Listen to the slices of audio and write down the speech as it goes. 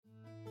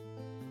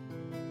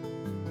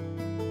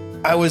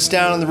I was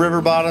down in the river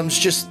bottoms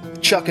just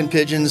chucking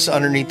pigeons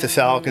underneath the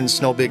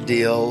falcons, no big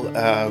deal.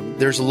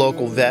 There's a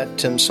local vet,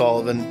 Tim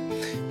Sullivan.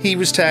 He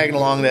was tagging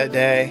along that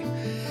day,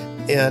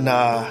 and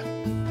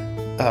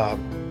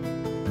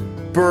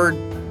bird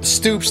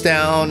stoops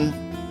down,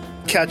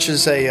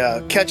 catches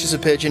a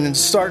pigeon and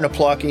starting to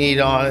pluck and eat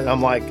on it.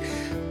 I'm like,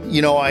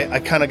 I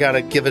kind of got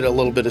to give it a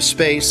little bit of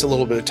space, a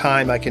little bit of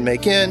time I can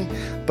make in,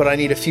 but I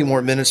need a few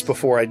more minutes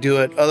before I do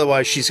it.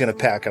 Otherwise, she's going to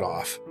pack it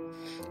off.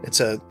 It's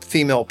a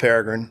female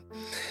peregrine.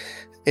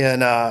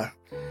 And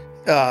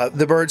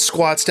the bird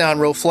squats down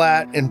real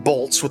flat and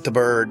bolts with the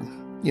bird,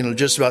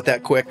 just about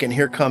that quick. And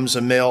here comes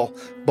a male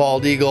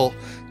bald eagle,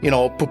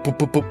 boop, boop,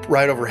 boop, boop,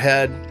 right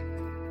overhead.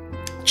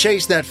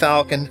 Chase that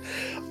falcon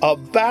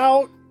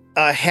about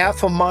a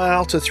half a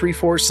mile to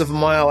 3/4 of a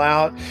mile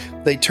out.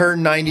 They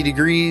turn 90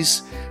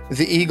 degrees.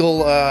 The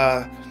eagle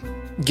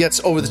gets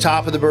over the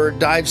top of the bird,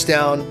 dives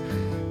down,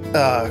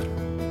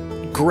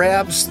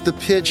 grabs the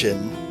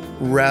pigeon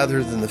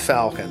rather than the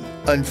falcon.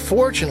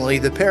 Unfortunately,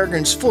 the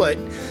peregrine's foot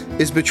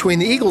is between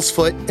the eagle's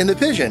foot and the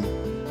pigeon.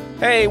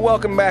 Hey,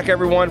 welcome back,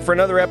 everyone, for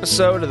another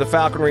episode of the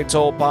Falconry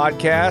Told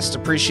podcast.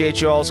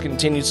 Appreciate you all's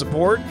continued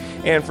support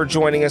and for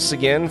joining us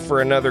again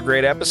for another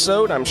great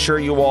episode. I'm sure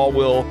you all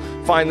will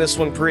find this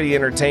one pretty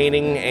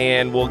entertaining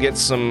and we'll get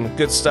some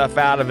good stuff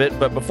out of it.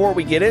 But before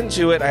we get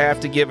into it, I have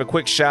to give a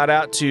quick shout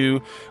out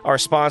to our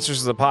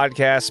sponsors of the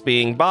podcast,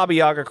 being Baba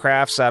Yaga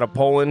Crafts out of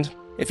Poland.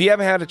 If you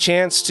haven't had a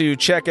chance to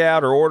check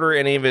out or order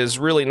any of his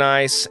really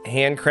nice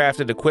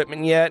handcrafted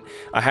equipment yet,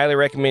 I highly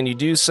recommend you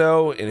do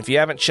so. And if you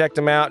haven't checked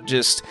him out,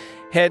 just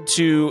head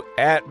to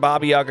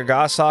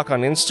 @BobbyYagaGoshawk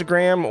on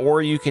Instagram,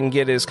 or you can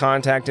get his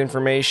contact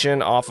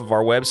information off of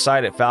our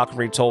website at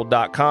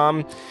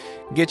falconrytold.com.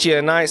 Get you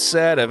a nice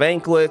set of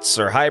anklets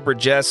or hybrid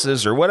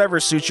jesses or whatever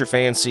suits your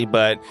fancy,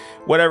 but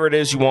whatever it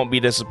is, you won't be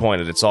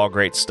disappointed. It's all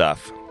great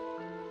stuff.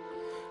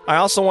 I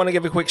also want to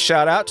give a quick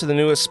shout out to the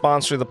newest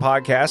sponsor of the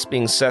podcast,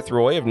 being Seth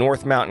Roy of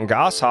North Mountain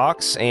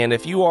Goshawks. And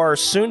if you are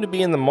soon to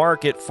be in the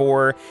market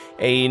for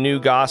a new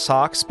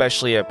goshawk,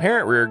 especially a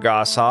parent rear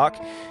goshawk,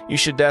 you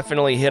should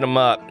definitely hit him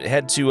up.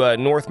 Head to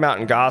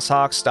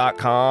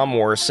northmountaingoshawks.com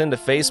or send a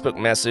Facebook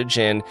message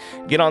and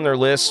get on their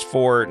list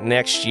for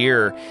next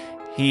year.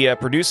 He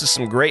produces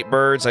some great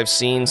birds. I've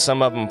seen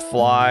some of them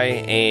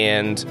fly,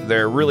 and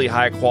they're really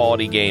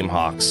high-quality game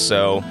hawks.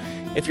 So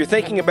if you're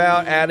thinking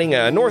about adding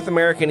a North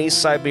American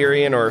East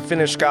Siberian or a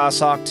Finnish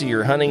goshawk to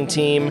your hunting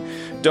team,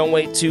 don't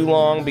wait too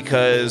long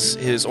because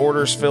his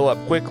orders fill up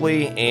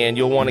quickly and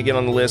you'll want to get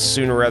on the list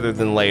sooner rather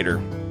than later.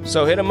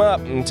 So hit him up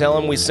and tell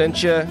him we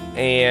sent you,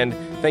 and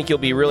think you'll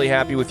be really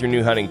happy with your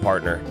new hunting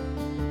partner.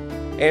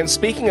 And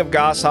speaking of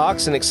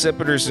goshawks and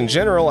accipiters in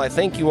general, I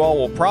think you all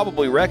will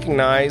probably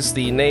recognize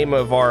the name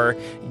of our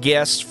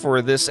guest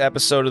for this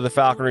episode of the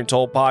Falconry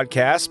Told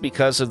podcast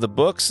because of the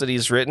books that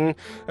he's written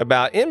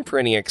about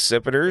imprinting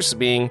accipiters,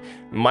 being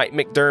Mike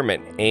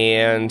McDermott.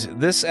 And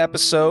this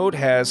episode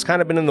has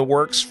kind of been in the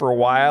works for a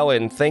while,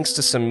 and thanks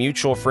to some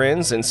mutual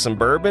friends and some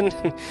bourbon,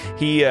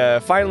 he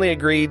finally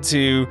agreed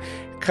to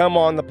come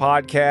on the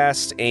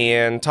podcast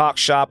and talk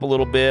shop a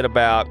little bit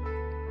about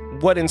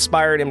what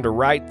inspired him to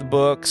write the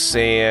books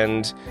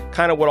and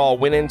kind of what all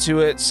went into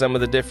it, some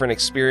of the different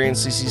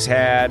experiences he's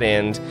had,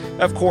 and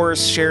of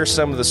course share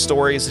some of the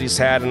stories that he's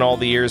had in all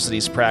the years that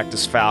he's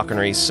practiced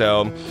falconry.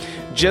 So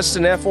just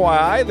an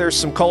FYI, there's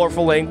some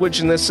colorful language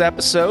in this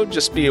episode.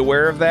 Just be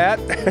aware of that.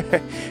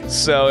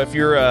 So if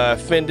you're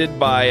offended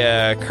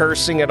by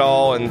cursing at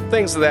all and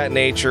things of that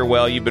nature,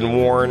 well, you've been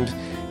warned.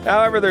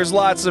 However, there's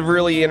lots of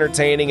really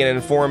entertaining and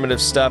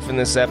informative stuff in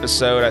this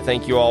episode. I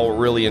think you all will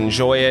really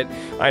enjoy it.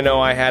 I know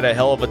I had a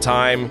hell of a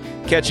time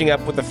catching up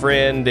with a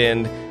friend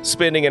and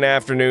spending an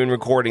afternoon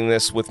recording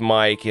this with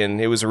Mike, and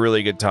it was a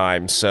really good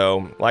time.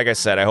 So, like I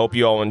said, I hope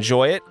you all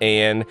enjoy it,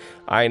 and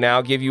I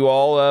now give you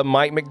all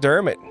Mike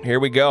McDermott.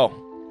 Here we go.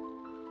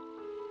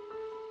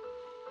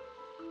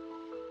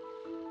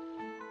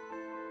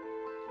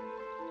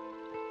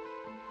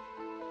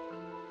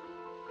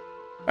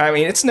 I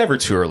mean, it's never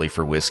too early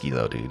for whiskey,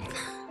 though, dude.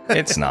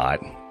 It's not.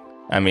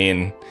 I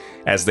mean,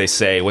 as they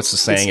say, what's the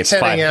saying? It's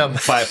 10 a.m.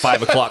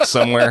 5 o'clock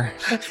somewhere.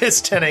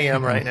 It's 10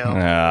 a.m. right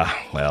now.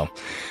 Well,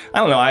 I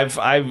don't know. I've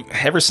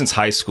ever since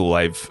high school,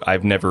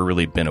 I've never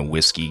really been a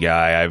whiskey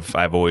guy.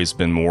 I've always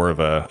been more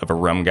of a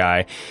rum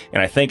guy,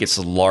 and I think it's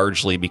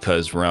largely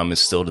because rum is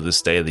still to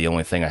this day the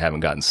only thing I haven't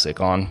gotten sick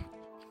on.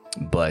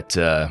 But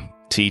to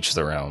each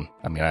their own.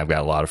 I mean, I've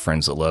got a lot of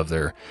friends that love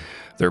their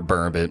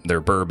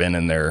bourbon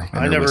and their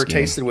I never whiskey.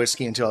 tasted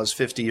whiskey until I was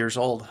 50 years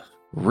old.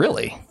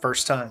 Really?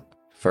 First time.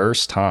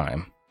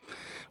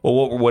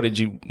 Well,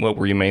 what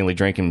were you mainly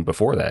drinking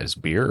before that? Is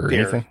beer or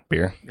anything?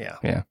 Beer.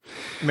 Yeah.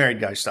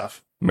 Married guy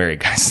stuff.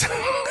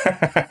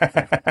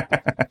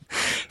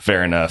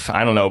 Fair enough.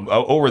 I don't know.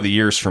 Over the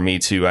years for me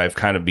too, I've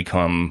kind of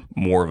become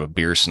more of a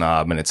beer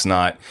snob, and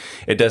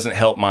it doesn't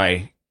help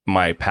my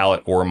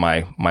palate or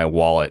my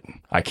wallet.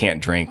 I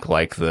can't drink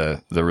like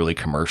the really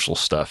commercial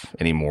stuff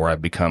anymore.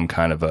 I've become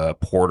kind of a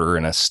porter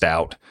and a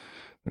stout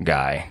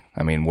guy.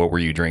 I mean, what were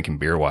you drinking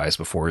beer wise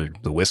before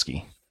the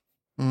whiskey?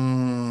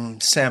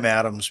 Sam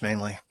Adams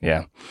mainly.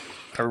 Yeah.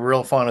 I'm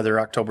real fond of their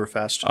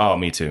Oktoberfest. Oh,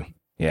 me too.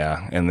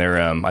 Yeah, and their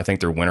I think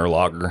their winter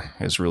lager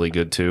is really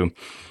good too.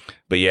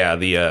 But yeah,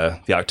 the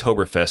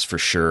Oktoberfest for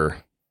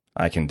sure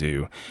I can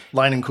do.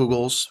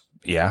 Leinenkugel's.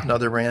 Yeah.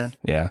 Another brand.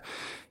 Yeah.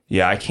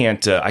 Yeah, I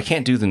can't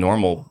do the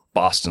normal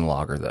Boston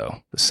lager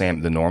though.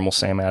 The normal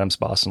Sam Adams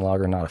Boston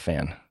lager, not a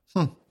fan.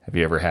 Have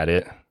you ever had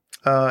it?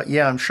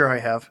 Yeah, I'm sure I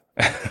have.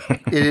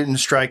 It didn't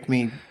strike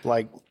me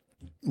like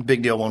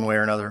big deal one way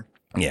or another.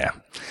 Yeah,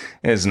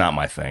 it's not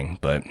my thing,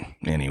 but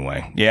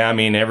anyway. Yeah, I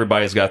mean,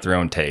 everybody's got their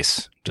own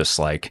tastes, just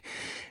like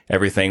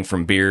everything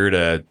from beer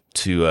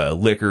to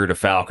liquor to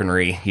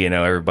falconry. You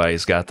know,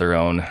 everybody's got their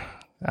own,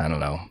 I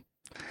don't know,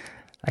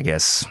 I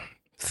guess,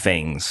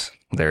 things.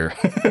 They're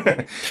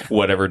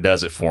whatever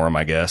does it for them,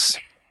 I guess.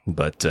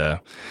 But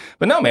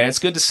no, man, it's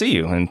good to see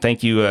you, and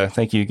thank you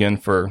again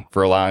for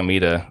allowing me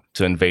to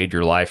invade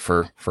your life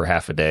for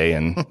half a day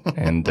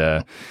and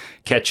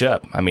catch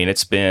up. I mean,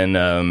 it's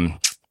been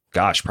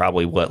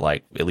probably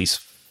like at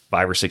least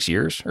 5 or 6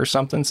 years or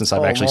something since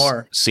I've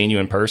actually seen you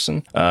in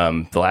person.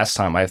 The last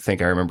time I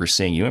think I remember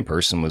seeing you in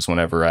person was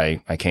whenever I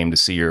came to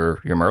see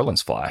your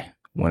Merlins fly.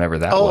 Whenever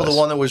that was. Oh, the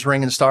one that was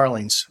ringing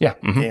starlings. Yeah.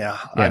 Mm-hmm. Yeah.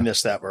 I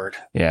missed that bird.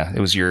 Yeah. It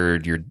was your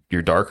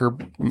darker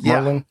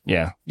Merlin.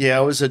 Yeah. Yeah.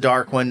 It was a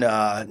dark one.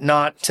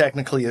 Not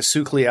technically a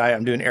suclei.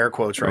 I'm doing air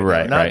quotes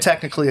now. Not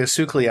technically a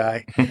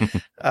suclei,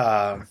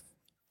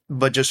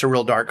 but just a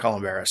real dark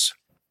columbaris.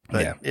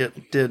 But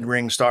it did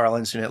ring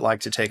starlings and it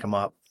liked to take them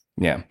up.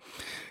 Yeah.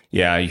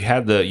 Yeah. You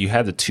had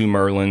the 2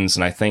 Merlins,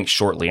 and I think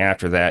shortly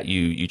after that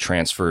you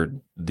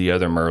transferred the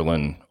other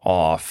Merlin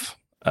off,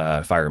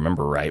 if I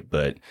remember right.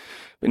 But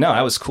no,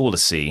 that was cool to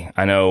see.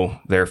 I know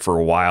there for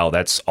a while,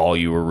 that's all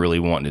you were really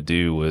wanting to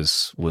do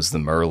was the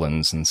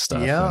Merlins and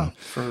stuff. Yeah, and,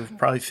 for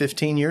probably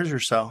 15 years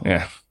or so.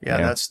 Yeah.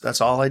 That's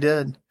all I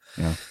did.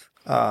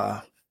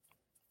 Yeah.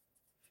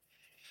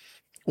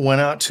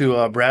 Went out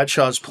to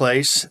Bradshaw's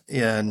place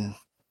in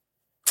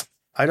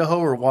Idaho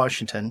or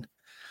Washington.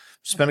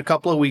 Spent a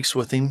couple of weeks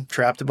with him,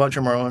 trapped a bunch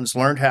of Merlins,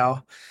 learned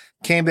how,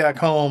 came back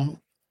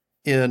home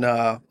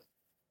and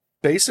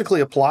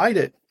basically applied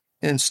it.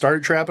 And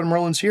started trapping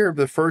Merlins here.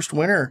 The first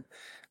winter,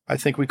 I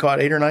think we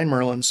caught 8 or 9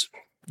 Merlins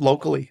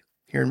locally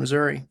here in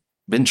Missouri.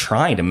 Been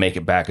trying to make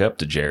it back up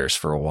to Jairus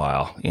for a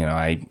while. You know,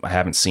 I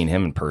haven't seen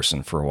him in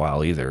person for a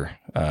while either.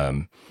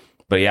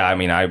 But yeah, I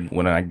mean,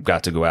 when I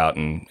got to go out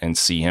and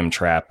see him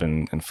trap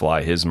and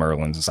fly his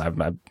Merlins,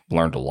 I've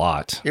learned a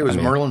lot. It was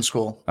Merlin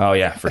school. Oh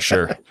yeah, for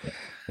sure.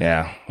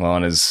 Yeah, well,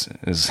 and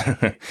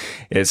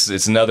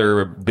it's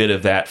another bit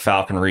of that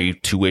falconry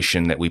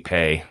tuition that we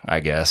pay,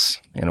 I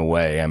guess, in a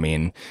way. I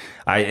mean,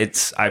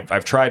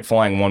 I've tried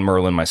flying one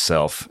Merlin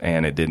myself,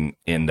 and it didn't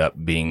end up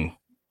being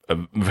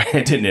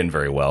it didn't end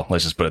very well.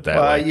 Let's just put it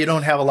that way. You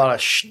don't have a lot of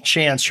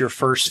chance your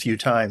first few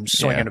times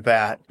swinging a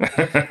bat.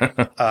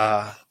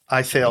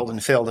 I failed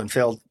and failed and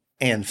failed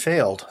and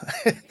failed.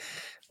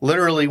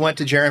 Literally went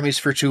to Jeremy's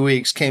for 2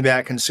 weeks, came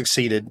back and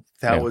succeeded.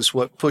 That was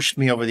what pushed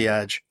me over the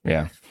edge.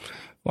 Yeah.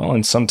 Well,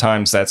 and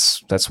sometimes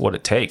that's what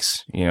it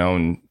takes, you know,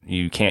 and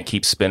you can't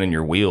keep spinning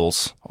your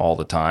wheels all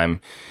the time.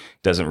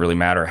 Doesn't really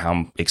matter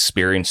how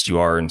experienced you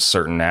are in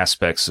certain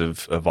aspects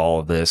of all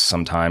of this.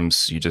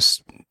 Sometimes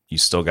you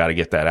still got to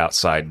get that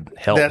outside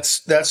help.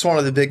 That's one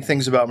of the big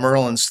things about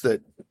Merlins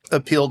that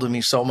appealed to me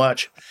so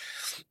much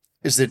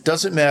is that it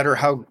doesn't matter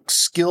how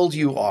skilled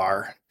you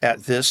are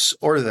at this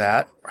or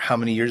that, or how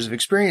many years of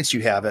experience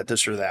you have at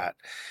this or that.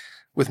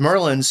 With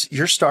Merlins,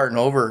 you're starting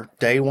over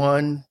day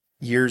 1,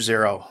 year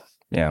 0.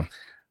 Yeah.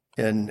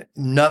 And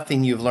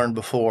nothing you've learned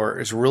before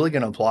is really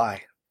going to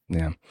apply.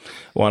 Yeah.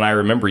 Well, and I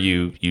remember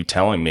you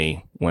telling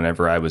me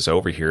whenever I was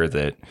over here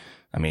that,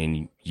 I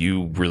mean,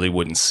 you really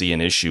wouldn't see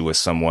an issue with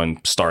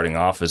someone starting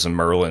off as a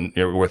Merlin,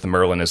 with a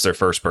Merlin as their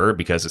first bird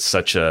because it's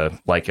such a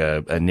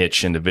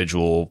niche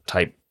individual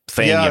type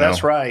thing. Yeah, you know?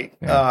 That's right.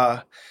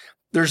 Yeah.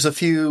 There's a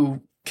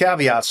few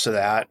caveats to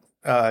that.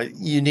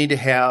 You need to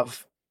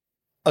have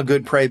a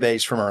good prey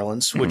base for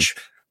Merlins, which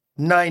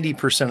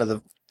 90% of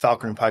the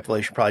falconry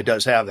population probably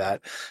does have that.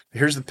 But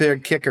here's the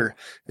big kicker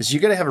is you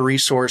got to have a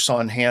resource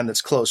on hand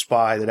that's close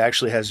by that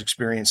actually has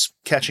experience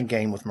catching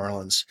game with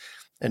Merlins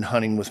and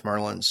hunting with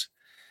Merlins.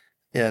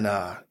 And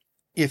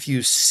if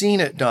you've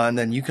seen it done,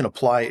 then you can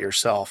apply it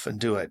yourself and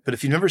do it. But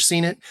if you've never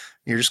seen it,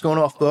 you're just going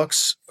off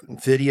books,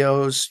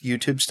 videos,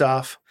 YouTube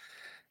stuff,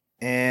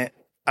 and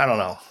I don't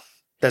know.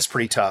 That's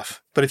pretty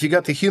tough. But if you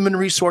got the human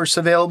resource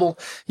available,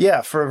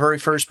 for a very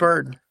first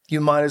bird, you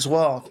might as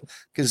well,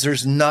 because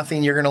there's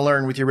nothing you're going to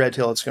learn with your red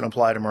tail that's going to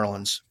apply to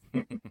Merlins.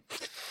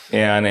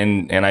 Yeah,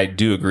 and I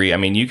do agree. I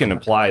mean, you can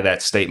apply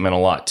that statement a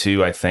lot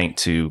too, I think,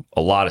 to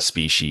a lot of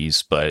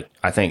species, but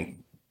I think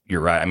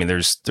you're right. I mean,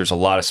 there's a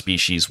lot of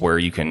species where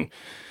you can,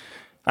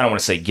 I don't want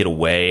to say get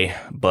away,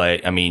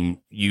 but I mean,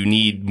 you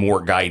need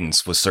more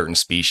guidance with certain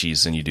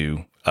species than you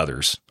do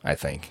others, I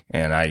think.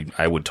 And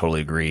I would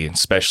totally agree,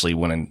 especially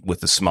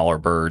with the smaller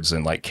birds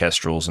and like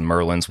kestrels and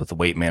Merlins with the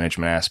weight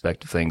management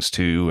aspect of things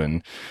too,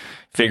 and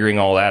figuring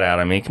all that out.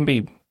 I mean, it can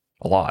be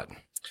a lot.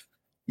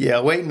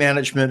 Yeah, weight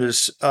management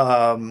is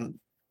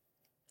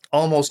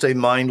almost a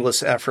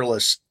mindless,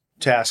 effortless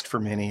task for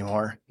me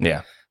anymore.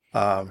 Yeah.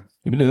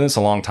 You've been doing this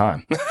a long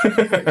time.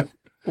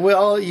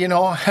 Well, you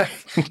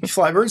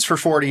fly birds for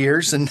 40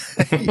 years and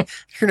you're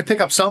going to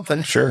pick up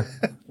something. Sure.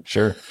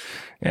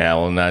 Yeah,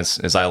 well, and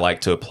as I like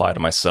to apply to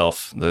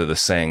myself, the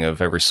saying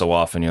of every so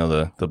often,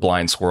 the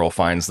blind squirrel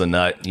finds the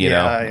nut, you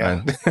know.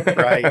 Yeah.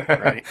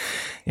 Right.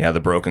 Yeah, the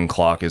broken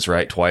clock is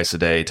right twice a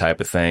day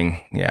type of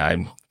thing. Yeah,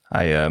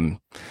 I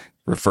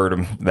refer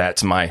to that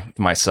to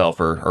myself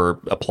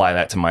or apply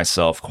that to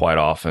myself quite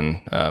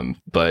often.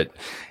 But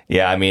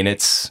yeah, I mean,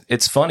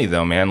 it's funny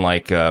though, man,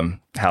 like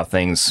how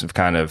things have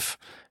kind of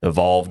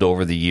evolved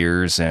over the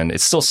years, and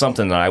it's still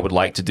something that I would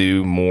like to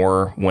do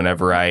more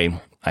whenever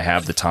I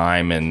have the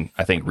time and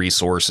I think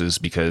resources,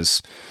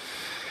 because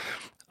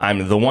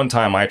the one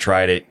time I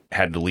tried it,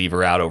 had to leave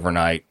her out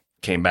overnight,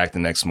 came back the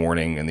next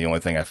morning, and the only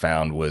thing I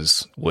found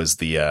was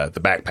the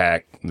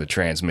backpack, the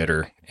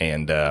transmitter,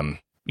 and and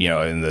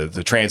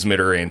the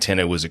transmitter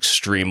antenna was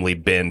extremely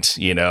bent,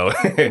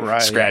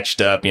 Right.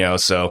 scratched up,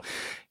 so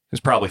it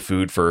was probably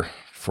food for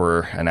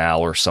an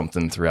owl or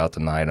something throughout the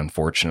night,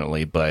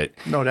 unfortunately. But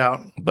No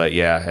doubt. But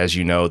yeah, as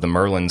you know, the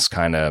Merlins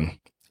kind of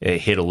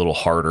hit a little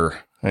harder,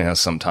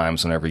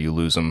 sometimes whenever you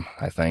lose them,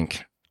 I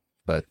think.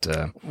 But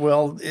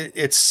Well,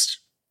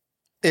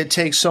 it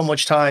takes so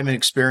much time and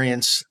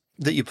experience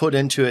that you put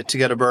into it to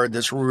get a bird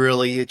that's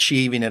really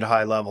achieving at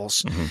high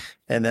levels. mm-hmm.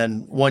 And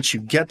then once you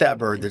get that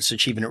bird that's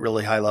achieving at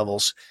really high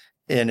levels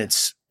and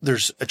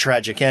there's a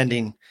tragic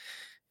ending,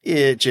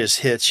 it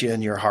just hits you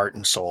in your heart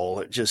and soul.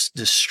 It just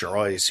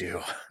destroys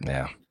you.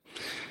 Yeah,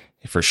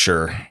 for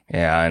sure.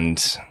 Yeah.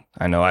 And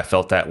I know I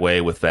felt that way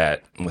with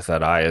that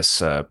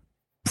Ias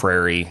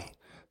prairie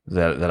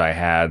that I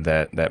had,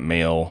 that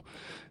male.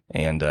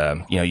 And,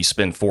 you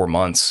spend 4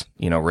 months,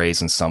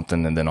 raising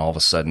something, and then all of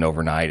a sudden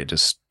overnight it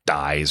just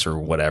dies or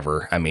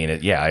whatever. I mean,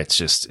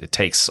 it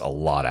takes a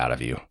lot out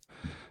of you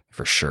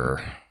for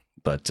sure.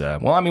 But,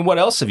 what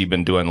else have you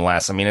been doing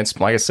it's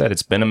like I said,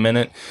 it's been a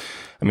minute.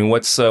 I mean,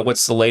 what's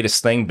the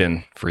latest thing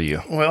been for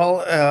you?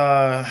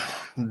 Well,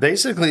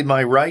 basically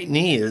my right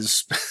knee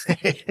is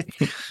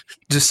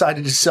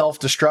decided to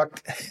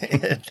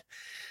self-destruct.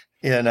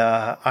 and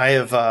I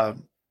have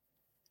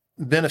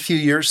been a few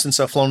years since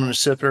I've flown an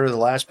accipiter. The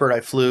last bird I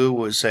flew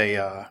was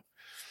a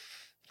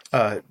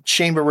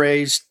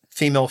chamber-raised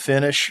female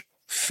Finnish.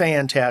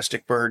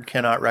 Fantastic bird.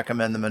 Cannot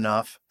recommend them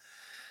enough.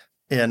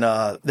 And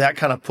that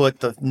kind of put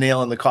the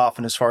nail in the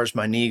coffin as far as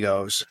my knee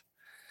goes.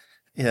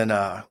 And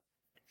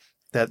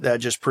that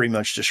just pretty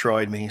much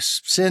destroyed me.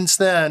 Since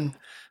then,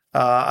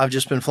 I've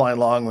just been flying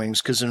long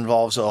wings because it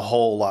involves a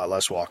whole lot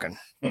less walking.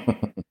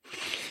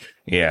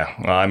 Yeah,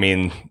 well, I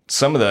mean,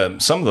 some of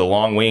the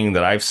long wing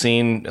that I've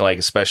seen, like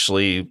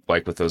especially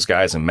like with those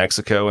guys in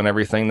Mexico and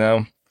everything,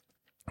 though,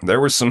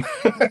 there was some,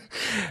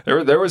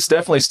 there was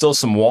definitely still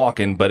some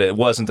walking, but it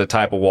wasn't the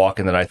type of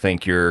walking that I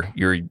think you're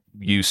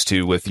used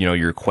to with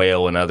your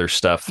quail and other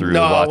stuff through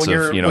lots of when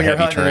heavy you're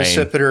hunting terrain.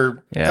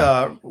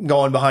 Accipiter,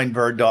 going behind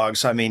bird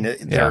dogs. I mean,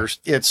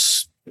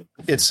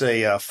 it's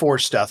a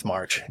forced death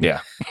march.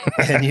 Yeah,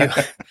 and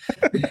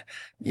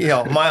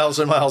miles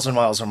and miles and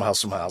miles and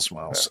miles and miles and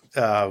miles.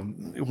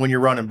 When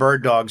you're running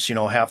bird dogs,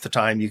 half the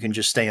time you can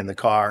just stay in the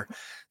car.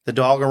 The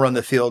dog will run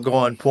the field, go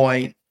on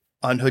point,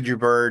 unhood your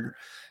bird,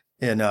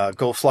 and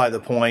go fly the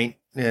point.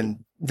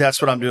 And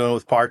that's what I'm doing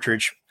with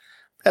partridge.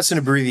 That's an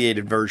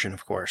abbreviated version,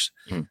 of course.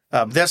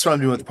 But that's what I'm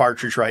doing with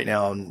partridge right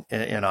now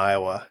in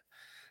Iowa,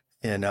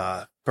 in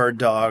bird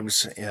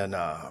dogs and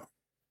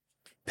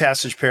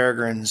passage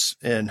peregrines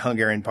and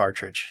Hungarian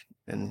partridge.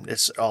 And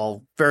it's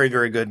all very,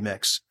 very good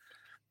mix.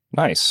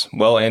 Nice.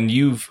 Well, and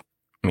you've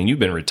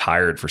been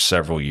retired for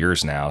several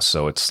years now,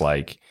 so it's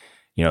like,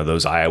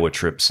 those Iowa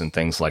trips and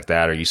things like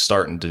that. Are you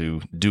starting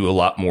to do a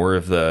lot more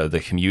of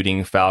the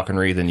commuting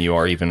falconry than you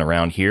are even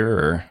around here?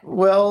 Or?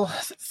 Well,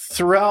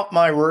 throughout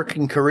my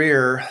working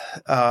career,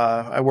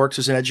 I worked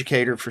as an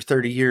educator for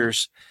 30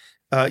 years.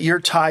 You're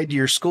tied to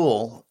your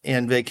school,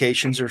 and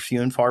vacations are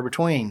few and far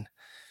between.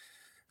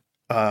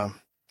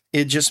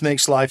 It just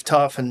makes life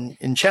tough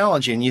and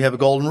challenging. You have a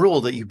golden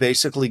rule that you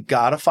basically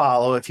got to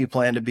follow if you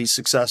plan to be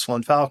successful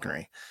in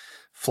falconry.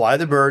 Fly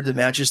the bird that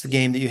matches the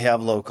game that you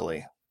have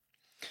locally.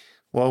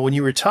 Well, when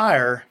you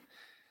retire,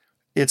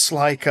 it's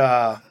like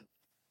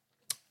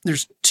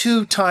there's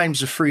 2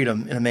 times of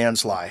freedom in a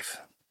man's life.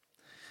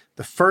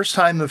 The first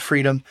time of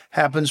freedom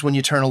happens when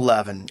you turn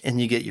 11 and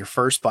you get your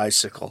first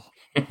bicycle.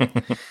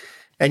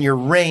 And your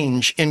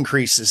range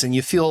increases and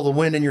you feel the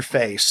wind in your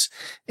face,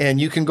 and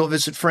you can go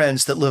visit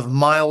friends that live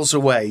miles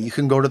away. You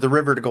can go to the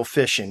river to go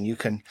fishing. You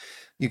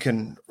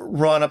can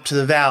run up to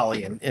the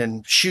valley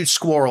and shoot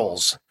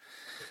squirrels.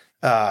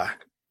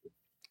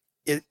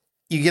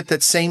 You get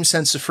that same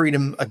sense of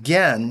freedom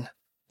again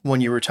when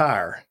you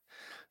retire.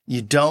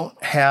 You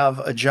don't have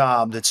a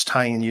job that's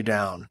tying you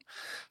down.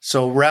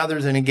 So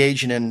rather than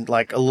engaging in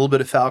like a little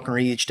bit of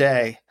falconry each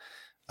day,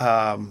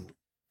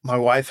 my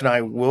wife and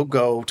I will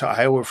go to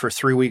Iowa for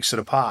 3 weeks at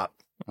a pop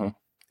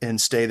and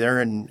stay there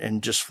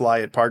and just fly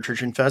at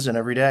partridge and pheasant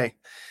every day.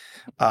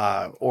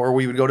 Or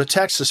we would go to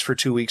Texas for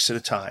 2 weeks at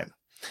a time.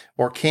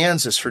 or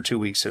Kansas for 2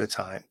 weeks at a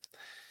time.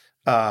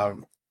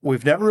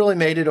 We've never really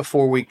made it a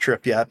 4-week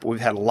trip yet, but we've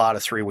had a lot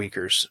of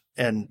 3-weekers,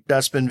 and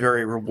that's been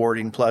very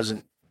rewarding,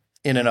 pleasant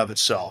in and of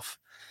itself.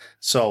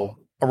 So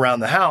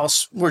around the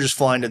house, we're just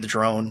flying to the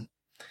drone.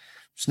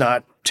 It's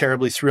not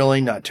terribly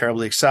thrilling, not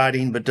terribly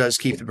exciting, but does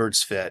keep the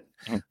birds fit.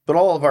 But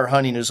all of our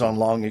hunting is on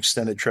long,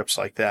 extended trips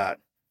like that.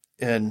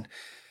 And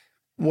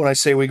when I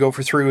say we go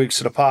for 3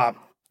 weeks at a pop,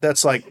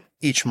 that's like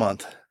each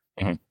month.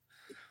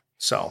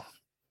 So,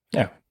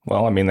 yeah.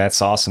 Well, I mean,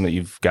 that's awesome that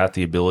you've got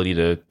the ability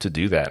to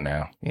do that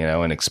now,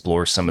 and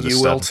explore some of the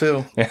stuff. You will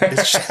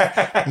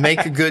too.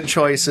 Make the good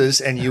choices,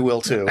 and you will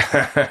too.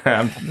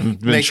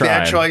 Make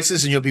bad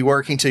choices, and you'll be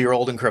working till you're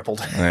old and crippled.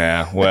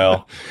 Yeah.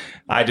 Well,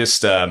 I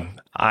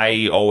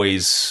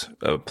always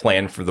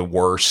plan for the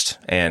worst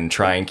and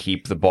try and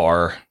keep the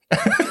bar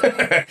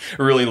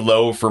really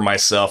low for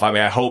myself. I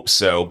mean, I hope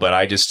so, but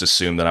I just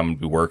assume that I'm going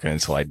to be working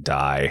until I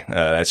die.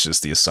 That's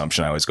just the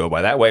assumption I always go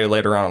by. That way,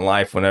 later on in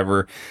life,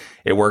 whenever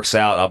it works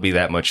out, I'll be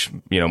that much,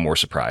 more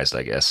surprised,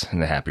 I guess,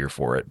 and happier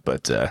for it.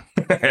 But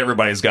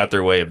everybody's got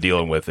their way of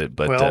dealing with it.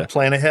 But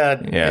plan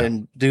ahead yeah.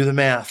 and do the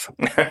math.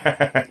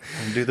 Yeah.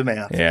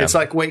 It's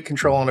like weight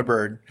control on a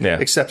bird,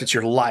 except it's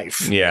your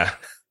life. Yeah.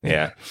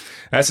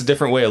 That's a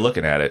different way of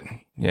looking at it.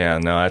 Yeah,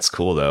 no, that's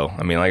cool though.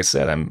 I mean, like I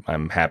said,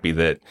 I'm happy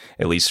that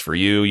at least for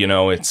you,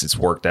 it's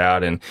worked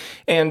out. And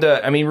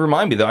I mean,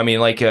 remind me though. I mean,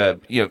 like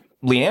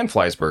Leanne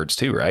flies birds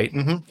too, right?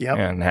 Yeah,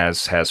 and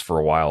has for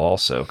a while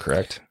also,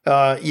 correct?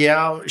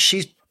 Yeah,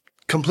 she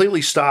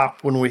completely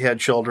stopped when we had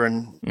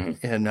children,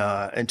 and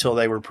until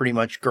they were pretty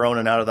much grown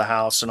and out of the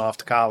house and off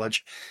to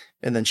college,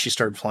 and then she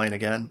started flying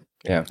again.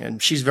 Yeah,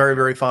 and she's very,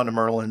 very fond of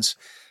Merlins.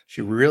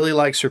 She really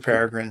likes her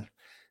peregrine,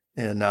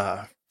 and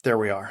there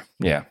we are.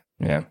 Yeah.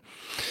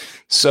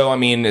 So, I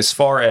mean, as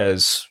far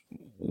as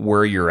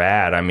where you're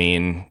at, I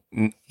mean,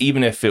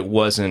 even if it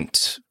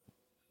wasn't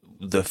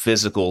the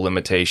physical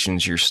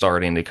limitations you're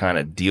starting to kind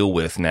of deal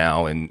with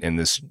now in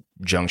this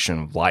junction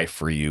of life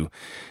for you,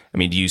 I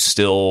mean, do you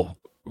still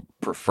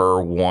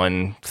prefer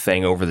one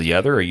thing over the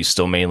other? Are you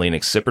still mainly an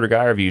accipiter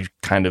guy, or have you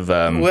kind of...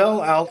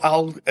 Well,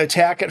 I'll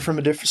attack it from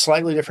a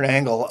slightly different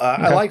angle.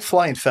 I like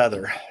flying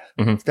feather.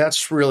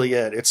 That's really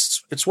it.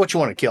 It's what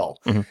you want to kill.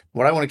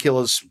 What I want to kill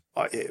is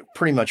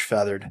pretty much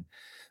feathered.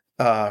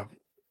 I've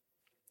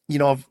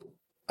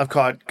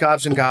caught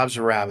gobs and gobs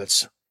of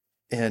rabbits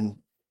and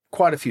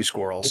quite a few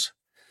squirrels.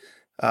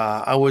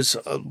 I was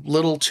a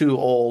little too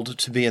old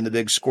to be in the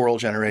big squirrel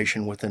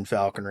generation within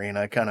falconry, and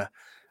I kind of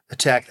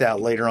attacked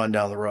that later on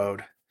down the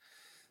road.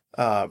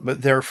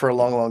 But there for a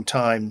long, long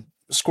time,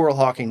 squirrel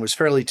hawking was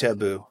fairly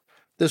taboo.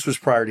 This was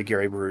prior to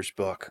Gary Brewer's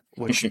book,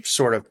 which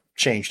sort of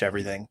changed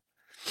everything.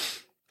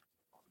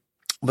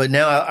 But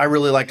now I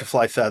really like to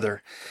fly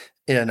feather.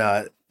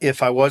 And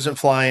if I wasn't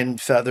flying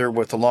feather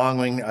with the long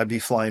wing, I'd be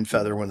flying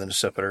feather with an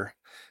accipiter.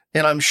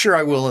 And I'm sure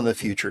I will in the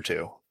future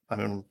too. I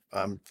mean,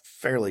 I'm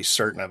fairly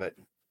certain of it.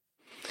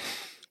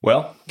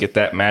 Well, get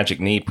that magic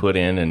knee put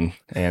in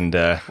and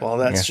well,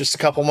 that's just a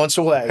couple months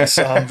away.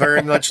 So I'm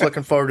very much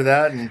looking forward to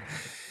that. And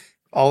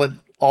all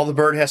the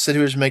bird has to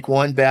do is make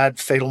one bad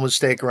fatal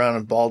mistake around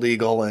a bald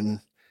eagle, and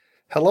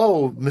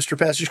hello, Mr.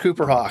 Passage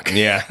Cooper Hawk.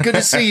 Yeah. Good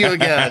to see you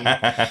again.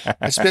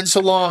 It's been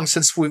so long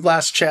since we've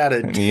last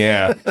chatted.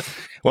 Yeah.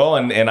 Well,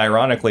 and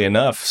ironically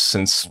enough,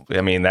 since,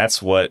 I mean,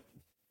 that's what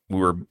we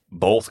were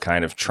both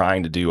kind of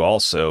trying to do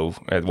also.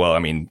 Well, I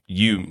mean,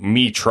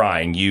 me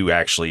trying, you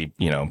actually,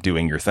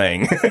 doing your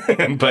thing.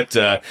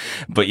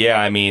 But yeah,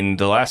 I mean,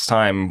 the last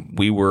time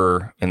we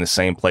were in the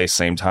same place,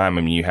 same time,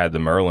 I mean, you had the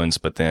Merlins,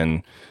 but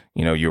then,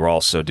 you were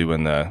also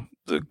doing the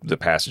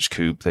passage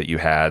coop that you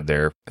had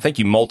there. I think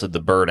you molted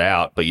the bird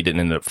out, but you didn't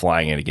end up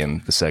flying it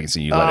again the second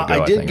season you let it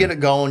go. I did get it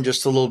going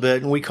just a little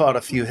bit, and we caught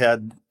a few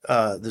head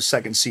the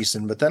second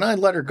season, but then I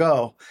let her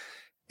go,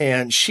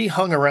 and she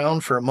hung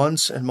around for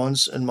months and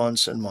months and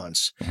months and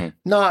months.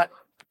 Not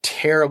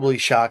terribly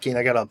shocking.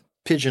 I got a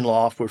pigeon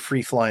loft with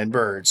free flying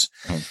birds,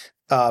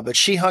 but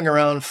she hung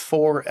around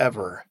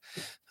forever.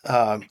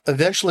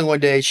 Eventually one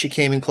day she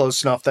came in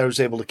close enough that I was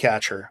able to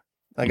catch her.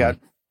 I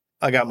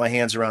got my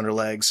hands around her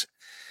legs.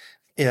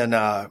 And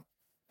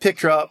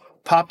picked her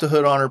up, popped the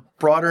hood on her,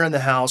 brought her in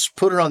the house,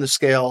 put her on the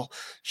scale.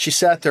 She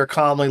sat there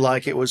calmly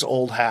like it was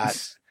old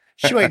hat.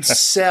 She weighed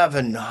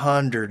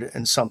 700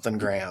 and something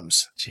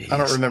grams. Jeez. I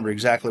don't remember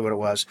exactly what it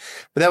was,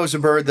 but that was a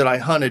bird that I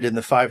hunted in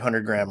the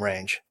 500 gram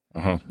range.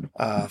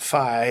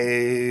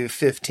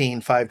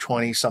 515,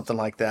 520, something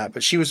like that.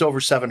 But she was over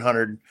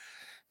 700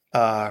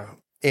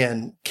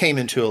 and came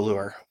into a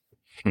lure.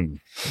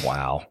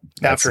 Wow.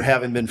 After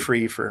having been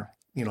free for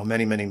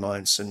many, many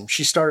months. And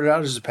she started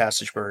out as a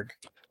passage bird.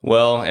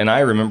 Well, and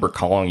I remember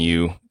calling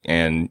you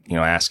and,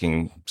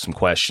 asking some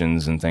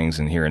questions and things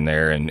and here and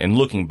there. And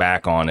looking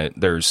back on it,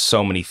 there's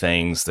so many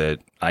things that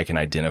I can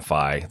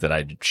identify that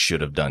I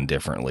should have done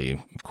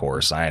differently. Of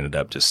course, I ended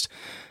up just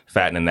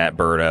fattening that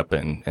bird up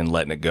and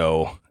letting it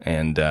go.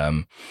 And,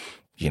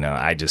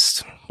 I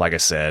just, like I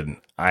said,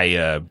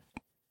 I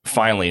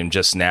finally am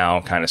just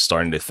now kind of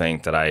starting to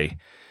think that I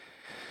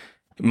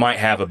might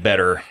have a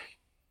better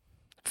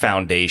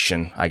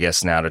foundation, I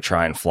guess, now to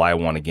try and fly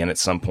one again at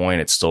some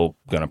point. It's still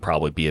going to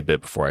probably be a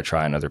bit before I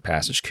try another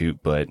passage coop,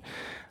 but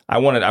I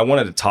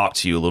wanted to talk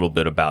to you a little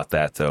bit about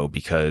that, though,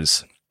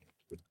 because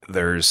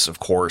there's, of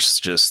course,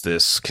 just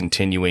this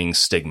continuing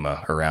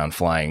stigma around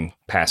flying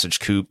passage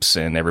coops,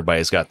 and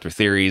everybody's got their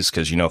theories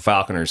because,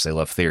 falconers, they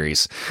love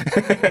theories.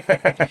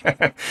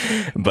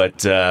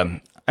 But,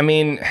 I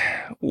mean,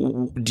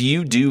 do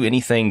you do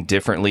anything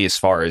differently as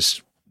far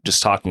as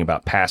just talking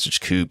about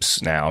passage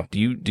coops now? Do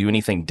you do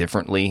anything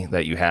differently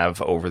that you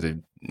have over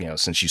the,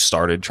 since you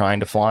started trying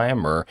to fly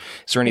them, or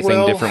is there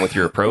anything different with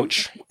your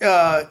approach?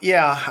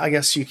 Yeah, I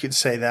guess you could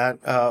say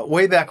that.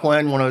 Way back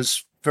when I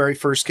was very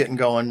first getting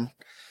going,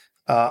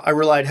 I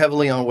relied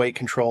heavily on weight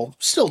control.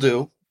 Still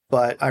do,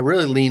 but I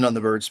really lean on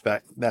the birds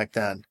back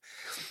then.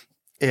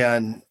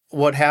 And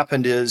what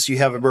happened is you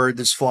have a bird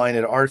that's flying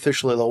at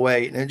artificially low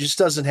weight, and it just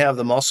doesn't have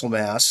the muscle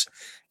mass,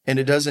 and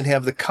it doesn't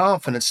have the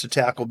confidence to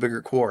tackle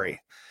bigger quarry.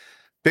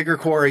 Bigger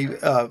quarry,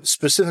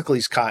 specifically,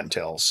 is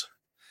cottontails.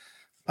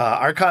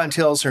 Our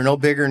cottontails are no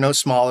bigger, no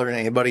smaller than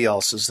anybody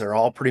else's. They're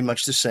all pretty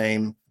much the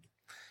same,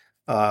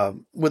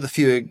 with a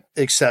few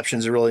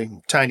exceptions,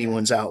 really tiny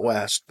ones out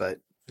west, but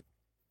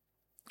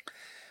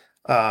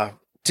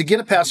to get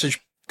a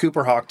passage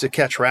Cooper hawk to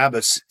catch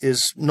rabbits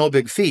is no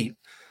big feat.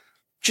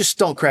 Just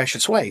don't crash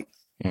its weight.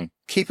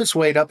 Keep its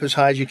weight up as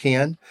high as you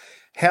can.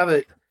 Have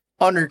it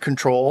under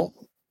control.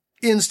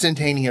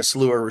 Instantaneous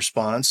lure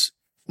response.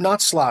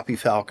 Not sloppy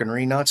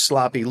falconry, not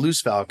sloppy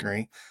loose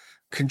falconry.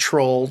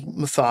 Controlled,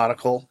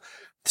 methodical.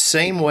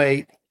 Same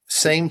weight,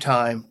 same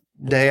time,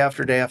 day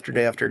after day after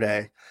day after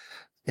day.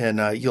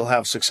 And you'll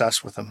have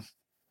success with them.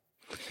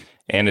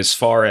 And as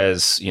far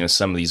as,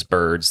 some of these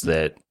birds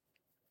that,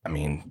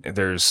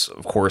 there's,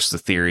 of course, the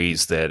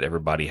theories that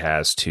everybody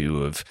has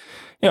too of,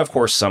 of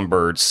course, some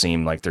birds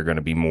seem like they're going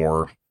to be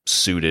more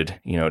suited,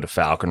 to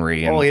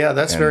falconry. And,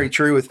 that's very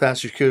true with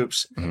passage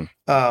coops.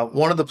 Mm-hmm.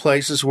 One of the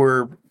places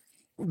where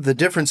the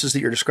differences that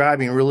you're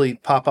describing really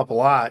pop up a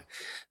lot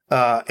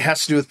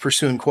has to do with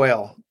pursuing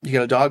quail. You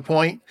got a dog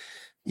point,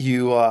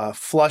 you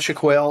flush a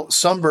quail.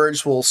 Some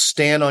birds will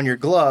stand on your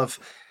glove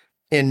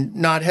and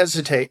not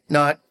hesitate,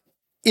 not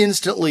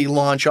instantly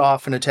launch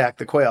off and attack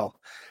the quail.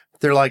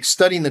 They're like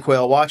studying the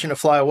quail, watching it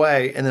fly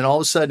away, and then all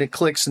of a sudden it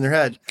clicks in their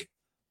head.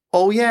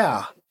 Oh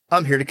yeah,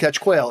 I'm here to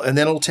catch quail. And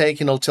then it'll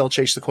tail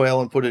chase the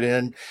quail and put it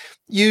in.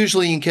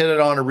 Usually you can get it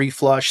on a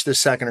reflush the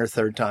second or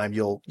third time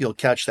you'll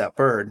catch that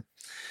bird.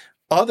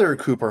 Other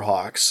Cooper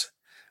hawks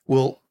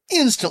will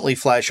instantly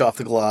flash off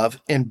the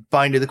glove and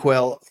bind to the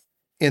quail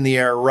in the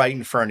air right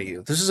in front of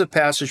you. This is a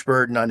passage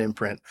bird, not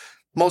imprint.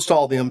 Most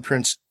all the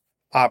imprints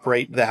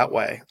operate that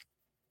way.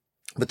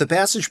 But the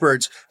passage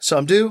birds,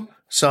 some do,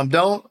 some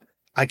don't.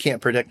 I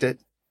can't predict it.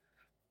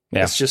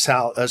 Yeah. That's just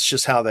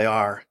how they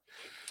are.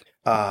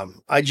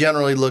 I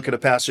generally look at a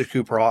passage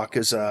Cooper hawk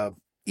as a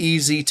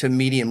easy to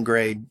medium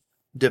grade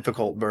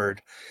difficult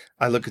bird.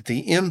 I look at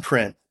the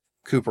imprint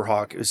Cooper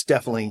hawk as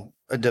definitely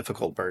a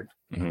difficult bird.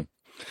 Mm-hmm.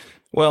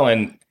 Well,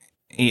 and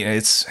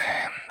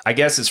I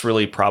guess it's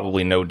really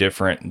probably no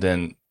different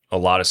than a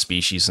lot of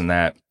species in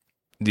that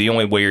the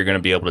only way you're going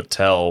to be able to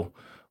tell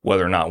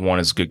whether or not one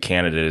is a good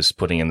candidate is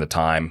putting in the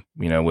time,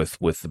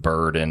 with the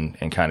bird and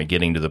kind of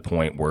getting to the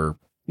point where.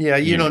 Yeah,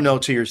 you don't know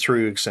till you're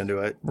 3 weeks into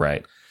it.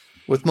 Right.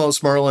 With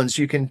most Merlins,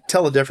 you can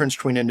tell the difference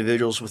between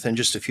individuals within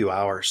just a few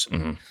hours.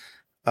 Mm-hmm.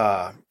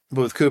 But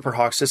with Cooper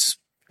hawks,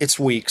 it's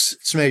weeks.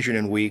 It's measured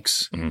in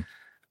weeks. Mm-hmm.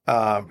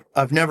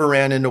 I've never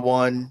ran into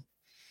one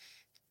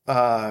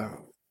that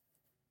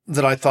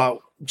I thought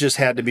just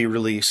had to be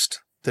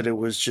released, that it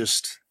was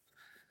just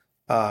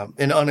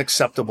an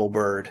unacceptable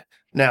bird.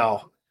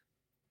 Now,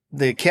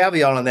 the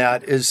caveat on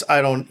that is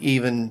I don't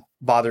even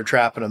bother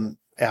trapping them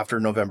after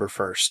November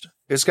 1st.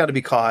 It's got to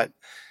be caught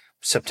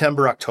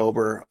September,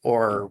 October,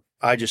 or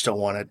I just don't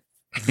want it.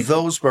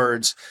 Those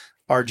birds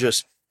are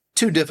just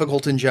too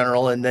difficult in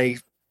general, and they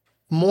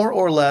more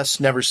or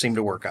less never seem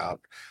to work out.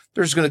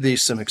 There's going to be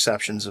some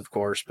exceptions, of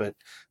course, but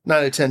 9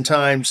 out of 10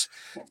 times,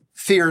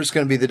 fear is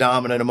going to be the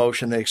dominant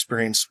emotion they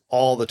experience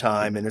all the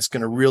time, and it's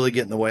going to really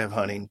get in the way of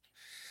hunting.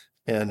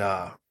 And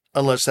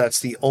unless that's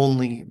the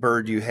only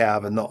bird you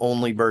have and the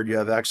only bird you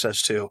have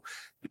access to,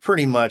 you're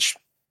pretty much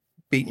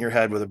beating your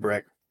head with a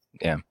brick.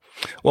 Yeah.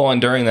 Well, and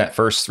during that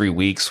first 3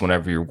 weeks,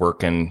 whenever you're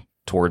working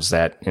towards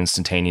that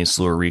instantaneous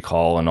lure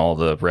recall and all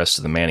the rest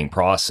of the manning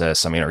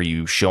process, are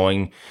you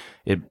showing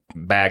it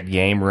bagged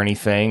game or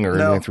anything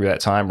anything through that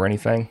time or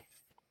anything?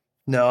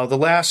 No, the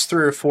last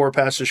 3 or 4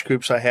 passage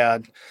coops I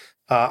had,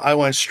 I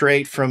went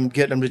straight from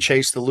getting them to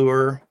chase the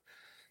lure,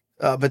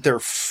 but they're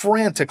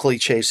frantically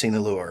chasing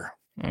the lure.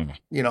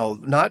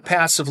 Not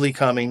passively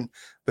coming,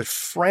 but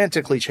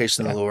frantically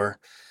chasing the lure,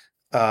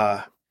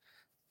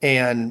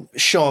 and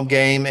show them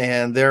game,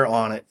 and they're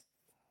on it.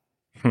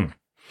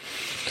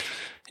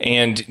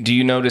 And do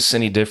you notice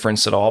any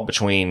difference at all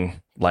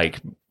between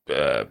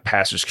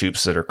passage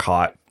coops that are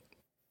caught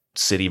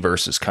city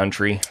versus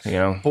country?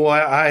 Boy,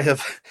 I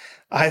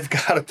I've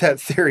got a pet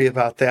theory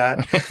about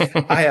that.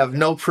 I have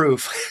no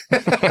proof.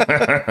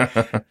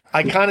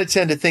 I kind of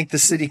tend to think the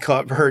city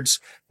caught birds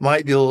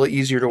might be a little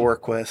easier to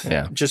work with,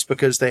 just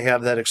because they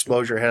have that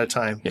exposure ahead of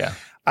time. Yeah.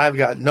 I've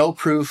got no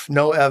proof,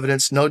 no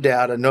evidence, no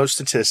data, no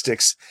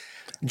statistics.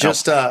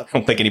 Just I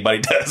don't think anybody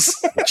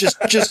does.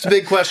 just a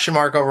big question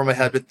mark over my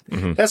head. But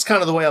that's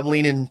kind of the way I'm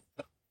leaning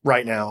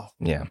right now.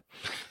 Yeah.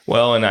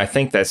 Well, and I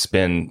think that's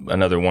been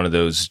another one of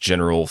those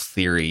general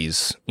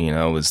theories,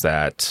 is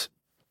that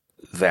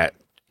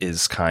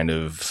is kind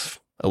of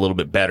a little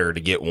bit better to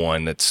get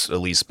one that's at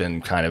least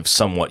been kind of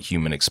somewhat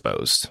human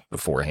exposed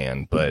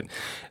beforehand. But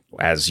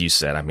as you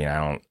said, I mean,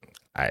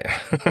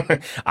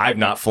 I've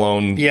not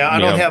flown. Yeah, I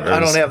don't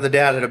have the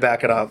data to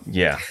back it up.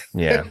 Yeah.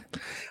 Yeah.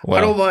 Well,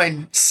 I don't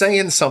mind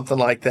saying something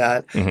like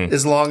that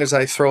as long as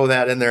I throw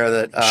that in there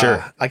that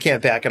sure. I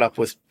can't back it up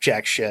with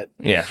jack shit.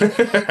 Yeah.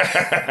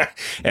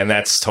 And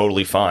that's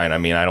totally fine. I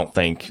mean, I don't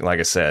think, like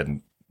I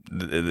said,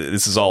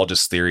 this is all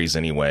just theories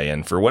anyway.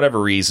 And for whatever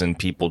reason,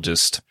 people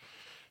just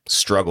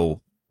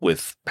struggle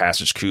with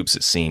passage coops,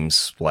 it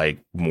seems like,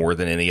 more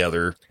than any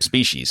other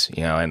species,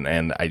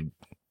 and I,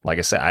 like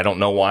I said, I don't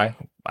know why.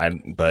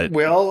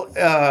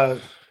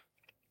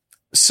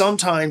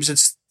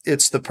 Sometimes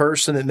it's the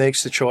person that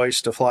makes the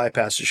choice to fly a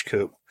passage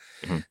coop.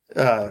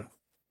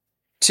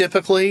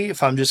 Typically,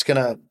 if I'm just going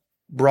to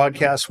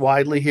broadcast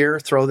widely here,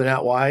 throw that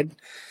out wide,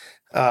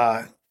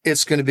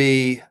 it's going to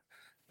be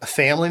a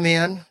family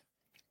man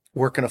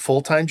working a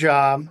full-time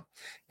job,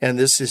 and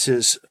this is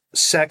his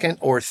second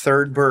or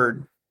third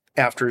bird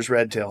after his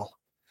red tail.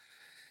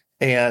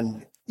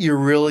 And you're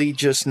really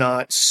just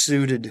not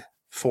suited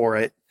for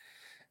it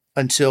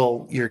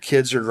until your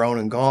kids are grown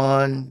and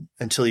gone,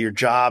 until your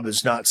job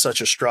is not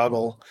such a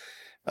struggle.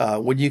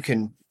 When you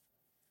can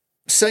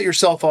set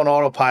yourself on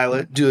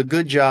autopilot, do a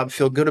good job,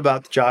 feel good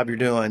about the job you're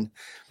doing,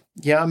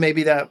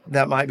 maybe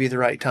that might be the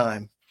right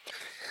time.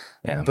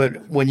 Yeah.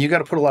 But when you got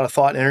to put a lot of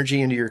thought and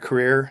energy into your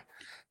career,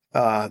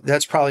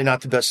 that's probably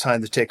not the best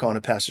time to take on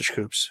a passage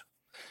coops.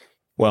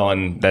 Well,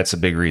 and that's a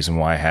big reason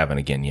why I haven't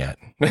again yet.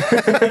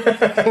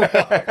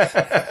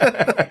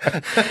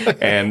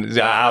 And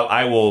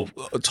I will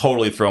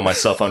totally throw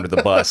myself under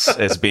the bus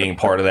as being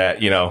part of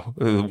that,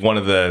 one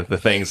of the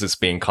things that's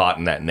being caught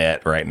in that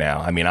net right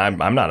now. I mean,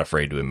 I'm not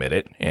afraid to admit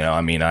it.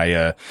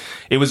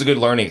 It was a good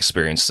learning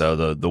experience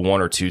though. The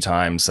one or two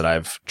times that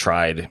I've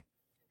tried,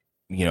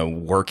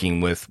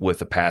 working with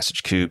the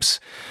passage coops,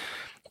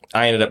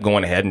 I ended up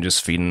going ahead and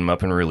just feeding them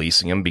up and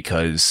releasing them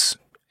because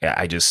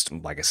I just,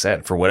 like I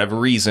said, for whatever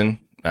reason,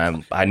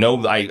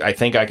 I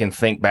think I can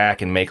think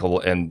back and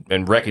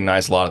and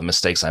recognize a lot of the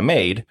mistakes I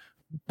made,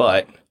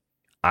 but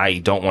I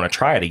don't want to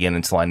try it again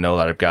until I know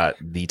that I've got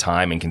the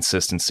time and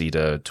consistency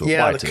to apply to it.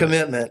 Yeah, the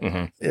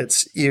commitment.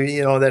 It's,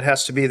 that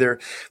has to be there.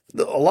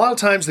 A lot of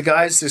times the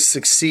guys that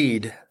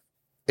succeed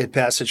at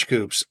passage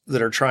coops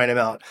that are trying them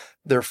out,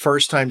 their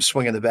first time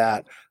swinging the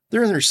bat,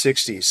 they're in their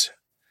 60s.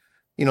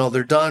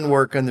 They're done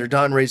working, they're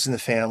done raising the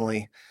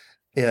family,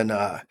 and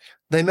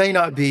they may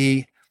not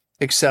be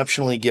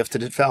exceptionally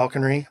gifted at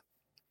falconry,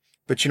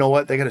 but you know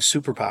what? They got a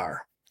superpower.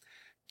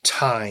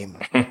 Time.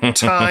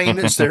 Time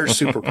is their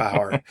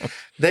superpower.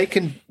 They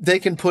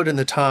can put in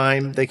the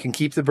time. They can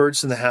keep the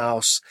birds in the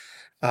house.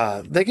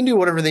 They can do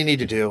whatever they need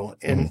to do,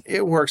 and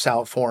it works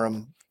out for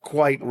them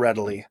quite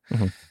readily.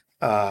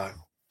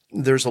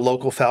 There's a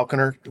local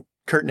falconer,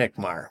 Kurt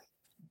Nickmeyer.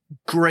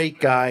 Great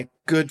guy,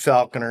 good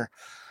falconer,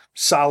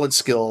 solid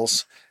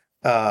skills.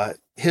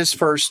 His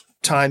first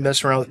time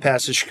messing around with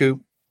passage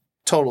coop,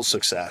 total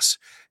success.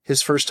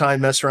 His first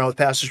time messing around with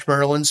passage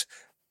merlins,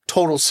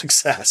 total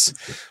success.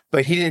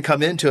 But he didn't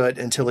come into it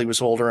until he was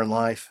older in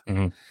life.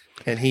 And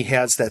he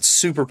has that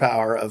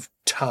superpower of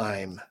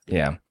time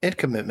and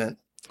commitment.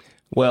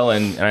 Well,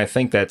 and I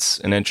think that's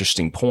an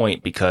interesting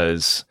point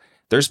because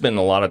there's been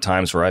a lot of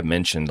times where I've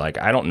mentioned, like,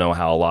 I don't know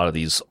how a lot of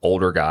these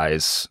older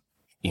guys,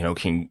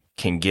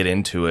 can get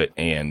into it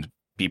and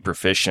be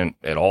proficient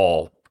at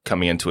all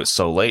coming into it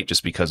so late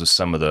just because of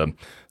some of the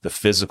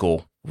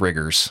physical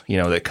rigors,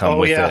 that come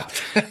with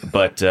it.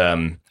 But,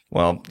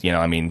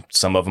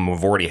 some of them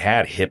have already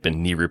had hip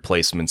and knee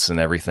replacements and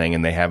everything,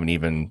 and they haven't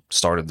even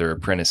started their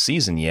apprentice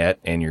season yet.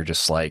 And you're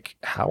just like,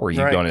 how are you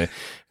going to,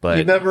 but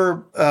you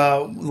remember,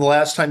 the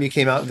last time you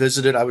came out and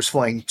visited, I was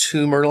flying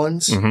 2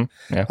 Merlins.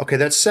 Yeah. Okay.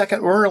 That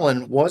second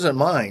Merlin wasn't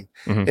mine.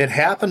 It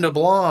happened to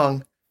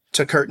belong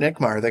to Kurt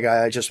Nickmeyer, the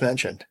guy I just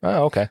mentioned.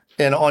 Oh, okay.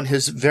 And on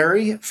his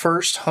very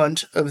first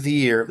hunt of the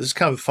year, this is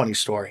kind of a funny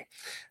story.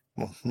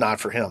 Well, not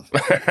for him.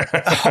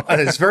 On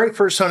his very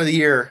first hunt of the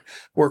year,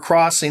 we're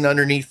crossing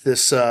underneath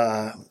this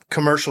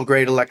commercial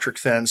grade electric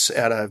fence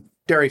at a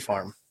dairy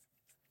farm.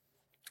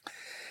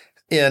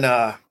 And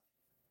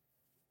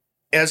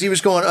as he was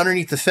going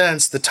underneath the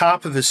fence, the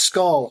top of his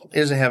skull, he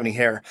doesn't have any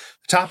hair,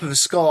 the top of his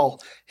skull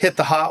hit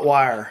the hot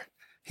wire.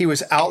 He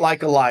was out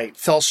like a light,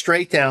 fell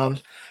straight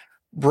down,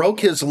 broke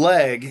his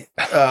leg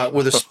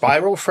with a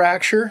spiral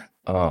fracture.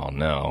 Oh,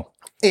 no.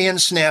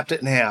 And snapped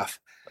it in half.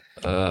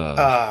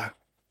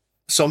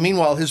 So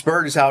meanwhile, his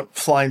bird is out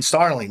flying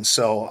starlings.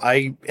 So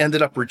I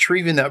ended up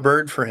retrieving that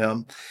bird for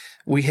him.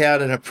 we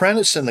had an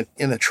apprentice in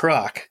the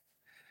truck,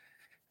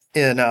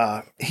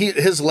 and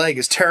his leg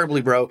is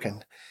terribly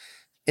broken,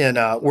 and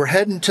we're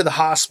heading to the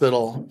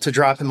hospital to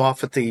drop him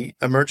off at the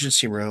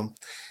emergency room.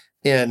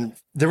 And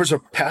there was a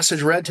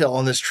passage redtail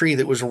on this tree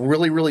that was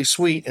really, really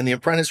sweet, and the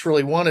apprentice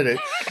really wanted it.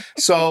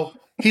 So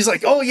he's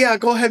like, "Oh yeah,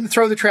 go ahead and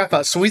throw the trap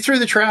out." So we threw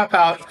the trap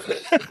out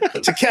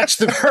to catch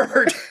the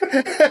bird.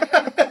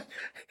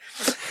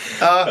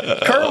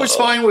 Kurt was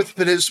fine with it,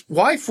 but his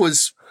wife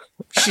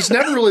she's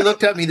never really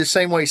looked at me the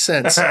same way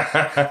since.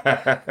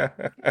 I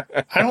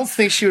don't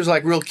think she was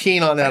like real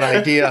keen on that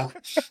idea.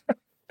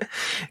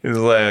 It's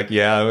like,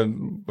 yeah,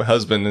 my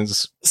husband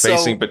is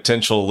facing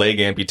potential leg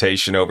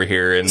amputation over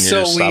here, and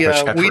so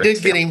we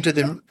did get him to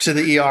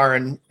the ER,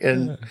 and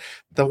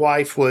the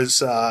wife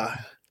was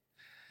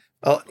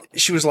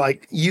she was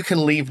like, "You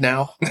can leave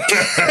now.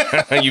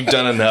 You've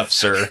done enough,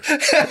 sir."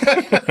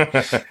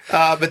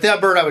 But that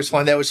bird, I was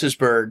fine. That was his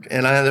bird,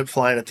 and I ended up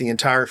flying it the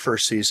entire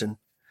first season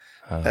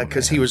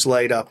because he was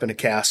laid up in a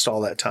cast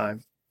all that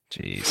time.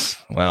 Jeez,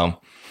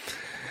 well.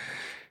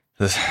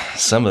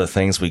 Some of the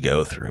things we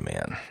go through,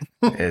 man,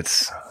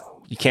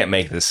 you can't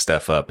make this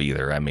stuff up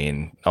either. I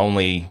mean,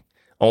 only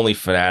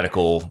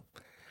fanatical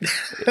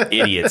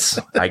idiots,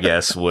 I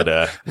guess, would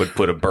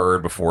put a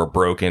bird before a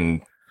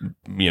broken,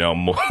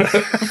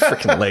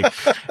 freaking leg.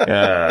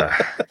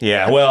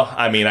 Yeah. Well,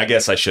 I mean, I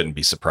guess I shouldn't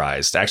be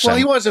surprised. Actually,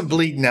 he wasn't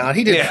bleeding out.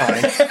 He did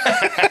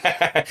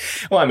fine.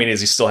 Well, I mean, does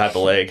he still have the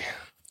leg?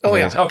 Oh,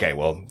 yeah. Okay,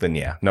 well, then,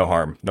 yeah, no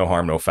harm,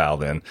 no foul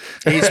then.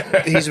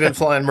 He's been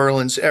flying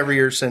Merlins every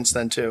year since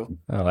then, too.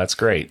 Oh, that's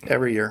great.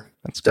 Every year.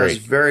 That's great. Does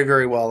very,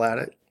 very well at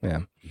it.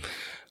 Yeah.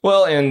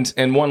 Well,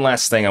 and one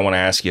last thing I want to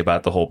ask you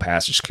about the whole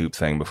passage coop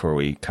thing before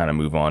we kind of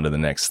move on to the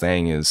next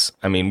thing is,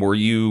 I mean,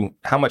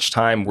 how much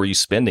time were you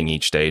spending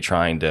each day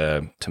trying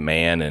to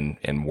man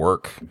and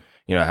work?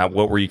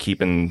 What were you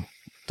keeping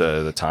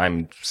the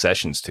time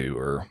sessions to,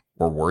 or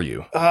were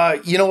you?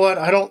 You know what?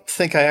 I don't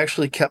think I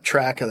actually kept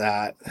track of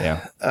that.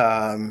 Yeah.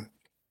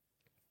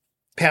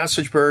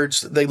 Passage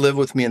birds, they live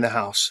with me in the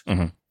house.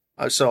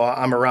 Mm-hmm. So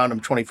I'm around them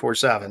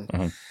 24/7.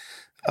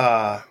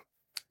 Mm-hmm.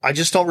 I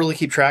just don't really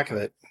keep track of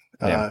it.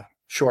 Yeah.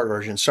 Short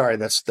version. Sorry,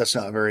 that's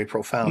not very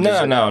profound.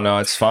 No,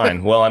 it's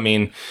fine. Well, I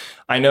mean,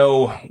 I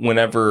know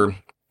whenever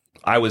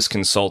I was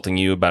consulting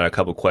you about a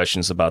couple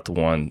questions about the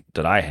one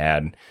that I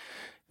had,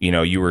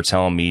 you were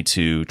telling me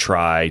to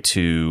try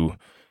to,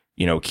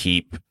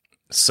 keep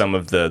some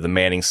of the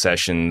manning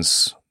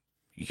sessions,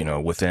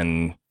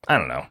 within, I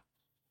don't know,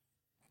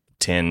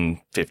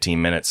 10,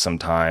 15 minutes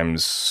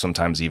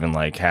sometimes even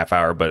like half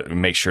hour, but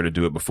make sure to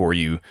do it before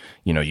you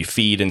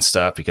feed and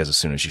stuff, because as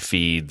soon as you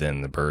feed,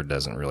 then the bird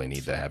doesn't really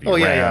need to have you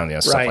around,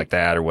 stuff right. like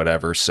that or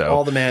whatever. So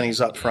all the manning's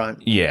up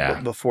front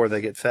before they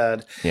get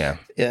fed. Yeah.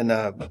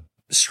 And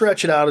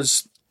stretch it out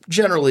as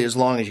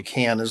long as you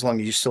can, as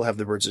long as you still have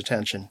the bird's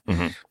attention.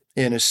 Mm-hmm.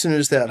 And as soon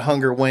as that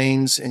hunger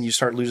wanes and you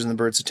start losing the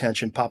bird's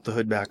attention, pop the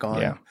hood back on.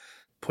 Yeah.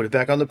 Put it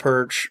back on the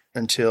perch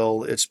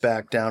until it's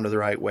back down to the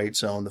right weight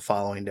zone the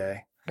following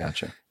day.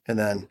 Gotcha. And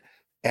then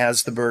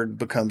as the bird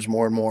becomes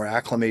more and more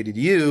acclimated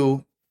to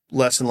you,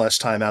 less and less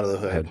time out of the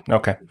hood.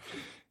 Okay.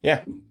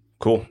 Yeah.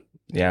 Cool.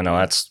 Yeah, no,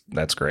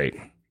 that's great.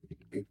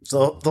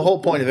 So the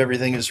whole point of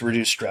everything is to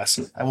reduce stress.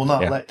 I will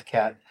not let the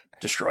cat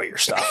destroy your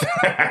stuff.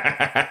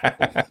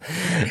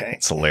 Okay.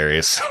 It's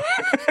hilarious.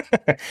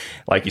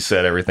 Like you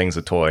said, everything's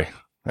a toy.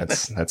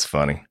 That's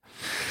funny.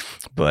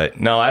 But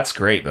no, that's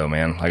great though,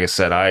 man. Like I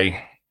said,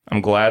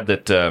 I'm glad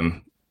that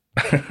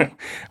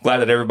glad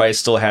that everybody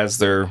still has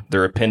their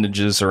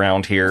appendages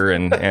around here,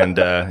 and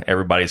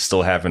everybody's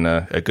still having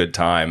a good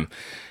time,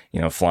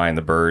 flying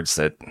the birds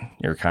that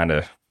you're kind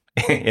of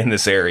in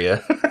this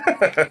area.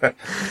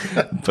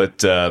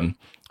 But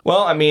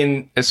well, I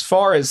mean, as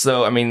far as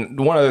though, I mean,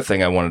 one other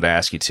thing I wanted to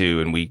ask you too,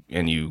 and we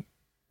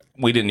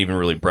didn't even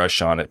really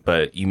brush on it,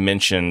 but you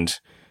mentioned,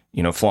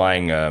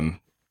 flying,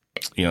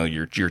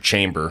 your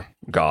chamber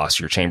Goss,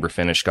 your chamber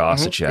finish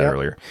Goss that you had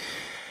earlier.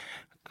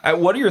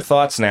 What are your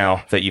thoughts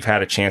now that you've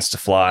had a chance to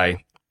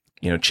fly,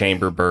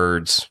 chamber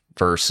birds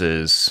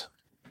versus,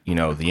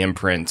 the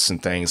imprints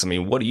and things? I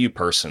mean, what do you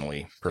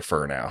personally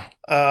prefer now?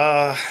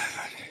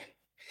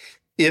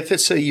 If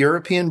it's a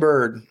European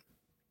bird,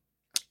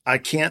 I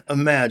can't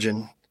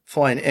imagine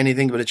flying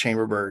anything but a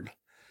chamber bird.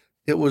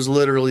 It was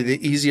literally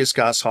the easiest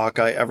goshawk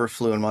I ever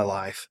flew in my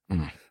life.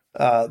 Mm.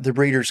 The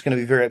breeder's going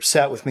to be very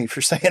upset with me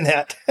for saying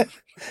that.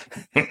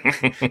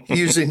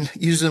 using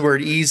the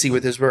word easy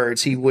with his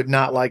birds, he would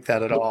not like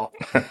that at all.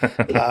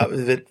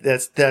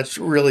 That's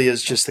really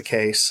is just the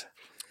case.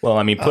 Well,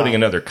 I mean, putting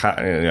another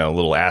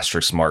little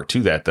asterisk mark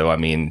to that, though, I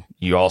mean,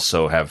 you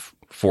also have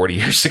 40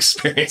 years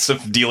experience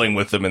of dealing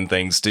with them and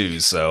things too.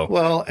 So,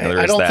 well,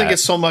 I don't think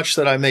it's so much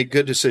that I make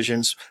good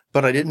decisions,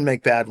 but I didn't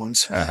make bad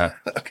ones. Uh-huh.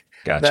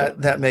 Gotcha.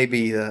 That may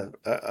be a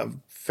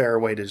fair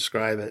way to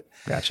describe it.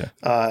 Gotcha.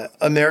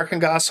 American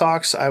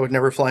goshawks, I would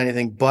never fly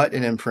anything but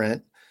an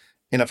imprint.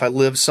 And if I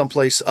lived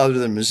someplace other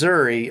than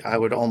Missouri, I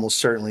would almost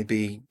certainly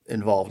be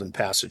involved in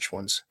passage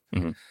ones.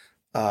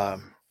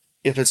 Mm-hmm.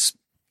 If it's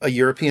a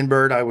European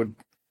bird, I would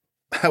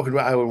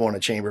want a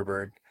chamber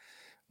bird.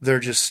 They're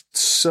just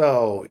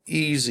so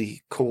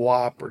easy,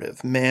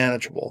 cooperative,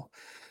 manageable.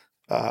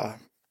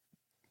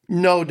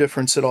 No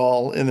difference at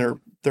all in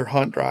their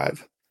hunt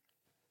drive.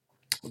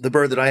 The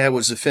bird that I had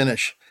was a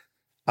Finnish.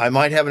 I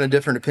might have a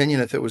different opinion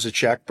if it was a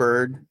Czech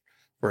bird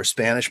or a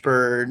Spanish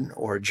bird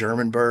or a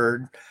German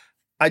bird.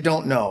 I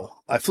don't know.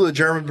 I flew a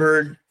German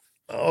bird,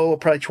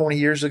 probably 20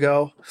 years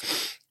ago.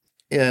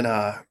 And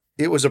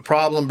it was a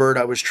problem bird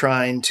I was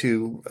trying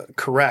to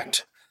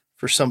correct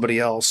for somebody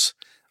else.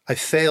 I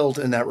failed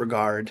in that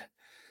regard.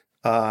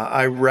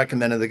 I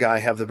recommended the guy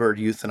have the bird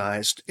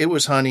euthanized. It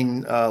was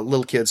hunting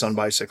little kids on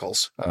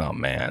bicycles. Oh,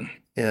 man.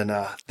 And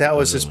that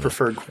was his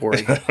preferred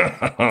quarry.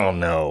 Oh,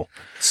 no.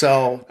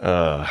 So,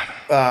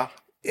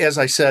 as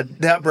I said,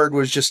 that bird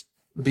was just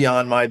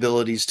beyond my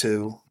abilities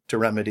to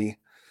remedy.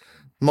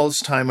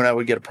 Most time when I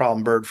would get a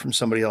problem bird from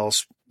somebody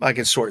else, I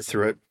could sort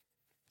through it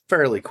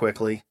fairly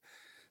quickly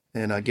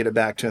and get it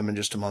back to him in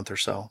just a month or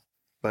so.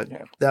 But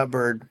that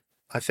bird,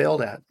 I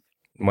failed at.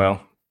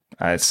 Well,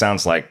 it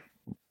sounds like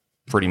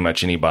pretty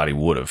much anybody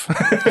would have.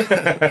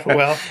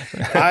 Well,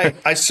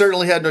 I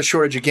certainly had no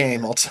shortage of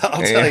game. I'll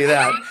tell you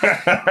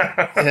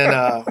that.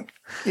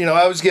 And,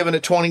 I was giving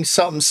it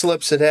 20-something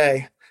slips a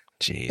day.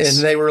 Jeez.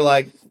 And they were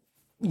like,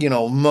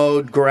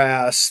 mowed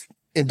grass,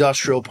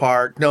 industrial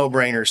park,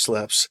 no-brainer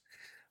slips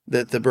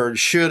that the bird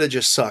should have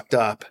just sucked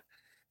up.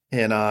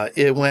 And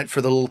it went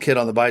for the little kid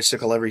on the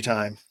bicycle every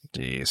time.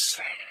 Jeez.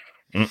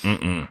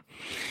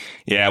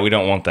 Yeah, we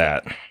don't want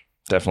that.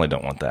 Definitely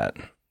don't want that.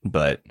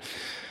 But...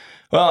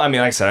 well, I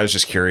mean, like I said, I was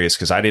just curious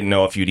because I didn't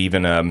know if you'd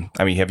even,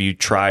 have you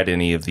tried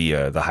any of the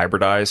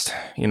hybridized,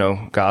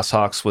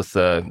 goshawks with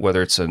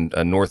whether it's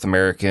a North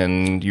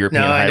American,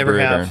 European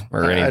hybrid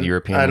or any of the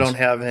European I ones? don't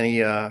have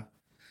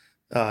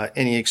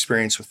any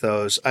experience with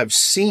those. I've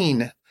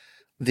seen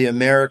the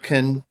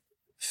American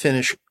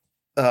Finnish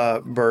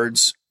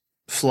birds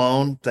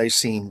flown. They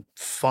seem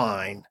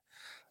fine,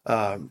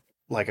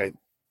 like a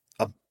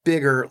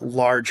bigger,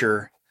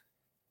 larger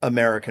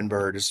American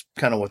bird is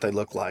kind of what they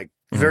look like.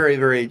 Very,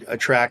 very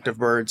attractive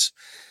birds,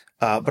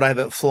 but I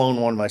haven't flown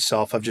one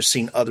myself. I've just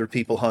seen other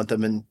people hunt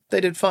them, and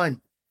they did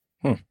fine.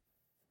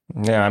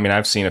 Yeah, I mean,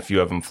 I've seen a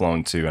few of them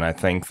flown, too, and I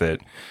think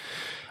that,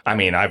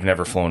 I've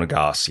never flown a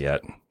goss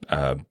yet,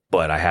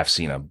 but I have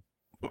seen a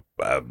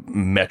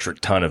metric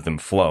ton of them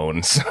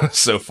flown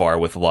so far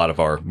with a lot of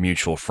our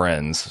mutual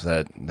friends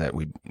that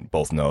we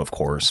both know, of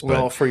course. But.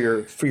 Well, for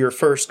your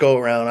first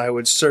go-around, I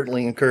would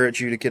certainly encourage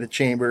you to get a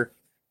chamber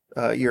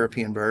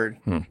European bird.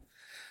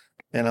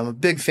 And I'm a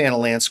big fan of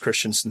Lance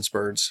Christensen's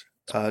birds,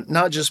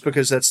 not just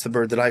because that's the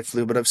bird that I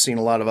flew, but I've seen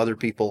a lot of other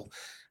people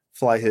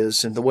fly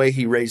his, and the way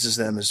he raises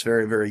them is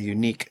very, very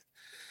unique.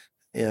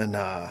 And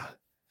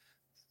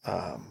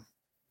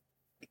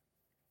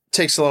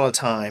takes a lot of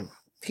time.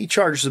 He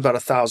charges about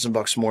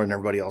 $1,000 more than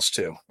everybody else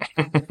too.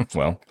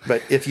 Well,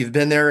 but if you've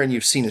been there and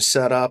you've seen his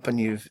setup and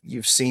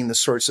you've seen the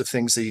sorts of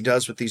things that he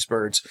does with these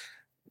birds,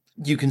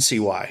 you can see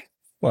why.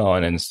 Well,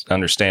 and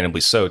understandably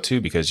so, too,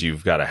 because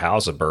you've got to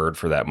house a bird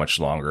for that much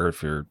longer.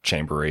 If you're a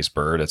chamber-raised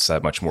bird, it's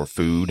that much more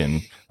food.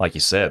 And like you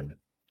said, you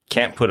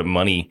can't put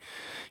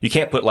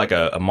like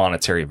a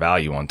monetary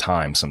value on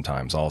time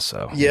sometimes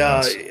also.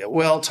 Yeah,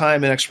 well,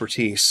 time and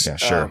expertise. Yeah,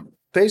 sure.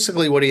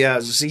 Basically what he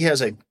has is he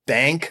has a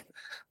bank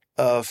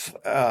of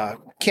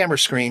camera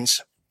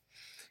screens.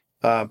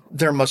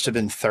 There must have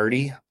been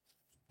 30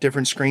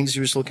 different screens he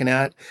was looking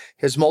at.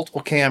 He has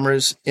multiple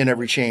cameras in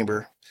every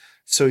chamber.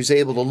 So he's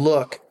able to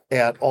look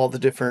at all the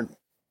different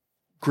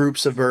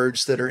groups of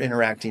birds that are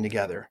interacting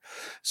together.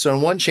 So in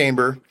one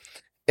chamber,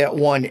 at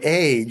one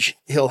age,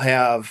 he'll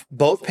have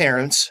both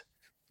parents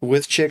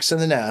with chicks in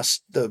the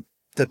nest. The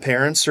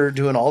parents are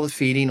doing all the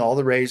feeding, all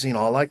the raising,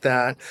 all like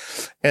that.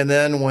 And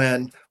then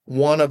when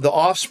one of the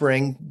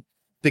offspring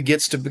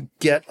gets to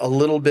get a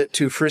little bit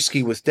too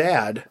frisky with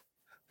dad,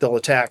 they'll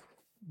attack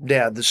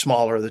dad, the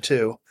smaller of the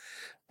two.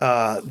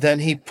 Then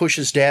he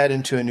pushes dad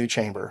into a new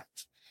chamber.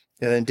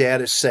 And then dad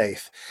is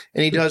safe.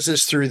 And he does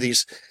this through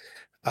these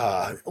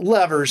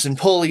levers and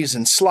pulleys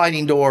and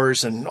sliding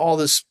doors and all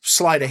this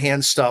sleight of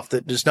hand stuff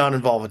that does not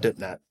involve a dip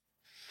net.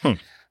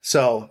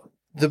 So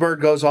the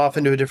bird goes off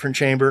into a different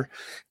chamber.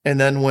 And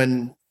then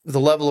when the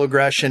level of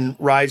aggression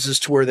rises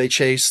to where they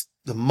chase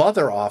the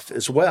mother off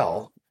as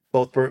well,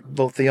 both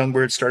the young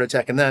birds start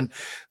attacking. Then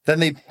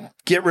they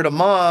get rid of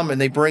mom and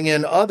they bring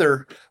in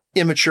other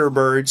immature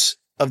birds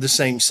of the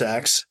same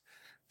sex.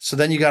 So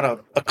then you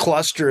got a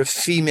cluster of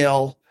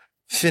female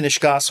Finnish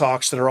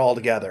goshawks that are all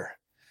together.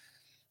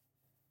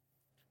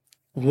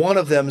 One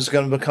of them is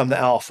going to become the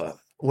alpha.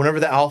 Whenever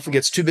the alpha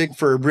gets too big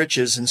for her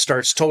britches and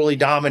starts totally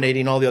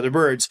dominating all the other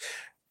birds,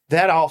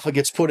 that alpha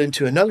gets put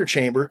into another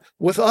chamber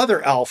with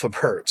other alpha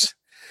birds.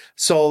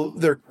 So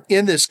they're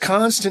in this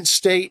constant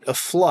state of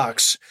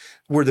flux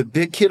where the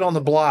big kid on the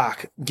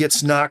block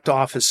gets knocked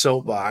off his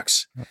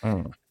soapbox,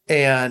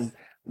 and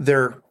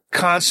they're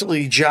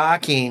constantly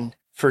jockeying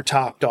for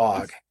top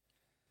dog.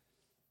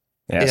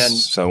 Yes, and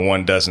so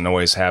one doesn't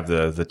always have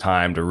the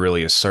time to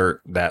really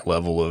assert that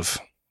level of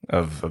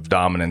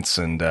dominance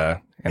and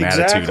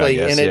attitude, I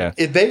guess. And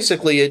it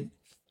basically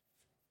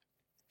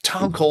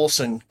Tom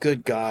Coulson,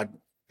 good God,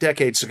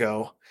 decades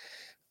ago,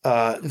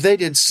 they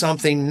did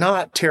something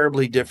not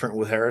terribly different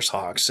with Harris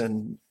Hawks,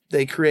 and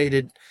they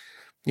created,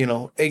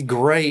 a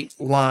great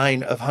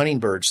line of hunting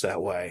birds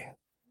that way.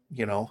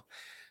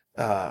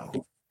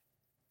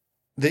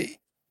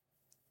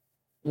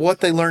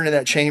 What they learned in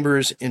that chamber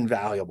is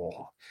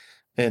invaluable.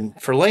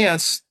 And for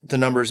Lance, the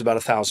number is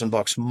about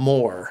 $1,000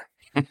 more.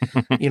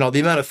 The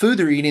amount of food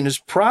they're eating is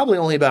probably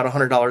only about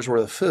 $100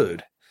 worth of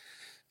food.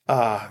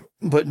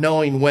 But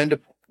knowing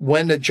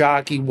when to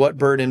jockey what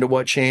bird into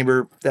what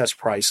chamber, that's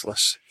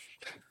priceless.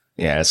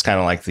 Yeah, it's kind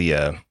of like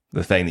the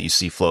thing that you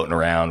see floating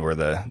around where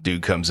the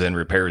dude comes in,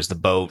 repairs the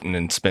boat, and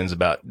then spends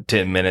about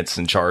 10 minutes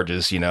and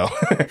charges,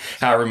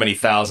 however many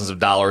thousands of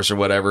dollars or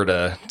whatever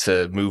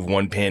to move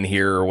one pin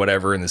here or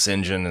whatever in this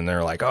engine. And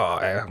they're like,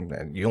 oh,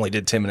 you only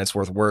did 10 minutes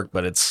worth of work,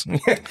 but it's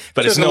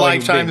it's a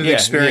lifetime of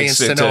experience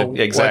to know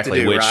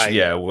exactly what to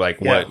do,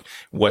 right?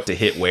 What to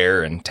hit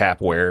where and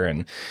tap where.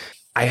 And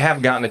I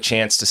have gotten a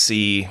chance to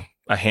see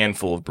a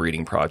handful of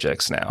breeding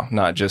projects now,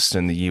 not just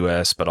in the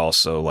US, but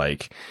also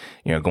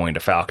going to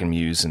Falcon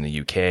Mews in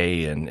the UK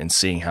and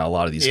seeing how a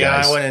lot of these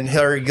guys. I went in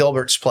Hillary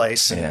Gilbert's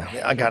place and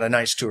I got a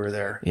nice tour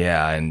there.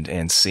 Yeah.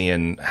 And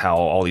seeing how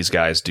all these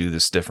guys do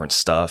this different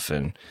stuff.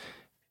 And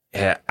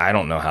I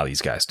don't know how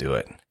these guys do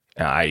it.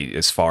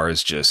 As far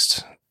as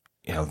just,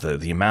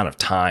 the amount of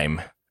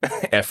time,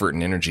 effort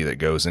and energy that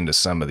goes into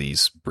some of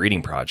these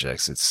breeding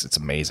projects, it's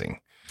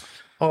amazing.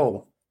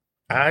 Oh,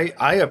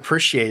 I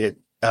appreciate it.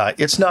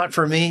 It's not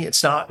for me.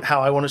 It's not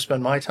how I want to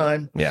spend my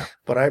time. Yeah.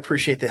 But I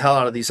appreciate the hell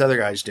out of these other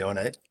guys doing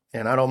it.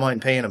 And I don't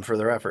mind paying them for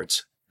their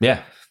efforts.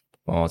 Yeah.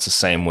 Well, it's the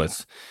same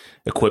with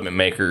equipment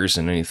makers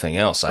and anything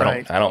else.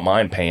 I don't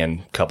mind paying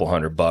a couple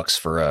 $100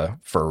 for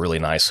a really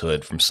nice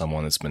hood from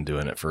someone that's been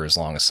doing it for as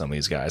long as some of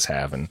these guys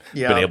have and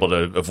been able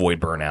to avoid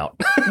burnout.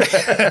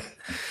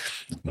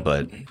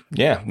 But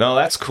yeah, no,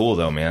 that's cool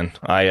though, man.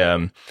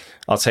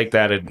 I'll take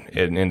that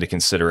into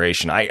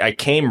consideration. I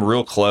came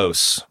real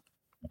close.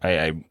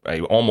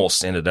 I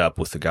almost ended up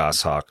with the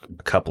Goshawk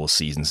a couple of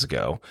seasons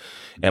ago,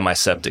 and my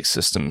septic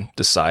system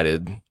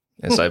decided,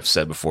 as I've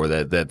said before,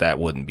 that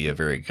wouldn't be a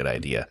very good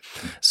idea.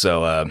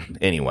 So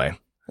anyway,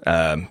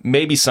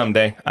 maybe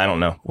someday, I don't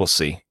know, we'll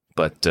see.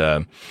 But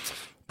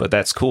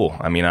that's cool.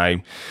 I mean,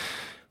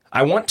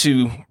 I want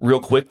to real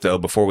quick though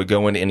before we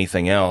go into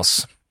anything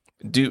else.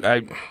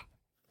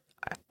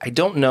 I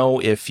don't know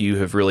if you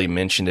have really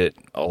mentioned it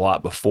a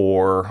lot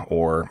before,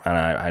 and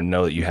I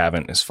know that you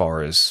haven't as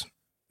far as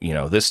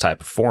this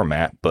type of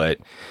format, but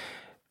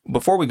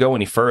before we go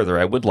any further,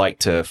 I would like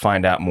to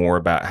find out more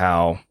about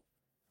how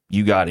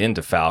you got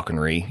into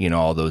falconry,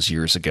 all those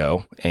years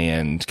ago,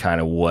 and kind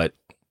of what,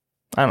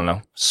 I don't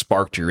know,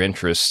 sparked your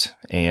interest,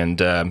 and,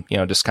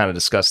 just kind of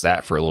discuss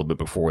that for a little bit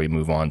before we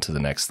move on to the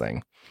next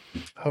thing.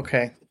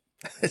 Okay.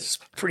 It's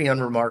pretty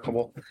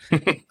unremarkable.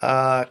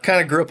 Kind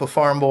of grew up a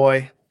farm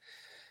boy,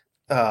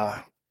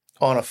 on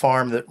a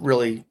farm that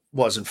really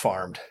wasn't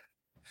farmed.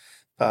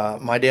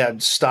 My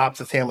dad stopped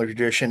the family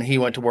tradition. He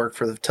went to work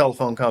for the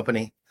telephone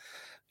company.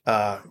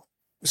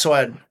 So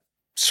I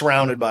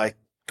surrounded by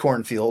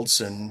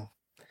cornfields and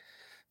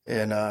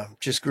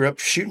just grew up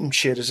shooting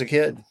shit as a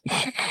kid.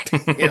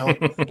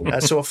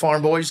 That's what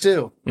farm boys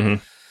do.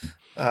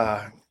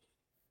 Mm-hmm.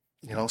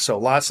 So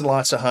lots and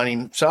lots of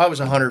hunting. So I was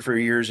a hunter for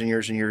years and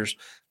years and years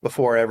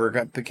before I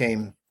ever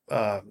became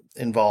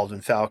involved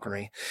in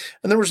falconry.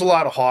 And there was a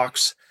lot of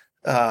hawks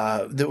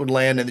that would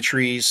land in the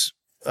trees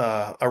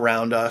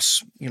around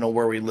us,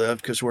 where we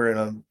lived, because we're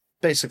in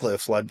basically a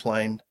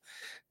floodplain,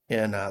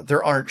 and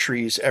there aren't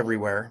trees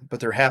everywhere, but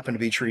there happen to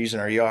be trees in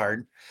our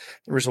yard.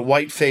 There was a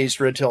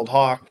white-faced red-tailed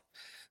hawk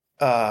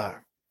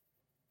that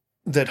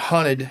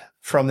hunted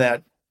from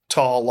that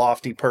tall,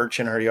 lofty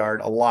perch in our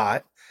yard a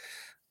lot,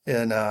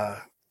 and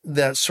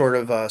that sort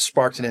of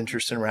sparked an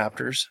interest in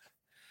raptors.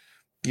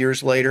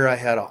 Years later, I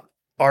had an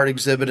art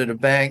exhibit at a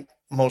bank.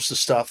 Most of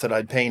the stuff that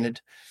I'd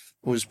painted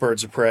was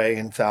birds of prey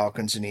and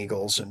falcons and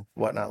eagles and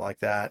whatnot like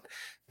that.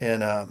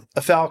 And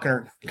a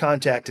falconer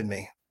contacted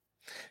me.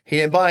 He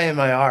didn't buy any of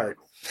my art,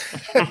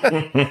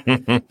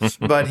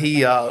 but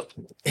he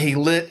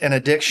lit an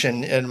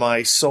addiction in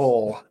my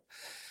soul.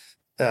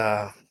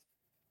 A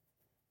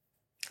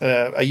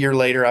year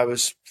later, I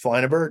was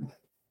flying a bird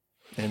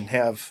and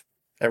have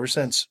ever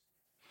since.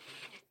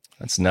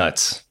 That's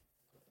nuts.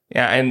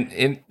 Yeah, and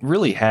it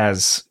really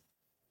has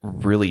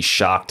really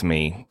shocked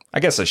me. I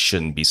guess I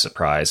shouldn't be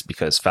surprised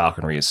because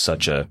falconry is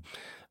such an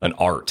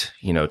art,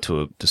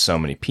 to so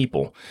many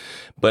people.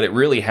 But it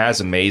really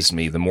has amazed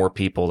me, the more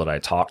people that I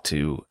talk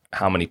to,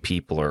 how many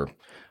people are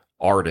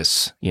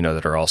artists,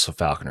 that are also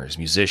falconers,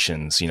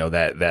 musicians,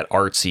 that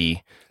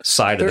artsy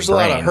side There's of the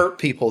brain. There's a lot of hurt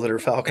people that are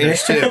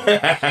falconers too.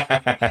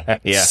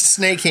 Yeah.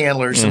 Snake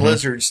handlers and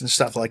lizards and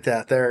stuff like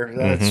that.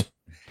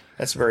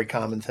 That's a very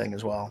common thing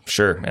as well.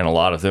 Sure, and a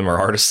lot of them are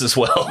artists as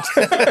well.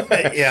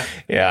 Yeah.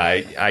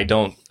 Yeah, I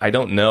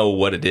don't know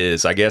what it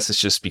is. I guess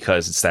it's just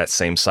because it's that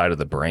same side of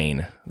the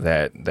brain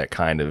that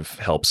kind of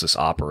helps us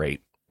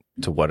operate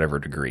to whatever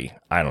degree.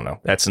 I don't know.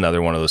 That's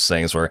another one of those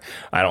things where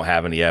I don't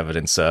have any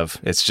evidence of.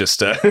 It's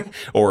just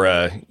or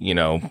a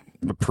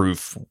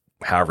proof,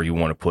 however you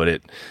want to put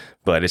it.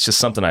 But it's just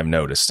something I've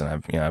noticed,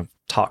 and I've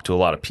talked to a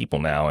lot of people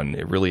now, and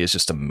it really is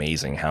just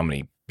amazing how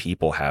many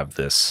people have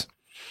this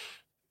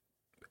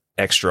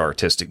extra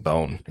artistic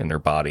bone in their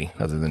body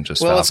other than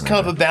just well, it's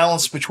kind of a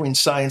balance between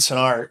science and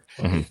art.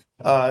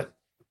 Mm-hmm.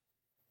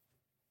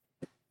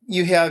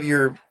 You have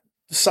your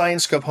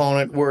science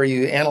component where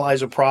you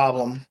analyze a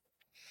problem,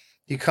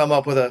 you come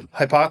up with a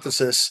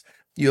hypothesis,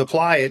 you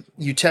apply it,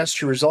 you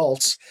test your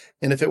results,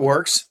 and if it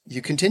works,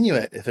 you continue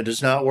it. If it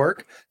does not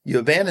work, you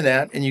abandon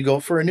that and you go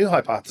for a new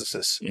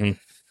hypothesis.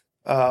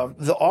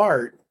 Mm-hmm. The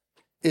art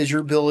is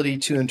your ability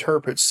to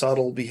interpret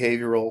subtle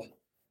behavioral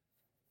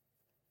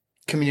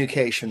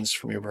communications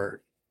from your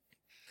bird.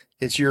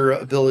 It's your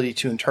ability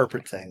to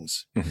interpret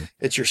things. Mm-hmm.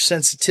 It's your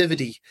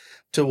sensitivity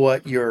to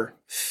what you're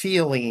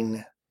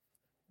feeling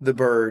the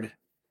bird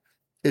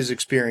is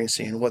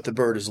experiencing, what the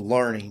bird is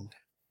learning.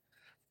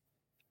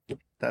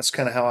 That's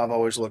kind of how I've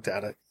always looked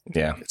at it.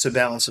 Yeah. It's a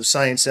balance of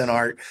science and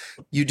art.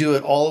 You do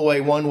it all the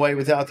way one way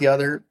without the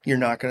other, you're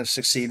not going to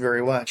succeed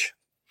very much.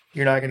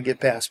 You're not going to get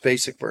past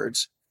basic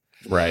birds.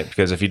 Right.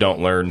 Because if you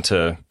don't learn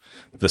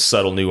the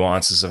subtle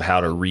nuances of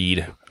how to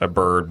read a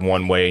bird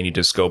one way and you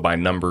just go by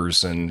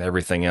numbers and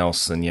everything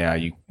else, then you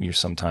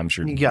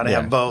got to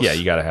have both. Yeah,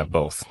 you got to have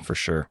both for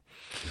sure.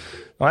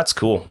 Well, that's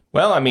cool.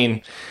 Well, I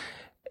mean,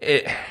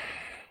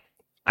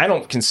 I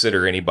don't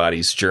consider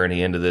anybody's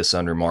journey into this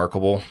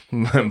unremarkable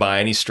by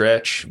any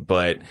stretch,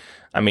 but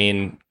I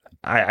mean,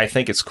 I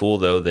think it's cool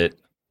though that,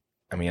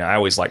 I mean, I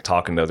always like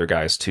talking to other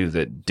guys too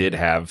that did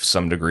have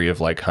some degree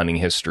of like hunting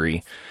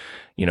history,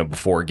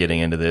 before getting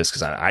into this,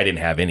 because I didn't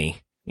have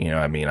any,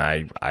 I mean,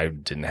 I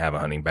didn't have a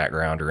hunting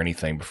background or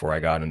anything before I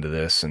got into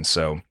this. And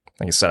so,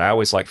 like I said, I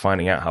always like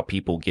finding out how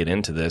people get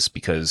into this,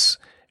 because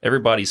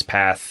everybody's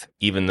path,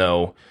 even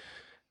though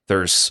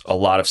there's a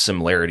lot of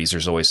similarities,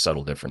 there's always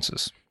subtle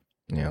differences.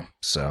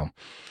 So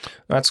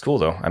that's cool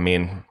though. I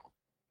mean,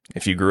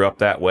 if you grew up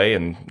that way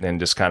and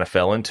just kind of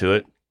fell into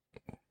it,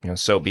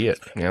 so be it.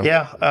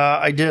 Yeah,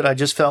 I did. I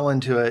just fell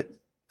into it.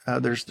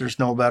 There's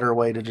no better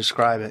way to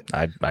describe it.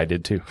 I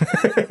did too.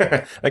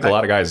 I think a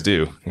lot of guys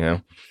do,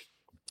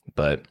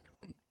 but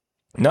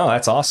no,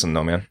 that's awesome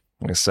though, man.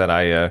 Like I said,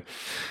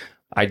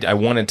 I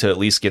wanted to at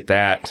least get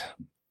that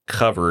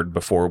covered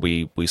before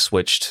we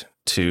switched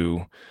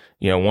to,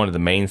 one of the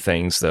main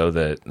things though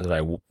that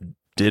I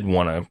did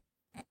want to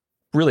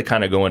really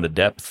kind of go into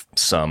depth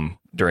some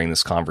during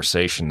this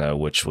conversation though,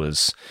 which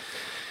was,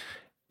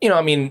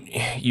 I mean,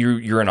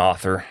 you're an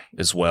author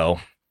as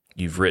well.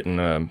 You've written,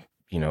 a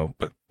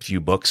few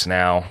books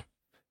now,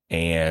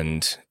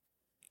 and,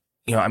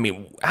 I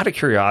mean, out of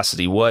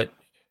curiosity, what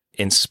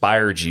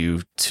inspired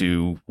you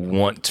to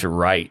want to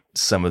write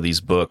some of these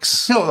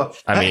books?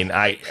 I mean,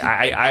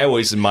 I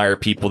always admire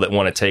people that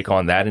want to take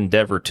on that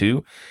endeavor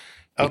too.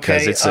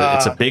 Because it's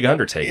a big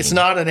undertaking. It's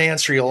not an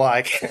answer you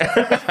like.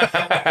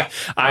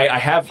 I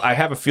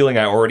have a feeling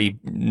I already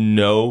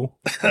know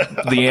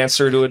the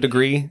answer to a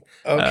degree.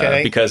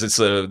 Okay. Because it's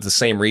the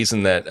same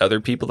reason that other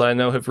people that I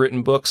know have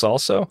written books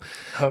also.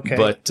 Okay.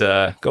 But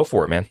go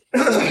for it, man.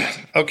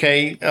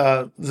 Okay.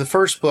 The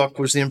first book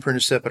was The Imprint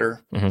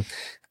Accipiter. Mm-hmm.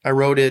 I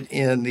wrote it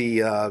in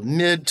the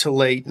mid to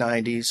late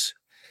 90s.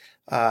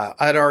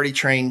 I'd already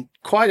trained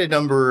quite a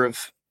number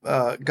of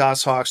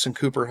goshawks and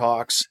Cooper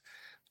hawks.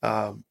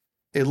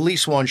 At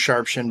least one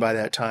sharpshin by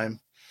that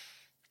time.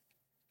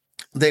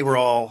 They were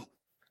all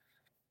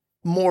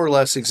more or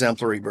less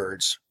exemplary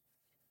birds.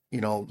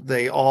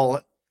 They all,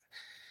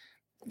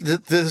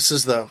 this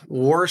is the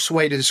worst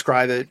way to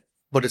describe it,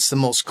 but it's the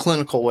most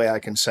clinical way I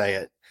can say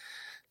it.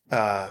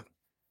 The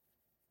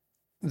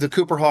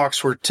Cooper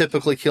hawks were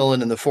typically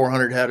killing in the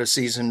 400 head a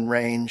season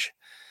range.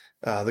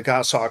 The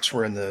goshawks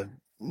were in the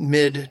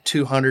mid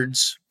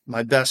 200s.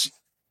 My best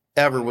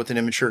ever with an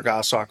immature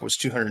goshawk was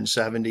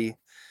 270.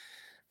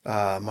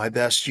 My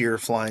best year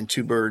flying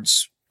two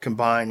birds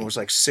combined was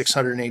like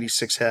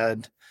 686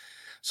 head.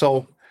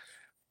 So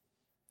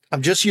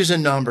I'm just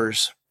using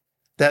numbers.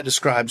 That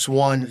describes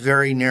one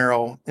very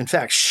narrow, in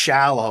fact,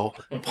 shallow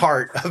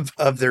part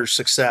of their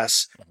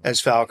success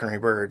as falconry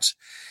birds.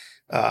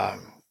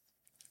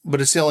 But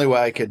it's the only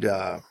way I could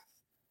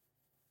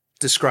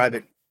describe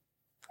it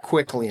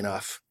quickly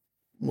enough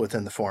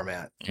within the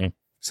format. Mm.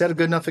 Is that a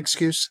good enough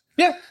excuse?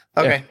 Yeah.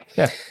 Okay.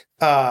 Yeah.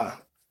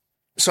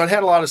 So I'd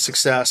had a lot of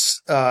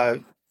success,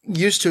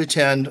 used to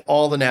attend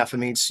all the NAFA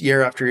meets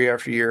year after year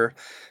after year,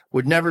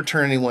 would never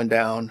turn anyone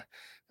down.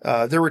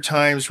 There were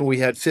times when we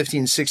had 50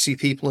 and 60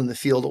 people in the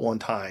field at one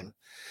time,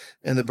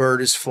 and the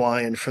bird is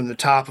flying from the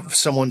top of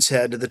someone's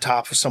head to the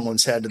top of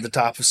someone's head to the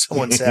top of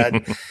someone's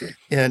head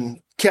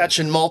and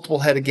catching multiple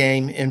head of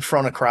game in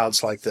front of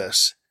crowds like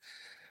this.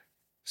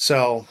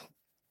 So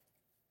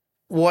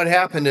what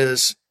happened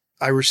is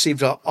I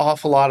received an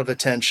awful lot of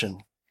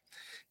attention.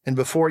 And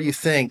before you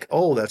think,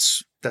 oh,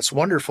 that's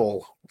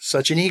wonderful,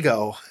 such an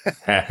ego,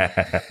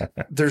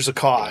 there's a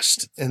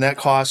cost. And that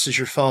cost is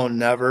your phone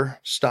never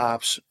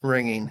stops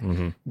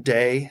ringing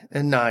day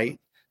and night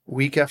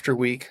week after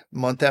week,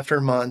 month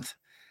after month.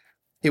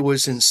 It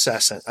was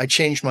incessant. I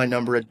changed my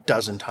number a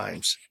dozen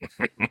times.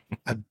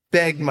 I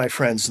begged my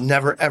friends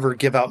never, ever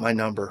give out my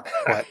number,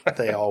 but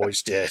they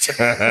always did.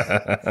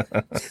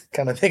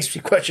 Kind of makes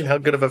me question how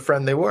good of a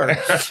friend they were.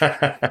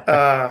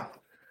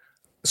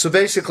 So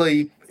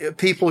basically,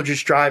 people were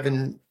just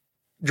driving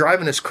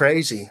us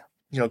crazy,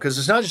 because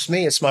it's not just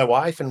me, it's my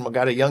wife, and we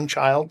got a young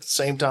child at the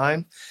same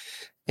time.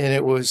 And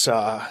it was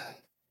a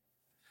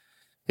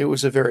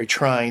very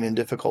trying and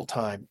difficult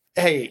time.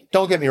 Hey,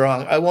 don't get me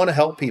wrong. I want to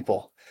help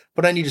people,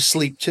 but I need to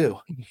sleep too.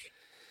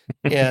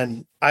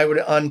 And I would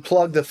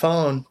unplug the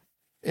phone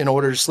in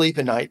order to sleep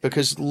at night,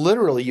 because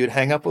literally you'd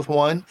hang up with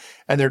one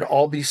and there'd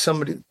all be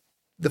somebody,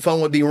 the phone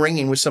would be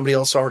ringing with somebody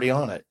else already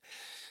on it.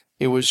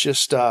 It was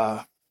just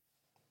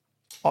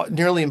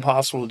nearly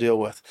impossible to deal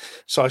with.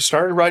 So I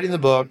started writing the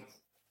book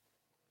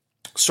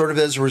sort of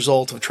as a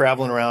result of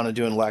traveling around and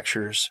doing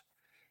lectures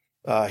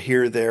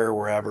here, there,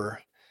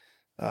 wherever.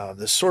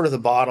 The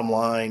bottom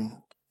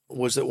line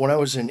was that when I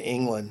was in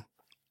England,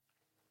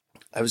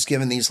 I was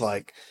given these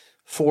like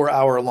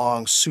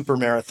 4-hour-long super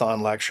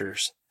marathon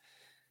lectures.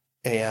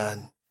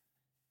 And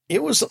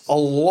it was a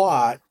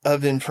lot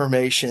of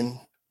information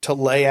to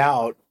lay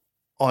out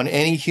on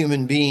any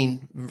human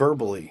being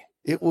verbally.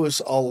 It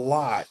was a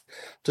lot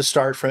to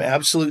start from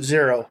absolute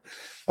zero.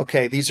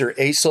 Okay, these are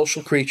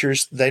asocial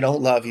creatures. They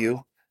don't love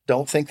you.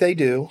 Don't think they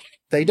do.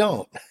 They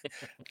don't.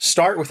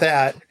 Start with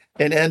that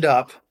and end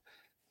up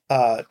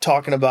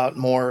talking about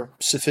more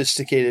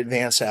sophisticated,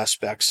 advanced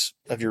aspects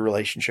of your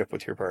relationship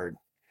with your bird.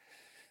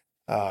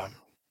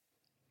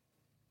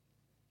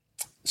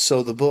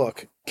 So the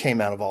book came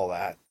out of all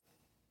that.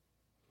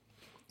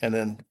 And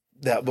then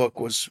that book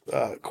was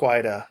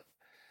quite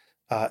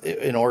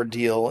an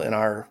ordeal in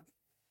our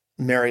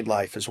married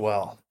life as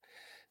well,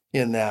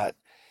 in that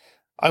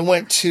I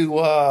went to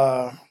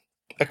a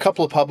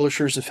couple of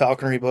publishers of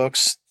falconry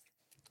books,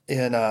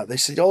 and they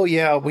said, "Oh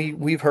yeah,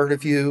 we've heard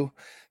of you,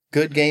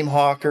 good game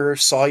hawker,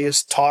 saw you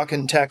talk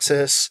in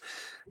Texas,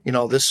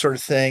 this sort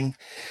of thing.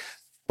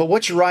 But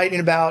what you're writing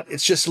about,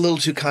 it's just a little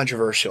too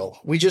controversial.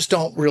 We just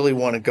don't really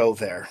want to go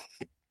there."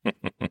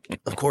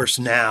 Of course,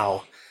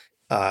 now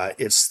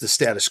it's the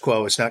status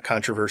quo. It's not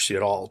controversy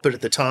at all. But at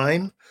the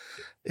time,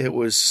 it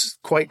was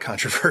quite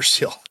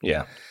controversial.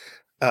 Yeah.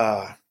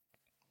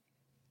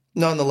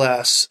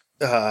 Nonetheless,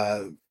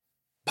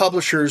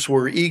 publishers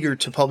were eager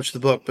to publish the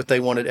book, but they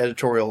wanted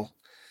editorial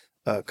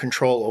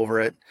control over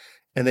it.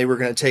 And they were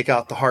going to take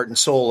out the heart and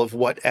soul of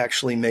what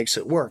actually makes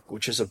it work,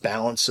 which is a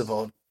balance of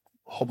a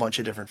whole bunch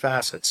of different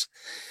facets.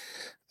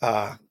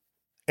 And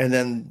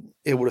then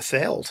it would have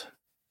failed.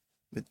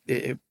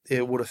 It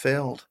would have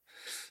failed.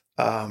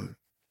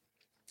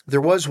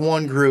 There was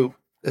one group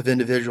of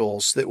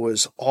individuals that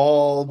was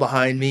all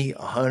behind me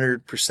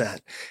 100%.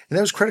 And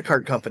that was credit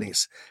card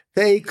companies.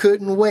 They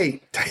couldn't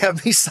wait to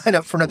have me sign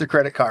up for another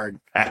credit card.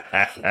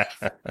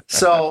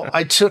 So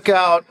I took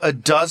out a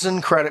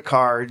dozen credit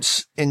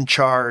cards and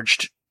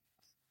charged,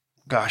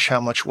 gosh, how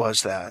much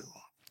was that?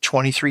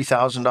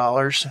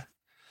 $23,000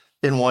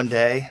 in one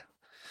day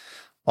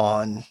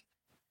on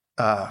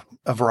a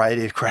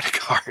variety of credit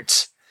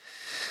cards.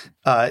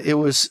 It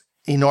was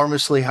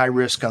enormously high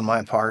risk on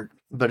my part.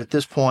 But at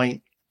this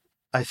point,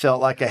 I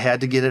felt like I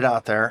had to get it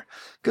out there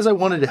because I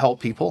wanted to help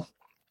people.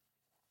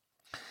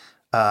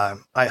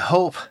 I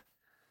hope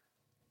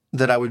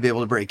that I would be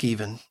able to break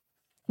even.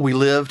 We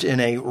lived in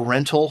a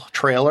rental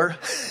trailer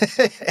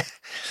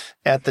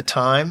at the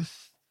time,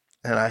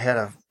 and I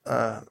had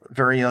a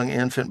very young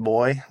infant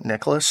boy,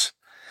 Nicholas,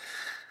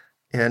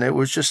 and it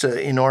was just an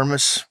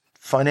enormous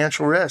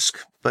financial risk.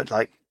 But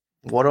like,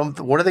 what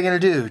are they going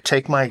to do?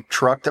 Take my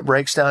truck that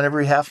breaks down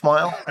every half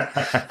mile?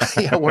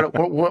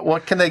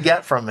 What can they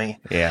get from me?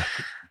 Yeah.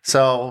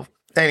 So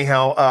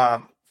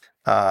anyhow,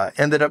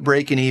 ended up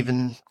breaking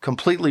even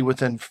completely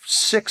within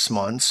 6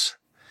 months.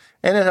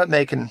 Ended up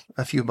making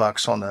a few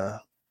bucks on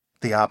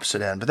the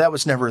opposite end, but that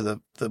was never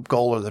the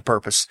goal or the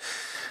purpose.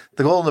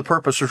 The goal and the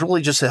purpose was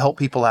really just to help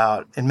people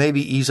out and maybe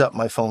ease up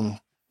my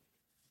phone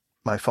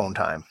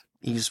time,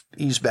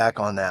 ease back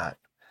on that.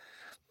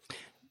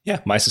 Yeah,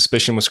 my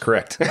suspicion was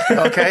correct.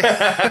 Okay.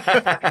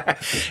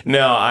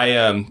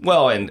 No,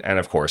 well, and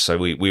of course,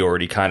 we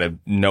already kind of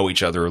know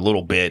each other a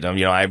little bit.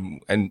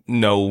 I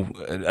know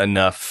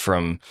enough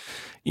from,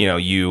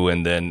 you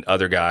and then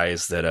other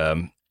guys that,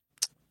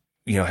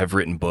 have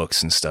written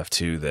books and stuff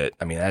too, that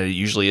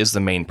usually is the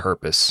main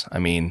purpose.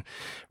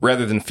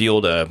 Rather than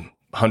field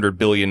 100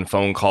 billion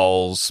phone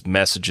calls,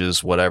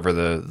 messages, whatever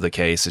the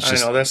case. It's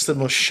just, I know that's the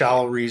most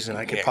shallow reason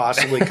I could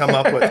possibly come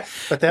up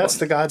with, but that's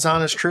the God's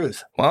honest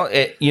truth. Well,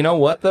 you know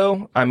what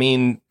though?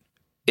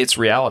 It's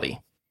reality,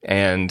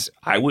 and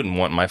I wouldn't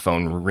want my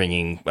phone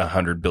ringing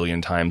 100 billion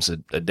times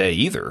a day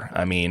either.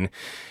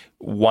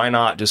 Why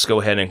not just go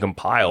ahead and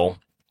compile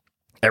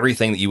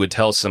everything that you would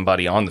tell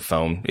somebody on the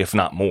phone, if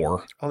not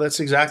more? Oh,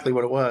 that's exactly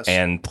what it was.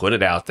 And put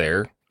it out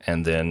there,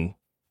 and then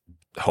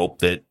hope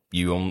that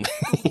you only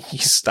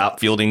stop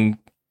fielding,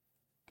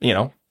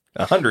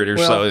 100 or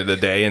so a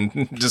day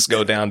and just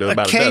go down to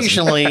about a dozen.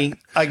 Occasionally,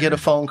 I get a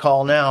phone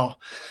call now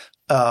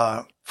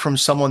from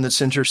someone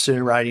that's interested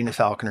in writing a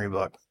falconry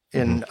book.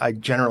 And I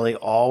generally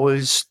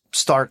always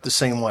start the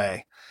same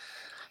way.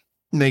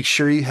 Make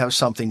sure you have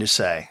something to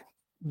say.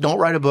 Don't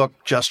write a book,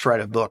 just write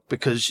a book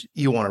because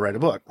you want to write a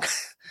book.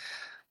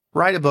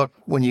 Write a book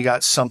when you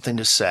got something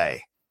to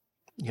say.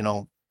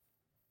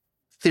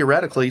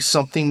 Theoretically,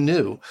 something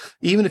new.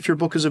 Even if your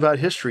book is about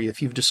history,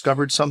 if you've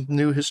discovered some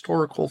new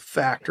historical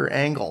fact or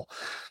angle,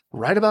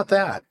 write about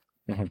that.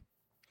 Mm-hmm.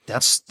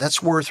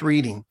 That's worth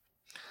reading.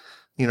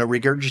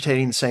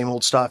 Regurgitating the same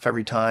old stuff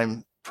every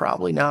time,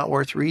 probably not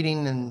worth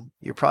reading, and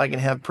you're probably going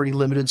to have pretty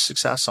limited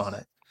success on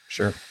it.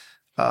 Sure.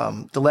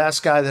 The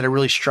last guy that I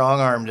really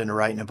strong-armed into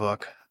writing a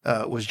book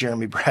was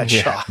Jeremy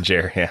Bradshaw.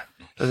 Yeah.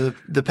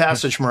 The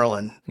Passage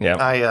Merlin.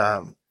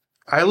 Yeah.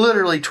 I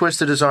literally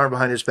twisted his arm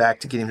behind his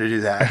back to get him to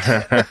do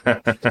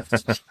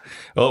that.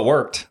 Well, it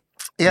worked.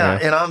 Yeah,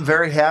 and I'm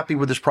very happy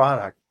with this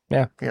product.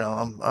 Yeah.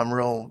 I'm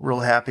real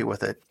happy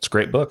with it. It's a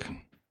great book.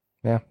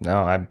 Yeah.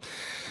 No,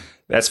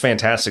 that's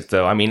fantastic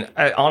though. I mean,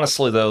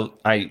 honestly though,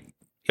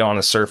 on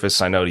the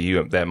surface, I know to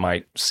you that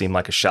might seem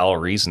like a shallow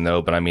reason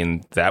though, but I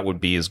mean, that would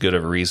be as good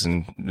of a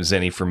reason as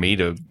any for me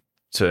to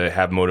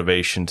have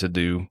motivation to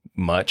do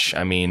much.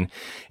 I mean,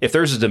 if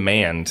there's a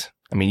demand,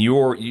 I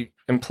mean,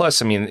 and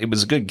plus, I mean, it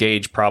was a good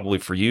gauge probably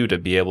for you to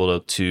be able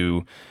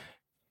to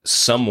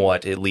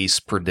somewhat at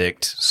least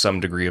predict some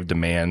degree of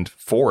demand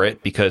for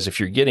it, because if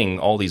you're getting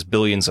all these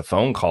billions of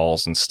phone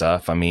calls and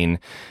stuff, I mean,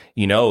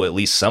 at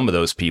least some of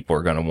those people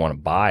are going to want to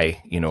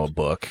buy, a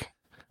book.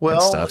 Well,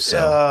 and stuff,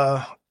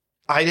 so.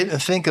 I didn't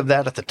think of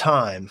that at the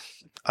time.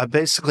 I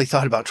basically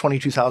thought about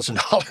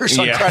 $22,000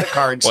 on credit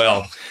cards.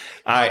 Well,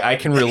 I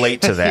can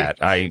relate to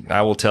that.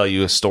 I will tell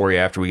you a story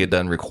after we get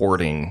done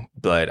recording,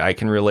 but I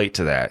can relate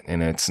to that,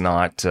 and it's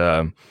not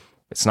fun.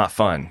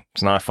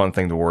 It's not a fun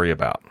thing to worry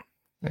about.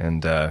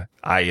 And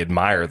I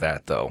admire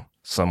that, though.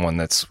 Someone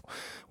that's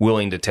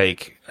willing to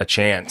take a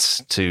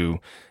chance to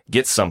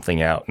get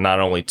something out, not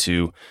only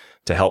to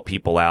help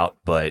people out,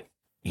 but,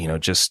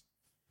 just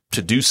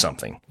to do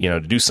something, to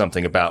do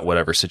something about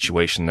whatever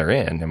situation they're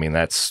in. I mean,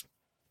 that's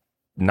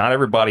not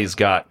everybody's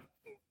got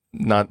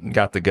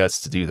the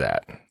guts to do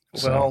that.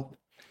 So. Well,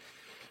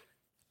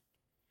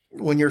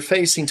 when you're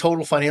facing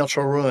total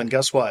financial ruin,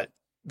 guess what?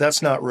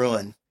 That's not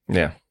ruin.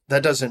 Yeah.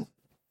 That doesn't,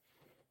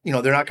 they're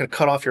not going to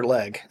cut off your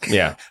leg.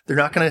 Yeah. They're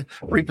not going to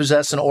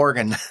repossess an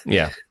organ.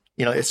 Yeah.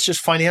 It's just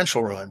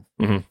financial ruin.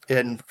 Mm-hmm.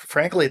 And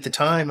frankly, at the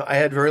time, I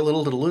had very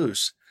little to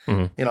lose.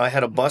 Mm-hmm. I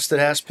had a busted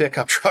ass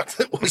pickup truck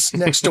that was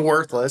next to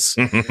worthless.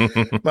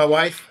 My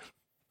wife,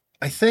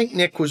 I think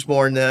Nick was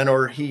born then,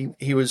 or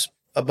he was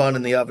a bun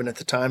in the oven at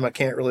the time. I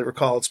can't really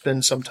recall. It's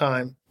been some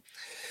time.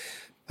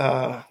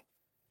 But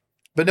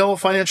no,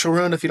 financial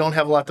ruin, if you don't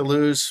have a lot to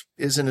lose,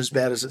 isn't as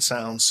bad as it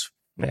sounds.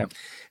 Yeah.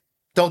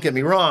 Don't get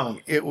me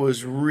wrong. It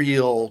was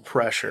real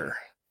pressure.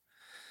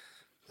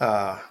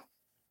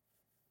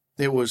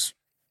 It was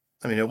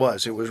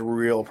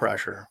real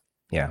pressure.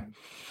 Yeah.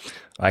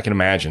 I can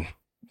imagine.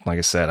 Like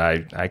I said,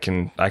 I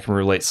can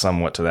relate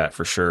somewhat to that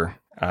for sure.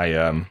 I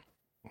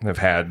have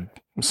had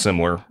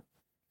similar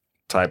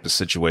type of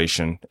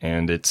situation,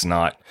 and it's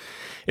not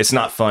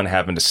fun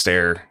having to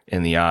stare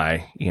in the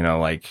eye,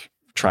 like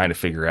trying to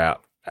figure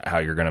out how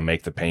you're going to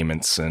make the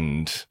payments,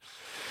 and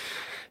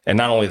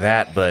not only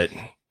that, but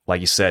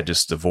like you said,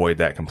 just avoid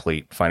that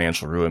complete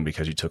financial ruin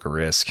because you took a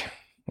risk.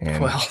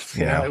 And, well,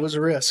 yeah, it was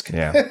a risk.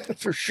 Yeah,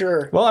 for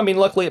sure. Well, I mean,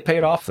 luckily it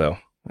paid off though,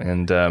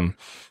 and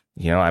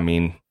I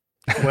mean.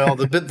 Well,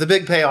 the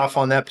big payoff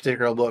on that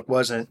particular book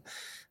wasn't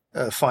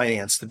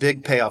finance. The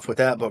big payoff with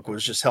that book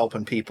was just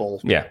helping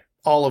people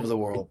all over the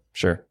world.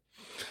 Sure.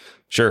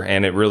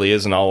 And it really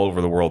is an all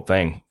over the world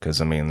thing.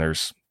 Cause I mean,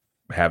 there's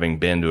having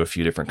been to a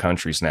few different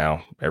countries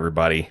now,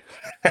 everybody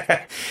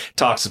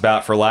talks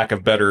about, for lack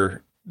of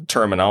better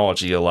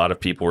terminology, a lot of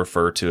people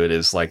refer to it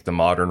as like the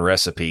modern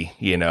recipe,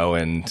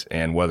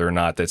 and whether or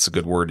not that's a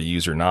good word to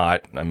use or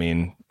not. I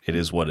mean, it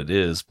is what it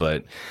is,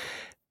 but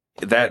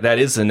that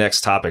is the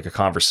next topic of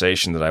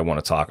conversation that I want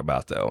to talk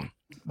about, though,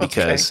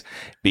 because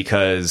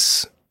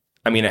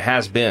I mean, it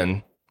has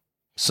been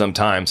some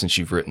time since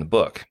you've written the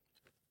book,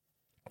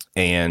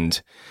 and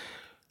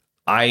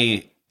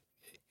I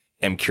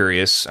am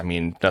curious. I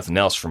mean, nothing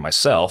else for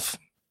myself,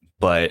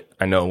 but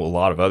I know a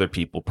lot of other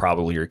people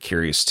probably are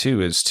curious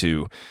too, as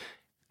to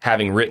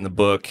having written the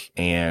book,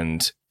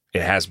 and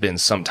it has been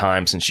some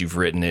time since you've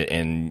written it,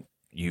 and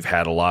you've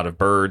had a lot of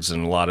birds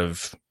and a lot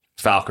of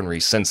falconry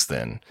since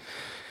then.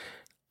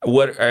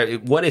 What,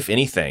 if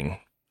anything,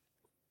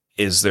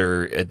 is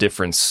there a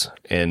difference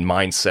in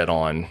mindset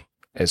on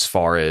as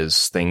far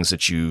as things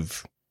that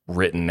you've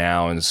written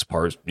now, and as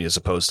opposed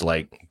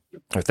to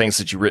or things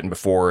that you've written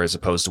before as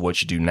opposed to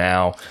what you do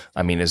now?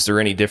 I mean, is there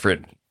any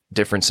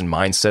difference in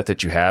mindset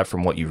that you have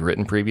from what you've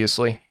written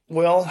previously?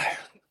 Well,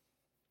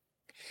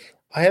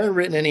 I haven't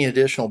written any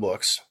additional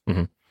books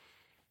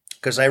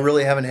because I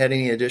really haven't had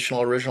any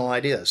additional original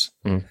ideas.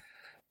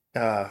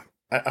 I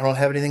don't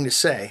have anything to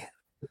say.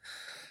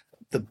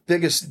 The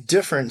biggest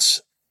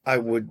difference I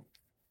would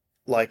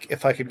like,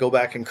 if I could go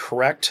back and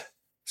correct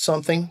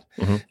something,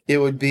 it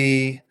would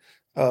be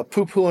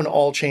poo-poo and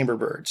all chamber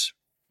birds.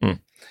 Hmm.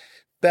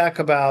 Back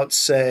about,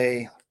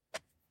 say,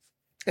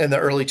 in the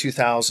early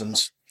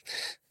 2000s,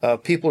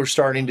 people were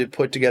starting to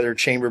put together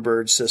chamber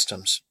bird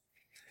systems.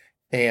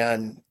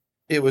 And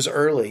it was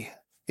early.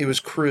 It was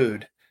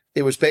crude.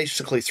 It was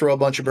basically throw a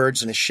bunch of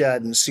birds in a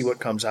shed and see what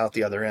comes out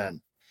the other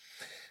end.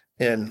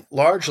 And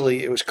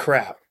largely, it was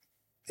crap.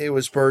 It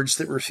was birds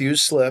that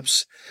refused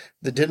slips,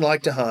 that didn't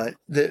like to hunt,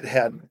 that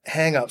had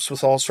hang-ups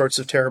with all sorts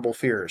of terrible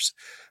fears.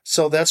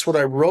 So that's what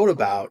I wrote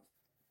about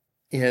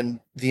in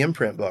the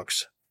imprint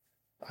books.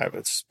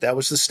 That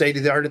was the state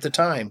of the art at the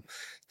time.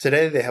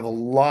 Today, they have a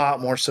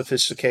lot more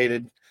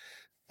sophisticated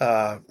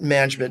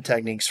management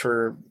techniques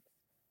for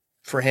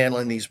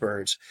handling these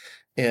birds.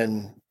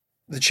 And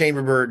the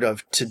chamber bird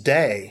of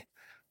today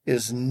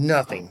is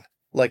nothing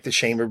like the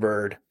chamber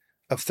bird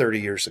of 30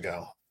 years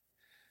ago.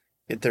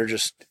 They're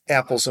just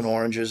apples and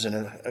oranges in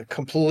a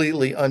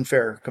completely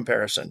unfair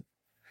comparison.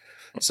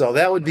 So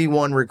that would be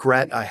one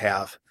regret I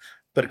have.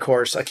 But of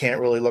course, I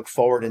can't really look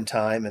forward in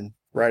time and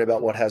write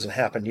about what hasn't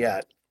happened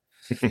yet.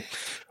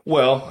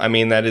 Well, I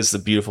mean, that is the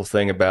beautiful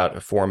thing about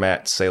a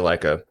format, say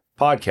like a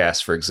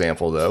podcast, for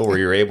example, though, where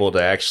you're able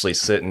to actually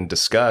sit and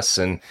discuss.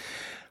 And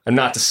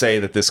not to say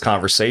that this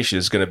conversation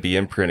is going to be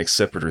Imprint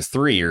Accipiter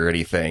 3 or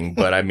anything,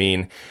 but I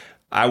mean,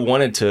 I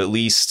wanted to at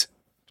least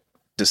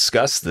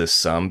discuss this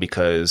some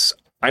because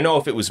I know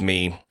if it was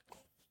me,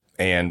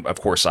 and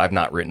of course I've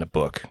not written a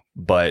book,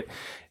 but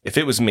if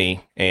it was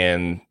me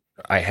and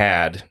I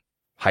had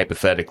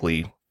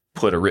hypothetically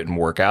put a written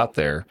work out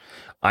there,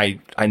 I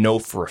know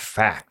for a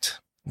fact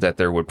that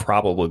there would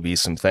probably be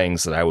some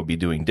things that I would be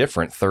doing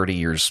different 30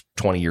 years,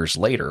 20 years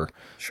later,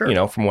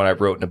 Sure. From what I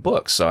wrote in a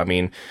book. So, I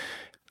mean,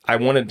 I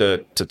wanted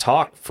to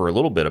talk for a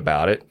little bit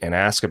about it and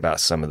ask about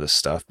some of this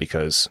stuff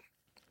because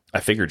I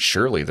figured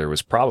surely there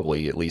was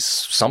probably at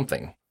least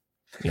something,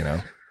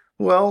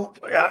 Well,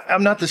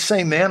 I'm not the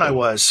same man I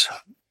was,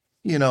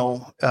 in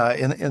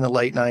the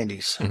late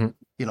 90s,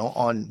 Mm-hmm.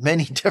 On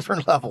many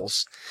different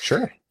levels.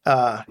 Sure.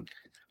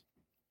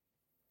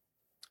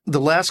 The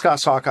last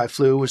goshawk I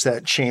flew was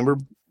that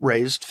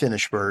chamber-raised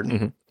Finnish bird.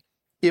 Mm-hmm.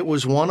 It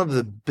was one of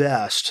the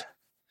best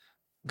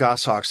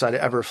goshawks I'd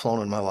ever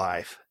flown in my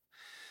life.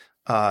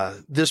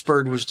 This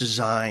bird was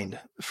designed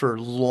for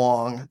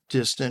long,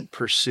 distant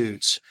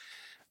pursuits.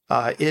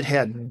 It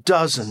had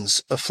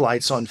dozens of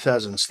flights on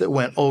pheasants that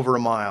went over a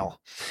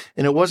mile.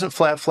 And it wasn't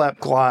flap, flap,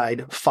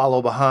 glide,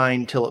 follow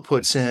behind till it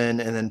puts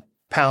in, and then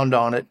pound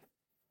on it,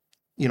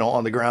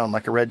 on the ground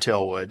like a red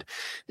tail would.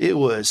 It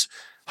was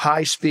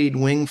high-speed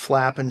wing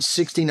flapping,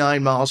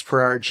 69 miles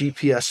per hour,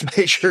 GPS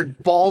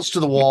measured, balls to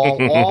the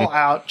wall,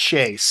 all-out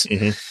chase.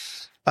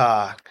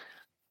 Mm-hmm.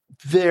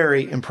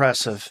 Very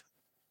impressive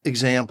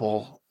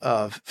example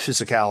of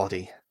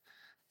physicality,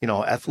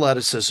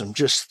 athleticism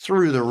just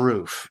through the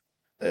roof.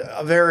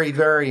 A very,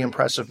 very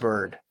impressive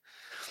bird.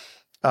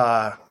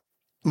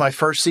 My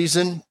first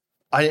season,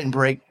 I didn't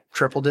break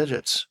triple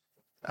digits.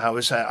 I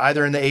was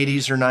either in the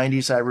 80s or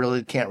 90s. I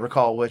really can't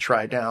recall which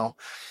right now.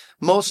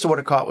 Most of what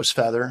I caught was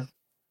feather.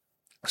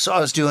 So I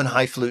was doing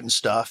high fluting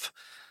stuff,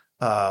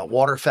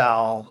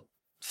 waterfowl,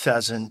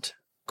 pheasant,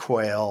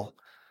 quail,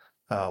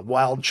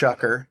 wild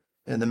chucker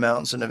in the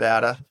mountains of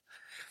Nevada.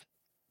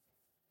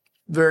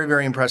 Very,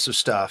 very impressive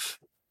stuff.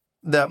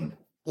 That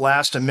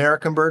last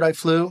American bird I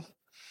flew,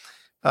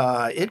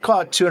 it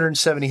caught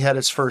 270 head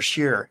its first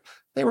year.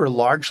 They were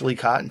largely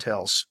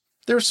cottontails.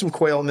 There was some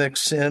quail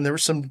mixed in. There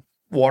was some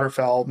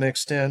waterfowl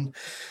mixed in,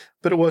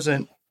 but it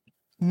wasn't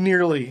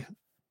nearly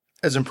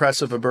as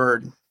impressive a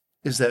bird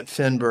as that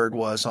fin bird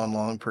was on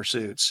long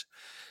pursuits.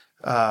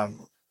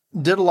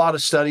 Did a lot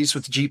of studies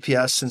with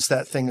GPS since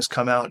that thing has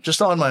come out,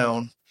 just on my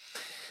own.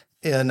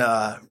 And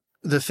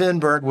the fin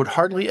bird would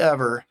hardly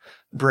ever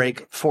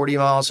break 40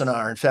 miles an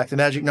hour. In fact, the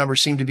magic number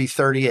seemed to be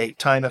 38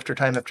 time after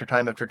time after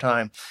time after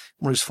time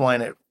when it was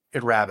flying at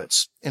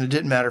rabbits. And it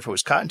didn't matter if it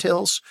was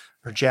cottontails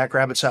or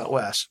jackrabbits out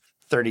west,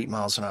 38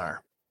 miles an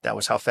hour. That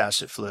was how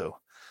fast it flew.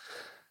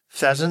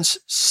 Pheasants,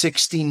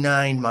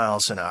 69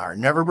 miles an hour.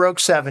 Never broke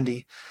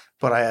 70,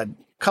 but I had a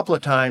couple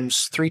of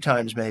times, 3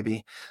 times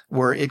maybe,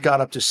 where it got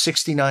up to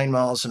 69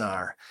 miles an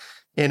hour.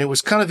 And it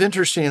was kind of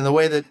interesting in the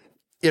way that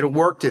it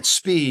worked at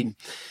speed.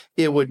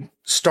 It would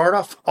start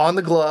off on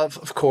the glove,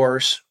 of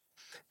course,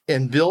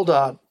 and build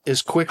up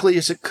as quickly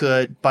as it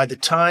could. By the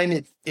time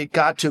it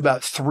got to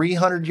about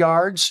 300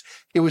 yards,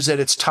 it was at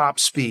its top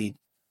speed.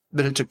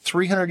 But it took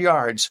 300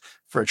 yards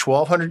for a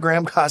 1,200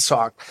 gram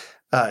goshawk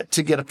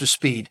to get up to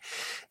speed.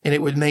 And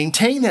it would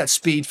maintain that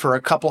speed for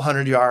a couple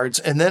hundred yards,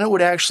 and then it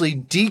would actually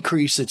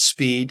decrease its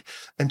speed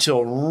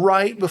until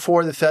right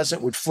before the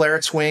pheasant would flare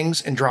its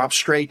wings and drop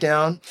straight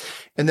down.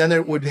 And then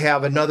it would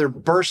have another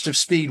burst of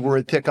speed where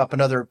it'd pick up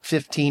another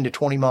 15 to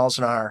 20 miles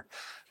an hour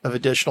of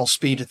additional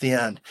speed at the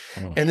end.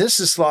 And this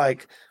is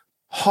like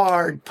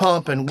hard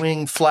pump and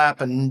wing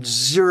flap and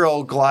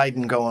zero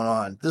gliding going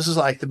on. This is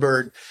like the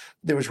bird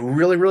that was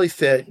really, really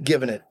fit,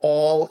 giving it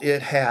all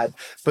it had.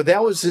 But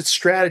that was its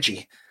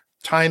strategy.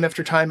 Time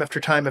after time after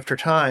time after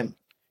time.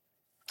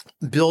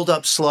 Build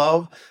up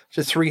slow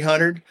to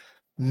 300,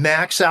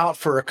 max out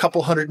for a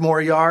couple hundred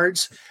more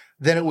yards,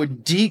 then it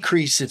would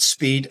decrease its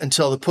speed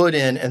until the put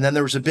in, and then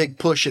there was a big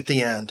push at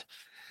the end.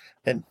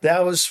 And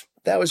that was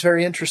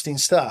very interesting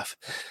stuff.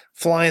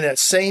 Flying that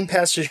same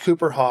Passage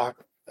Cooper hawk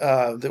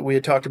that we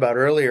had talked about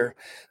earlier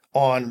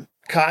on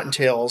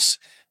cottontails,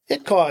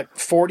 it caught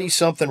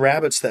 40-something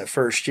rabbits that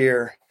first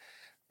year,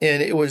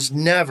 and it was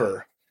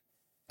never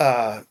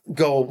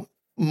go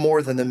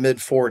more than the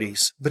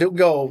mid-40s, but it would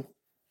go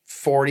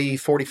 40,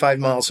 45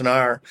 miles an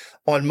hour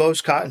on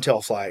most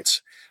cottontail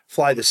flights.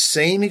 Fly the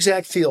same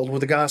exact field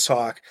with a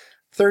goshawk,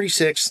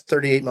 36,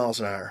 38 miles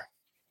an hour.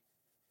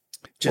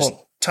 Just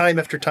time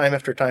after time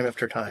after time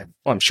after time.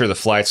 Well, I'm sure the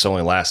flights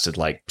only lasted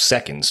like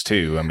seconds,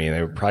 too. I mean,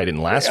 they probably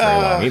didn't last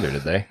very long either,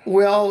 did they?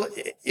 Well,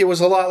 it was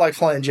a lot like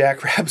flying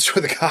jackrabbits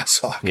with a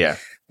goshawk. Yeah.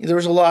 There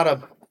was a lot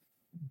of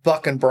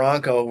buck and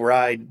bronco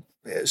ride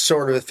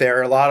sort of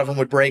affair. A lot of them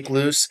would break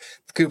loose.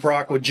 The Cooper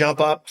hawk would jump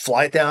up,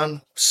 fly it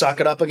down, suck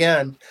it up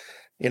again,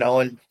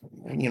 and,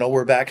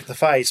 we're back at the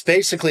fights.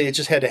 Basically, it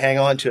just had to hang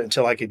on to it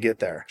until I could get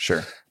there.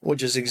 Sure.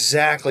 Which is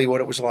exactly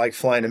what it was like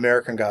flying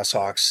American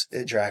goshawks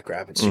at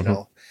jackrabbits,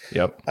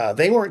 Yep.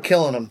 They weren't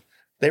killing them.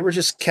 They were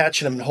just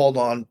catching them and hold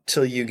on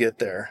till you get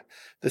there.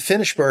 The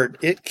Finnish bird,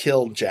 it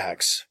killed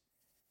jacks.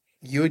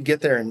 You would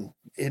get there and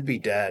it'd be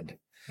dead.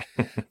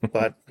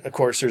 But, of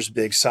course, there's a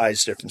big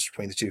size difference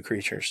between the two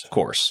creatures. Of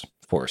course.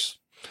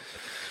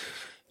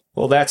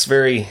 Well, that's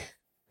very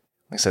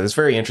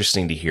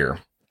interesting to hear.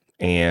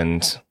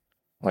 And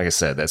like I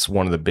said, that's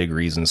one of the big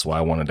reasons why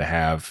I wanted to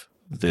have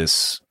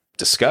this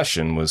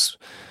discussion was,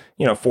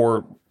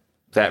 for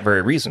that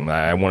very reason.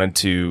 I wanted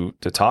to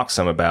talk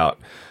some about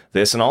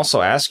this and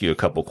also ask you a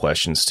couple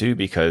questions too,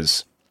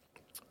 because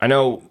I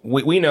know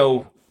we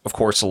know, of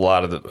course, a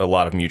lot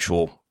of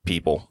mutual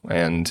people,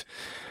 and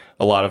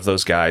a lot of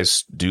those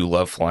guys do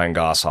love flying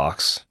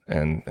goshawks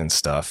and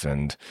stuff.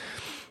 And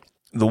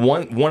the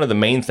one of the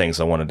main things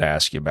I wanted to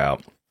ask you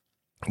about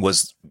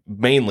was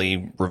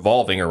mainly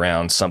revolving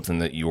around something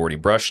that you already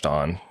brushed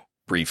on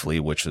briefly,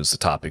 which is the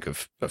topic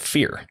of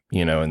fear,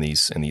 in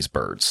these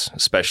birds,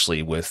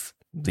 especially with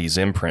these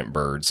imprint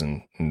birds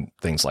and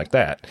things like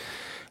that.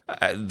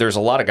 There's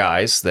a lot of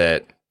guys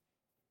that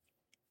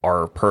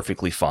are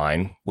perfectly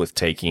fine with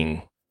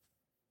taking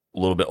a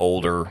little bit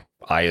older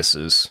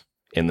eyases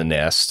in the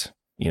nest,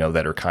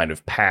 that are kind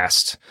of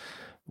past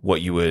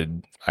what you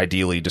would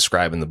ideally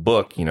describe in the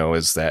book,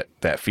 as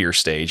that fear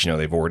stage.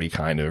 They've already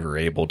kind of are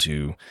able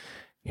to,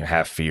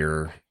 have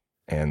fear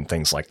and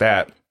things like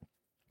that,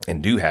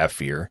 and do have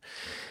fear.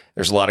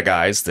 There's a lot of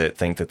guys that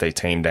think that they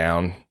tame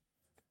down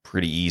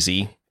pretty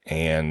easy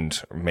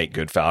and make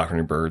good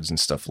falconry birds and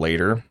stuff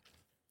later,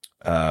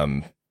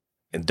 and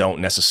don't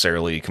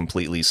necessarily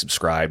completely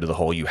subscribe to the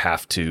whole you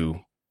have to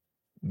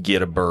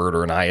get a bird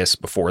or an eyas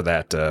before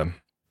that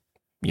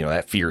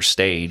that fear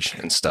stage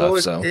and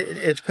stuff. Well,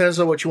 it depends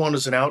on what you want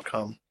as an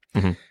outcome.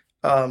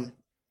 Mm-hmm.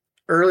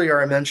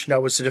 Earlier I mentioned I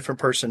was a different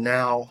person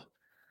now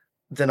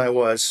than I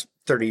was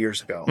 30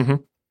 years ago. Mm-hmm.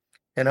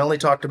 And I only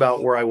talked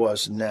about where I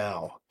was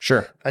now.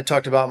 Sure. I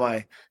talked about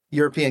my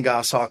European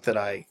goshawk that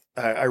I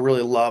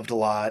really loved a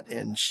lot,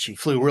 and she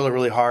flew really,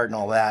 really hard and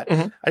all that.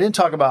 Mm-hmm. I didn't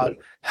talk about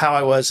how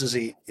I was as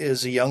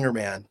a younger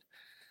man.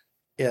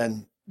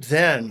 And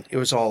then it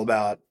was all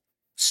about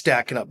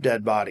stacking up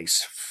dead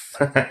bodies.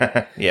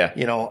 Yeah.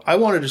 I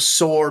wanted to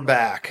soar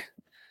back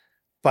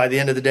by the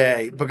end of the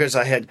day because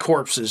I had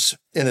corpses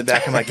in the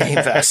back of my game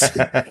vest.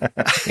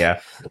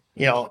 Yeah.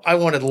 I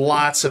wanted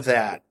lots of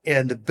that.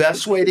 And the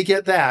best way to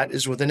get that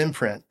is with an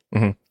imprint.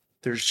 Mm-hmm.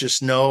 There's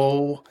just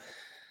no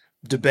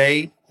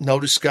debate, no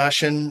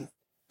discussion.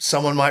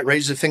 Someone might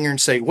raise a finger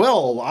and say,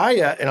 well,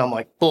 and I'm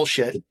like,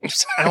 bullshit.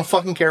 I don't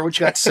fucking care what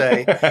you got to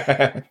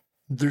say.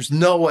 There's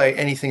no way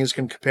anything is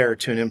going to compare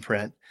to an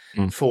imprint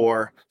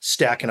for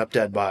stacking up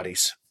dead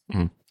bodies.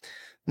 Mm.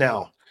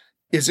 Now,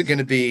 is it going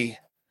to be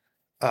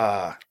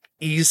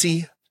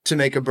easy to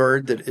make a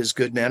bird that is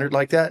good-mannered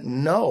like that?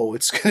 No,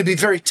 it's going to be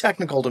very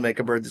technical to make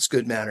a bird that's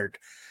good-mannered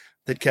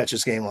that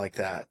catches game like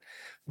that.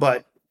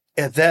 But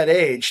at that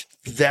age,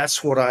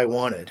 that's what I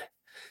wanted.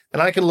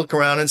 And I can look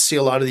around and see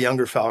a lot of the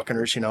younger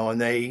falconers, and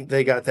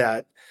they got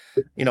that,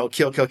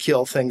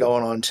 kill thing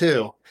going on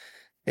too.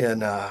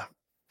 And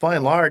by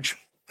and large,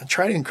 I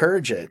try to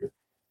encourage it,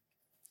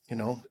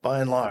 by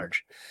and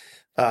large.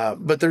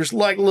 But there's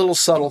like little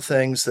subtle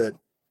things that,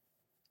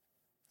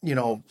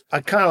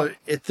 I kind of,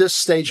 at this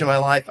stage of my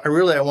life, I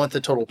want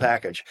the total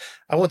package.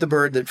 I want the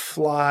bird that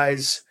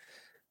flies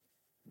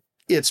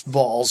its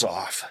balls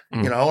off.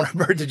 I want a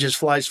bird that just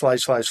flies.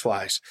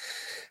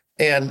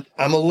 And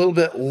I'm a little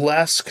bit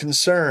less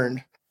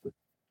concerned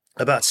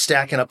about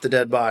stacking up the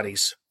dead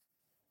bodies,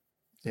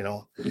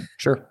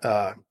 Sure.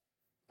 I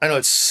know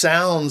it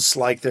sounds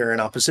like they're in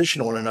opposition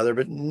to one another,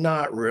 but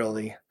not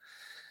really.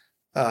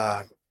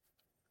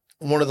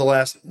 One of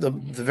the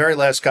very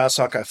last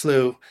goshawk I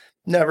flew,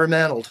 never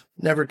mantled,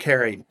 never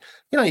carried.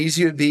 How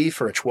easy it would be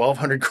for a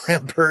 1,200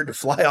 gram bird to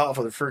fly off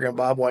with a friggin'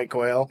 bobwhite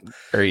quail.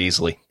 Very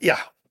easily.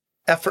 Yeah.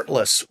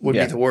 Effortless would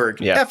be the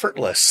word. Yeah.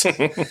 Effortless.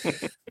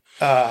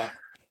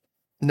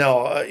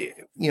 No,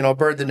 a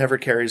bird that never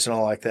carries and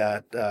all like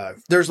that.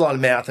 There's a lot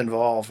of math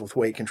involved with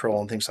weight control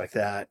and things like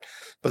that,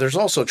 but there's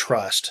also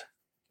trust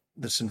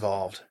that's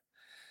involved.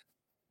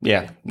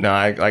 Yeah, no,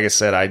 like I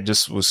said, I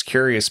just was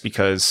curious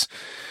because,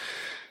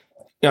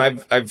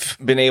 I've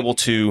been able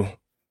to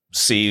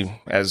see,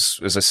 as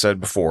I said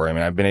before, I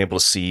mean, I've been able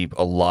to see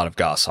a lot of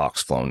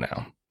goshawks flown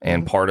now.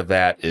 And part of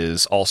that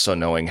is also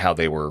knowing how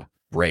they were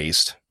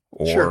raised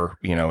or, Sure.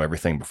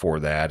 Everything before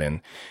that.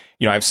 And,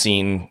 I've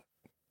seen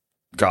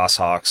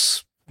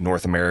goshawks,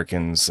 North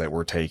Americans that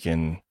were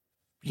taken,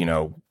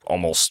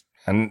 almost,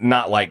 and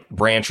not like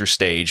branch or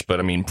stage, but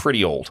I mean,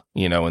 pretty old,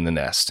 in the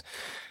nest.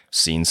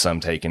 Seen some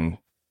taken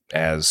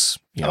as,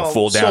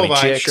 full so downy have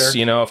I, chicks,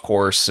 sure. of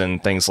course,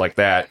 and things like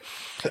that.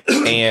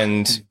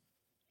 And,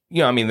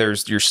 I mean,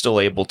 you're still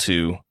able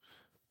to,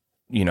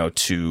 in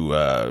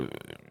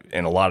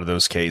a lot of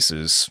those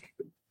cases,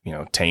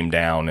 tame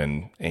down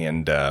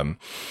and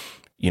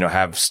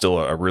have still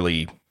a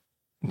really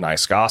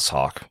nice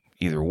goshawk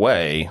either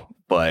way.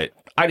 But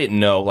I didn't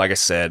know, like I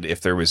said,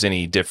 if there was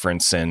any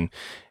difference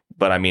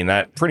but I mean,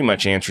 that pretty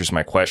much answers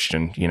my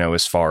question,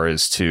 as far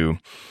as to,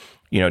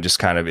 just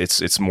kind of,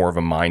 it's more of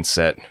a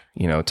mindset,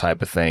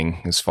 type of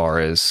thing as far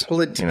as.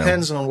 Well, it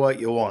depends on what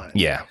you want.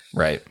 Yeah.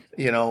 Right.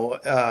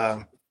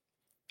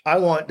 I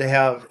want to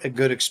have a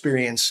good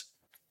experience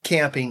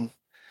camping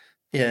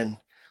and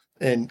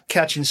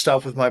catching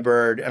stuff with my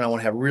bird, and I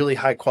want to have really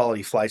high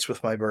quality flights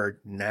with my bird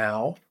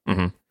now.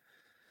 Mm-hmm.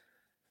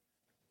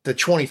 The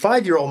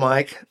 25-year-old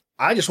Mike,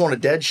 I just want a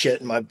dead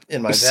shit in my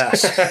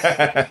vest.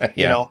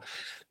 Yeah.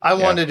 I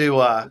wanted to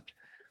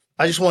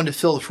I just wanted to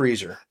fill the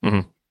freezer,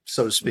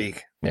 so to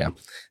speak. Yeah.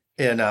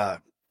 And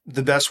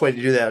the best way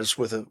to do that is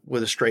with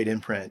a straight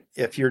imprint.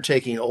 If you're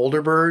taking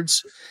older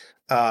birds,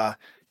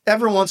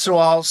 every once in a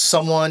while,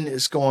 someone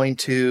is going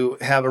to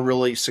have a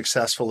really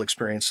successful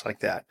experience like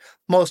that.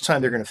 Most of the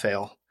time, they're going to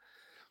fail.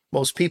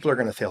 Most people are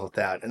going to fail at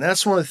that. And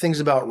that's one of the things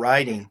about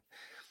riding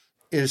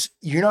is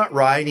you're not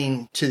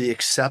riding to the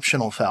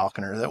exceptional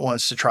falconer that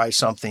wants to try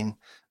something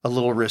a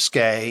little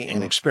risque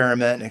and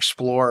experiment and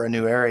explore a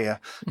new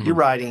area. Mm-hmm. You're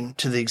riding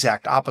to the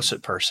exact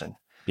opposite person.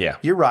 Yeah.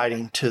 You're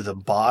riding to the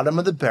bottom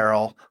of the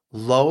barrel,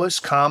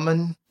 lowest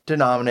common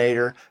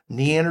denominator,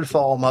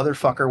 Neanderthal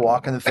motherfucker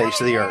walking the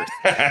face of the earth.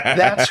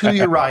 That's who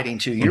you're riding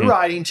to. You're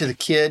riding to the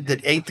kid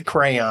that ate the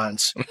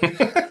crayons.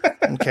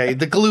 Okay.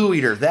 The glue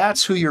eater.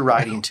 That's who you're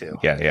riding to.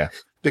 Yeah. Yeah.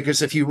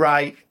 Because if you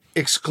ride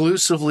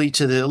exclusively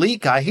to the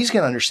elite guy, he's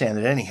going to understand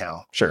it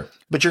anyhow. Sure.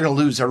 But you're going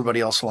to lose everybody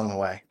else along the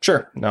way.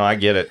 Sure. No, I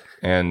get it.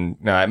 And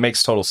no, it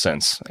makes total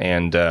sense.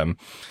 And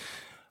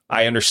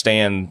I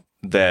understand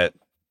that,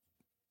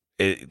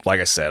 like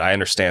I said, I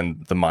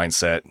understand the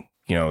mindset,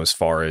 as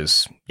far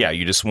as,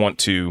 you just want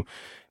to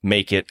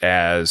make it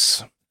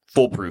as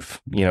foolproof,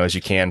 as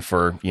you can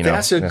for,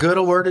 That's a good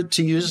word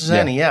to use as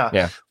any.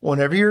 Yeah.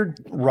 Whenever you're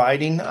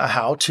writing a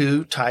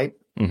how-to type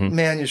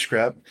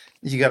manuscript,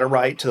 you got to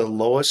write to the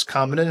lowest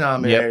common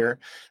denominator,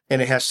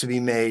 and it has to be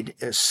made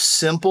as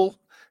simple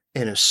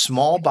and as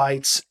small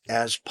bites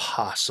as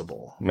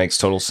possible. Makes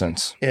total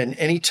sense. And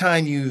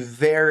anytime you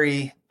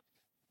vary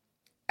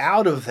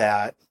out of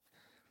that,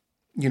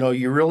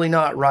 you're really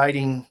not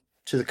writing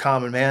to the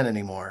common man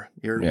anymore.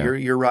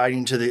 You're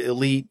writing to the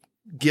elite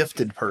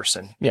gifted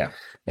person. Yeah.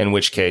 In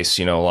which case,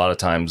 a lot of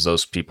times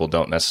those people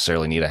don't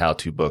necessarily need a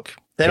how-to book.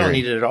 They don't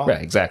need it at all.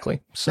 Right,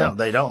 exactly. So no,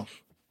 they don't.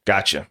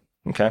 Gotcha.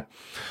 Okay.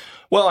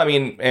 Well, I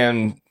mean,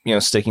 and,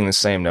 sticking the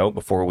same note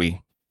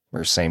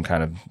or same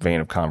kind of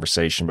vein of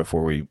conversation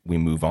before we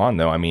move on,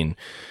 though, I mean,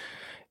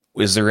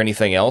 is there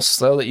anything else,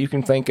 though, that you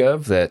can think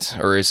of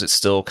or is it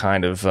still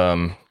kind of,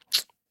 for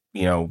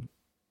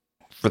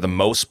the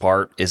most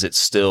part, is it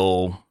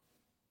still,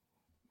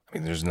 I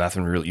mean, there's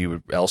nothing really you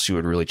would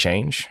really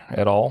change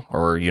at all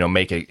or,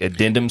 make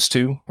addendums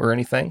to or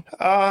anything?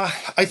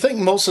 I think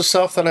most of the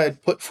stuff that I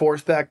had put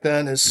forth back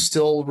then is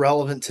still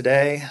relevant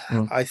today.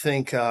 I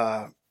think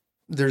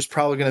there's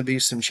probably going to be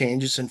some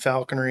changes in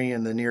falconry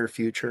in the near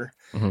future.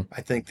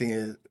 I think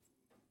the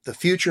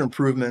future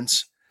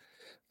improvements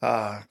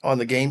on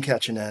the game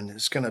catching end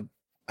is going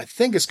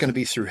to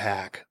be through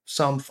hack,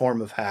 some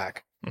form of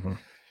hack.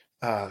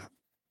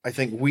 I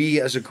think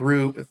we as a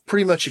group have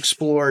pretty much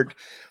explored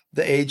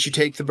the age you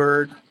take the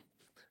bird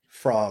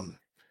from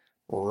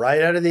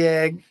right out of the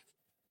egg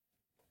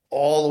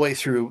all the way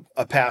through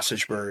a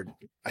passage bird.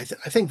 I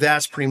think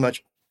that's pretty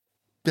much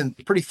been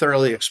pretty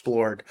thoroughly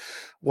explored.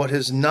 What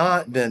has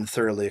not been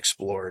thoroughly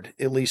explored,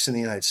 at least in the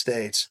United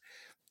States,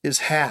 is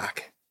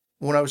hack.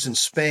 When I was in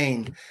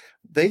Spain,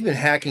 they've been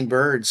hacking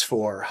birds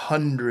for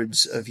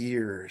hundreds of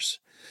years,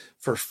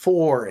 for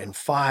 4 and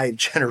 5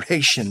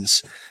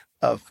 generations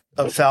of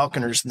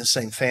falconers in the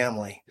same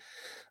family.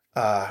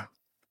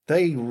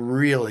 They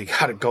really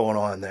got it going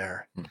on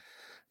there.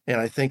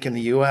 And I think in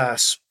the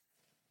U.S.,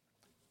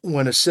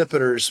 when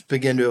accipiters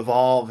begin to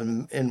evolve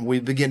and we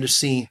begin to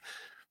see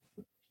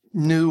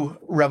new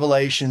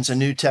revelations and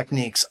new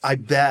techniques, I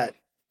bet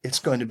it's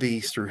going to be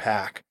through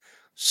hack.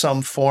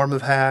 Some form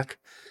of hack.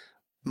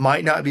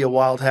 Might not be a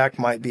wild hack,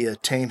 might be a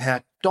tame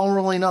hack. Don't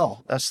really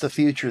know. That's the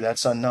future.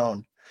 That's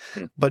unknown.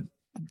 But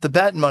the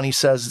bet money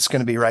says it's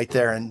going to be right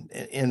there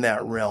in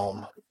that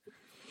realm.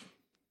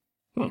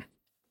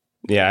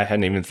 Yeah, I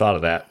hadn't even thought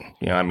of that.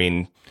 I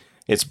mean,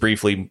 it's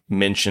briefly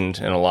mentioned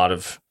in a lot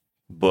of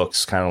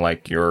books, kind of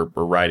like your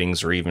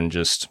writings, or even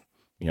just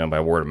by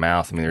word of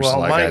mouth. I mean, there's a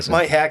lot of guys.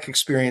 My hack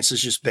experience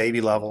is just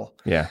baby level.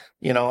 Yeah,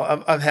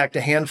 I've hacked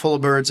a handful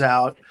of birds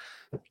out.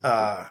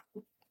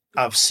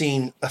 I've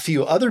seen a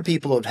few other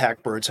people have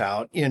hacked birds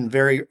out in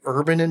very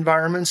urban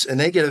environments, and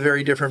they get a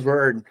very different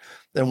bird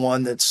than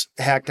one that's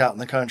hacked out in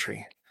the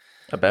country.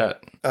 I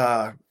bet.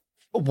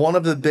 One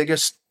of the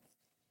biggest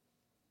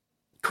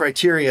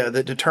criteria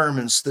that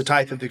determines the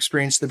type of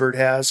experience the bird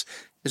has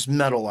is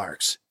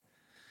meadowlarks.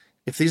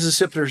 If these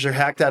accipiters are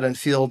hacked out in a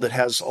field that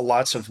has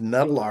lots of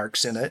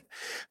meadowlarks in it,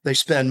 they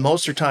spend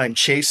most of their time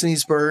chasing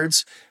these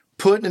birds,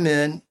 putting them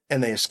in,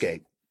 and they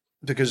escape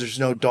because there's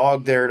no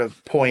dog there to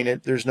point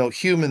it. There's no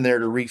human there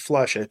to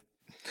reflush it.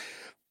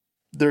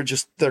 They're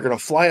going to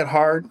fly it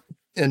hard.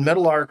 And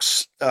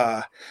meadowlarks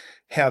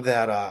have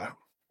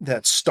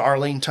that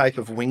starling type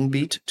of wing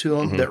beat to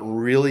them that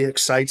really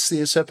excites the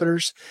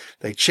accipiters.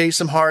 They chase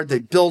them hard, they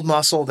build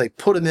muscle, they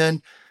put them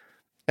in,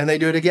 and they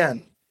do it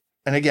again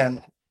and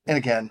again and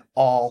again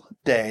all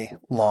day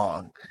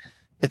long.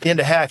 At the end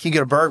of hack, you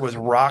get a bird with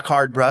rock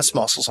hard breast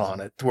muscles on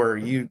it where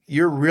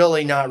you're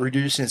really not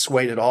reducing its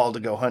weight at all to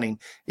go hunting.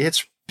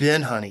 It's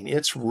been hunting.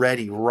 It's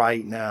ready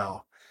right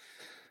now.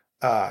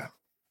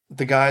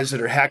 The guys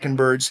that are hacking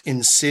birds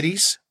in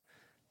cities,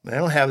 they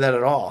don't have that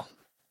at all.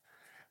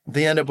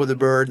 They end up with a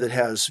bird that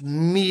has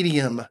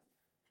medium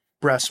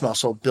breast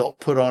muscle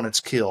put on its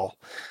keel.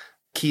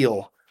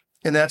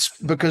 And that's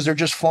because they're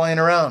just flying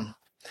around.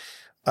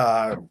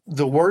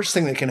 The worst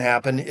thing that can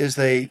happen is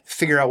they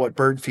figure out what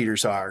bird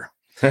feeders are.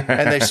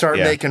 And they start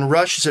making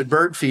rushes at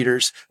bird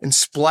feeders and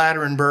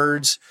splattering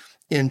birds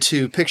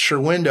into picture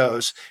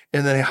windows.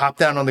 And then they hop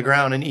down on the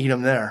ground and eat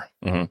them there.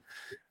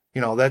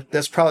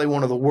 That's probably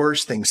one of the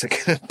worst things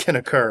that can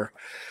occur.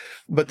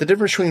 But the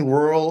difference between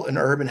rural and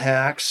urban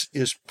hacks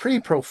is pretty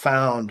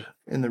profound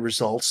in the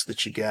results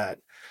that you get.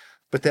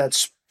 But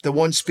that's the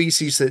one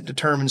species that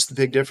determines the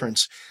big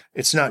difference.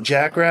 It's not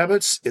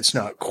jackrabbits. It's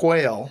not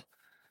quail.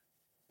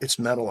 It's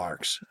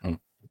meadowlarks.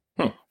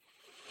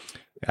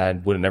 I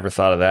would have never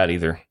thought of that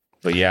either.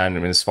 But yeah, I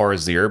mean, as far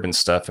as the urban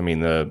stuff, I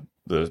mean,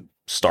 the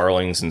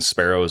starlings and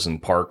sparrows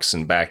and parks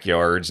and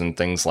backyards and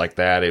things like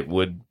that, it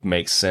would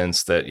make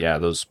sense that,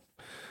 those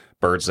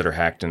birds that are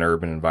hacked in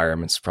urban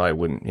environments probably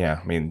wouldn't.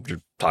 I mean,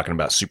 you're talking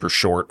about super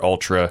short,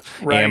 ultra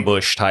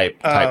ambush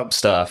type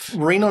stuff.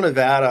 Reno,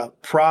 Nevada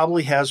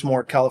probably has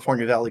more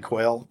California valley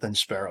quail than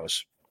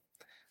sparrows.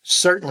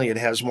 Certainly it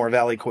has more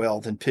valley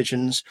quail than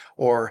pigeons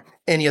or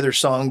any other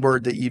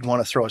songbird that you'd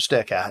want to throw a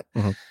stick at.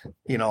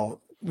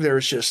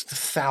 There's just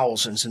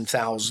thousands and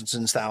thousands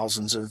and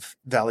thousands of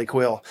valley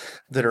quail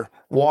that are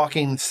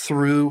walking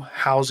through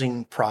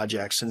housing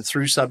projects and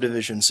through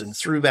subdivisions and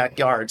through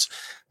backyards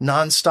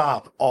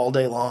nonstop all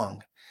day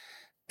long.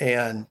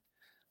 And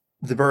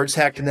the birds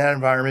hacked in that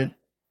environment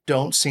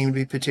don't seem to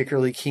be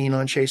particularly keen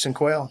on chasing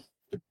quail.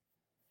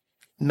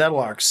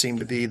 Meadowlarks seem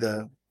to be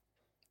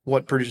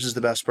what produces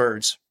the best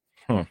birds.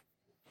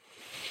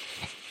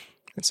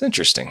 It's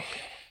interesting.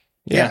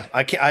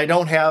 I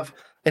don't have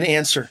an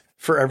answer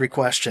for every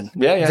question.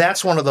 Yeah.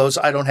 That's one of those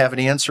I don't have an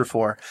answer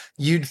for.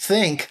 You'd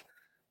think,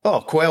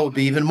 quail would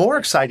be even more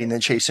exciting than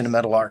chasing a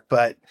meadowlark,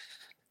 but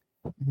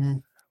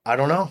I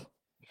don't know.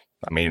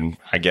 I mean,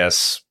 I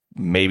guess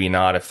maybe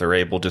not if they're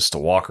able just to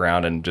walk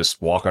around and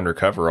just walk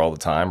undercover all the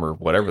time or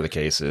whatever the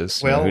case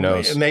is. Well, who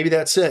knows? Maybe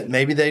that's it.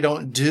 Maybe they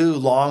don't do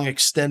long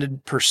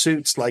extended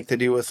pursuits like they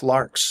do with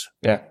larks.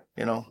 Yeah.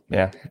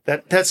 Yeah.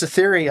 That's a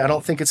theory. I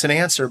don't think it's an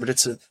answer, but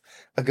it's a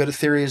good a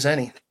theory as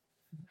any.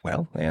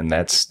 Well, and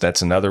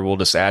that's another we'll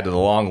just add to the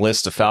long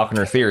list of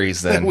falconer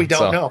theories then. We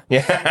don't know.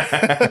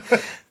 Yeah.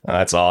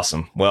 That's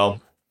awesome.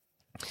 Well,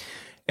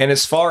 and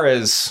as far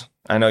as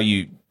I know,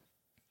 you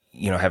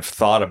have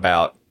thought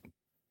about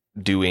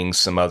doing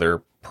some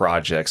other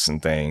projects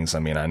and things. I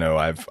mean, I know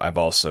I've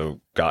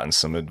also gotten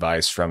some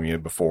advice from you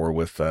before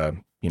with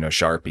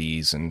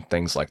Sharpies and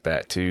things like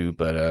that too,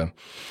 but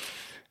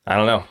I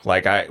don't know.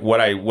 Like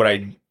what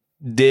I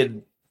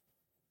did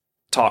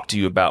talk to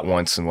you about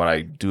once, and what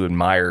I do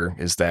admire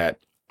is that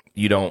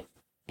you don't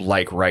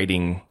like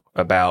writing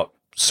about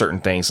certain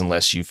things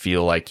unless you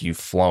feel like you've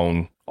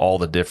flown all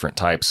the different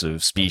types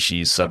of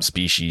species,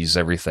 subspecies,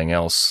 everything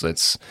else.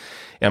 Is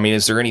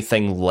there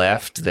anything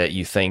left that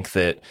you think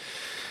that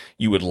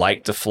you would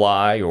like to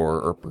fly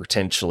or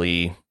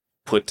potentially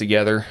put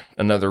together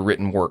another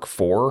written work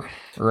for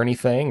or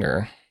anything?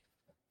 Or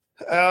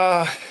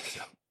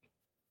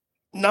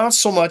not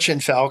so much in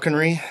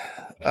falconry.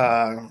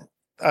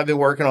 I've been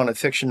working on a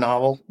fiction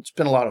novel. It's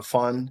been a lot of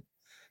fun.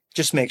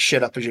 Just make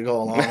shit up as you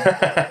go along.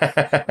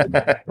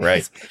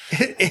 Right.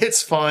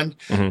 It's fun.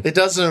 Mm-hmm. It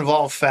doesn't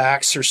involve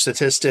facts or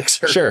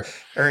statistics or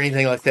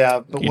anything like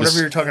that. But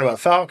whenever you're talking about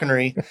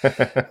falconry,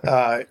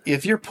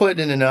 if you're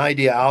putting an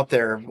idea out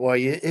there, well,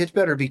 it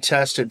better be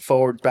tested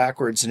forward,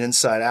 backwards, and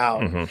inside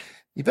out. Mm-hmm.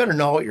 You better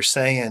know what you're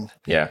saying.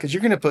 Yeah. Because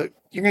you're going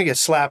to get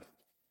slapped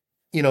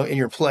in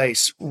your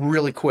place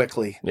really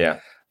quickly. Yeah.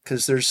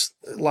 Because there's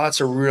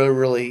lots of really,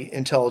 really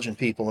intelligent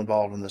people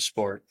involved in this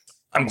sport.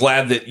 I'm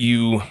glad that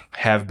you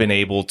have been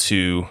able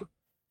to,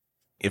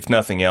 if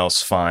nothing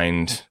else,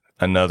 find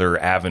another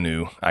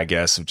avenue, I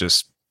guess, of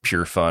just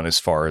pure fun as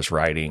far as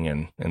writing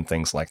and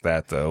things like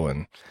that, though.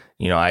 And,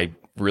 I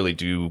really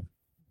do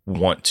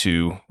want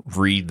to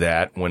read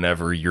that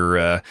whenever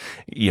you're,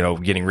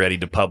 getting ready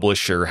to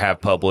publish or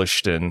have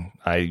published. And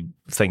I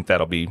think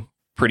that'll be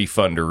pretty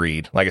fun to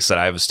read. Like I said,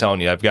 I was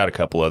telling you, I've got a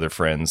couple other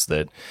friends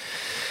that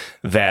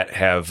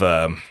have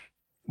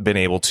been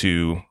able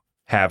to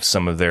have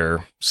some of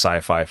their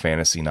sci-fi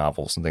fantasy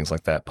novels and things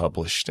like that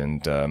published.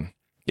 And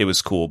it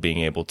was cool being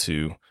able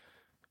to,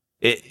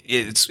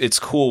 it's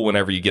cool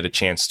whenever you get a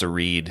chance to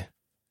read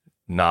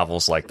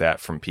novels like that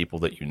from people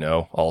that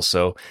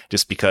also,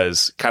 just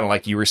because, kind of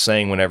like you were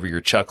saying, whenever you're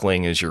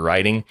chuckling as you're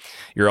writing,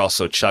 you're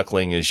also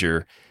chuckling as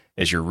you're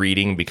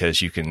reading,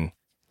 because you can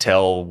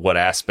tell what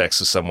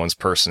aspects of someone's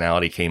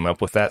personality came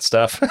up with that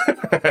stuff.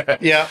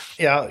 Yeah.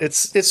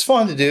 It's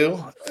fun to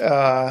do.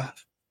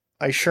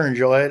 I sure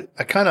enjoy it.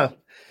 I kind of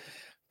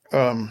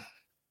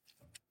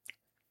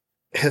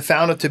have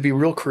found it to be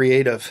real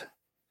creative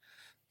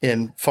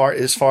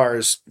as far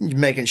as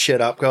making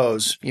shit up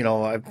goes.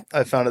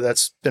 I found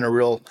that's been a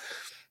real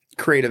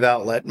creative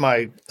outlet.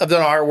 I've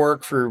done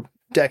artwork for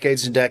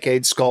decades and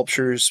decades,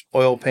 sculptures,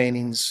 oil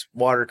paintings,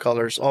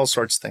 watercolors, all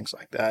sorts of things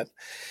like that.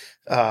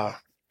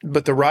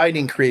 But the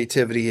writing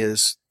creativity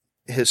has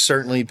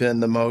certainly been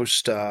the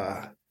most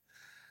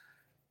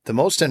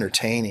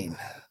entertaining.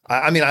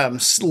 I'm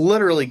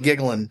literally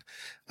giggling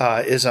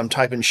as I'm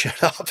typing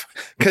shit up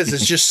because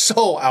it's just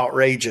so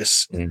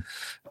outrageous,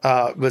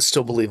 but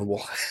still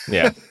believable.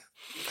 Yeah.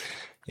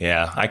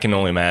 Yeah, I can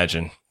only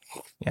imagine.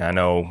 Yeah, I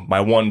know my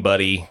one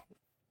buddy,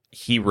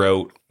 he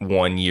wrote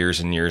one years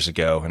and years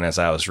ago, and as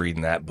I was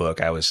reading that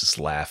book, I was just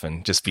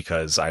laughing just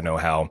because I know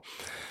how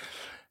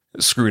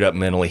screwed up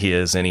mentally he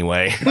is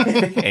anyway.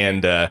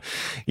 And,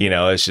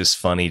 it's just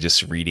funny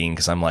just reading,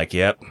 because I'm like,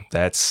 yep,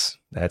 that's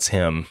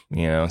him,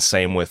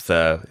 same with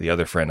the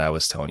other friend I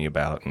was telling you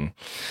about. And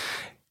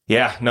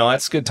yeah, no,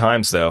 that's good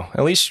times though.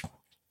 At least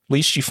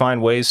you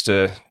find ways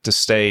to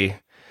stay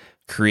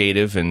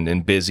creative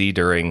and busy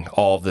during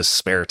all of this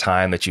spare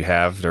time that you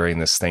have during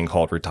this thing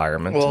called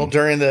retirement. Well,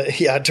 during the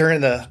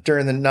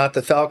not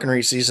the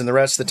falconry season, the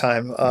rest of the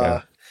time,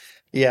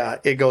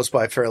 it goes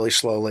by fairly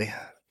slowly.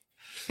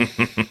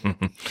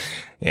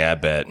 Yeah, I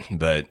bet.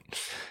 But,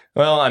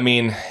 well, I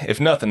mean, if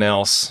nothing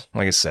else,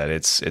 like I said,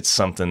 it's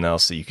something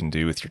else that you can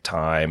do with your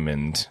time,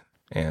 and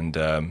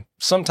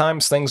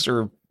sometimes things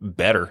are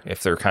better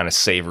if they're kind of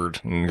savored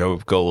and go a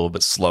little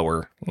bit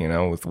slower,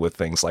 with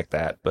things like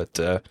that. But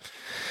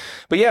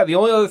yeah, the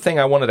only other thing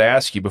I wanted to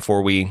ask you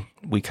before we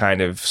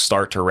kind of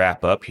start to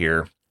wrap up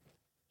here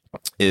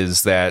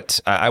is that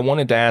I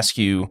wanted to ask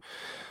you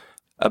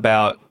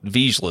about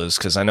Vizslas,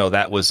 because I know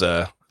that was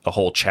a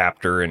whole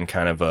chapter and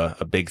kind of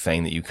a big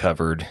thing that you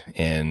covered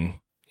in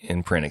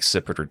Print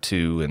Accipiter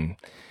 2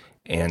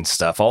 and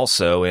stuff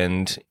also.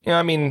 And,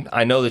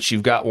 I know that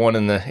you've got one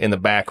in the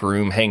back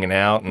room hanging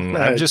out, and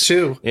I'm just,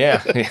 too.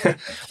 Yeah.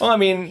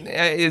 Well,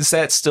 is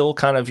that still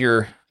kind of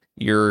your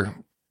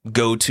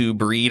go-to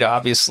breed,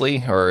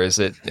 obviously, or is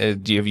it,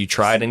 have you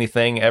tried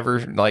anything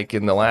ever like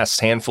in the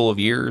last handful of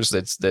years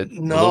that's a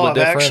little bit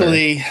different?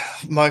 Actually,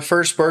 my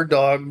first bird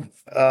dog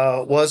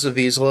was a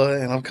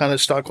Vizsla, and I've kind of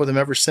stuck with him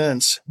ever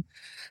since.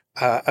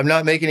 I'm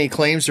not making any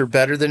claims they're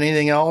better than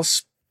anything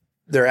else.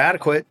 They're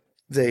adequate.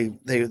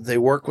 They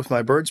work with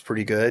my birds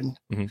pretty good.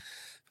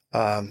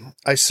 Mm-hmm.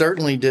 I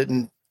certainly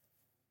didn't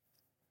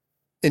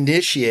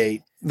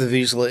initiate the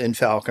Vizsla in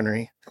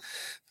falconry.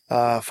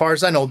 As far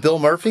as I know, Bill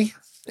Murphy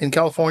in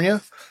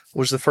California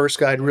was the first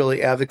guy to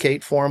really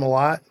advocate for him a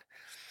lot.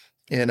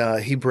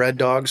 And he bred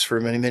dogs for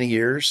many, many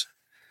years.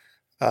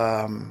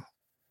 When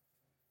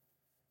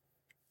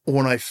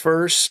I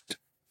first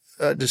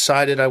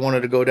decided I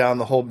wanted to go down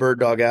the whole bird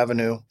dog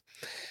avenue,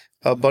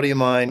 a buddy of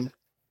mine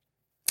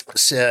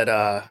said,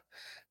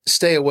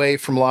 stay away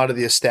from a lot of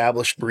the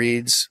established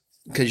breeds,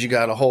 because you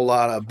got a whole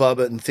lot of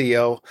Bubba and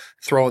Theo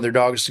throwing their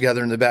dogs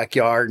together in the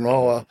backyard and,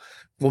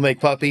 we'll make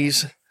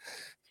puppies.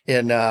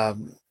 And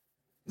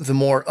the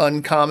more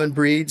uncommon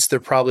breeds, they're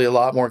probably a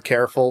lot more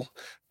careful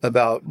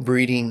about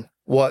breeding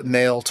what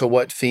male to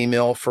what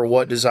female for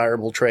what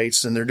desirable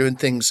traits. And they're doing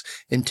things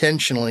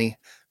intentionally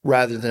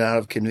rather than out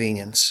of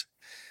convenience.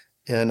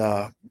 And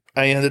I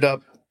ended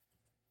up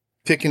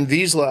picking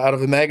Vizsla out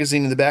of a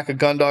magazine in the back of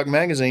Gundog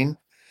magazine.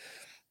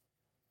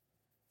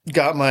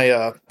 Got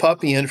my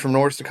puppy in from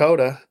North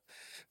Dakota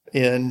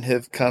and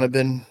have kind of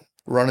been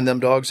running them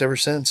dogs ever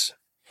since.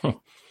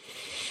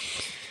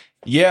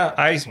 Yeah,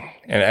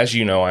 and as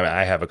you know,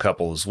 I have a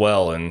couple as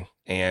well,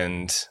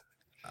 and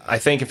I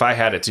think if I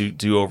had it to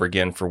do over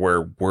again for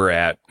where we're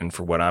at and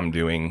for what I'm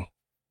doing,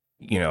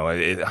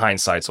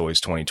 hindsight's always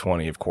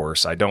 20/20. Of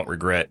course, I don't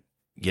regret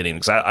getting,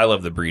 because I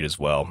love the breed as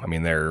well.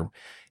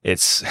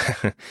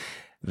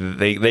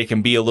 They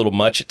can be a little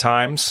much at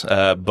times,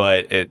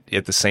 but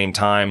at the same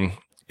time,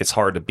 it's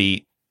hard to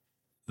beat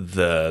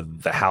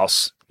the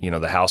house,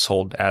 the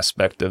household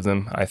aspect of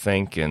them, I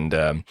think.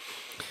 And,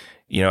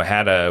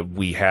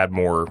 we had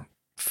more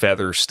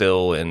feather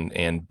still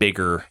and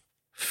bigger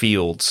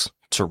fields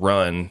to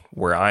run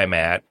where I'm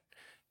at,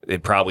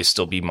 it'd probably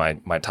still be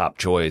my top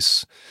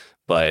choice.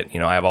 But,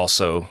 I've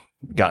also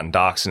gotten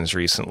dachshunds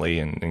recently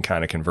and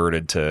kind of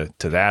converted to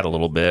that a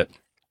little bit.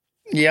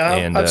 Yeah,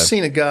 And, I've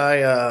seen a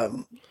guy,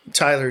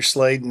 Tyler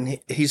Slade, and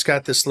he's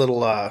got this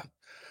little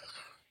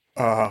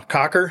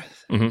cocker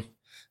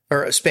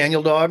or a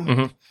spaniel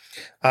dog.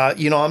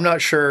 I'm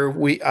not sure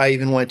I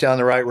even went down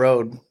the right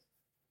road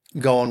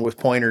going with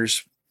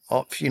pointers,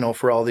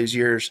 for all these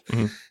years.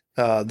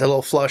 The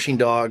little Flushing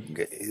dog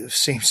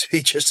seems to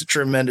be just a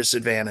tremendous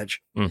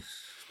advantage.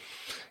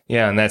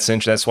 Yeah, and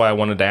that's why I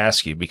wanted to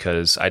ask you,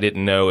 because I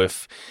didn't know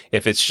if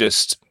it's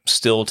just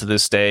still to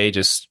this day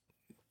just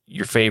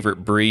your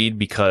favorite breed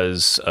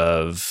because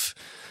of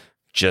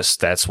just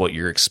that's what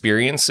your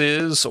experience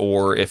is,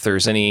 or if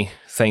there's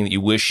anything that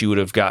you wish you would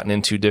have gotten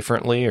into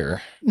differently.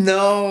 Or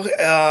no,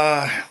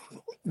 the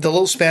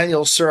little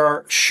spaniels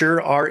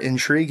sure are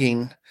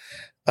intriguing.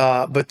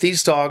 But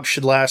these dogs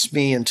should last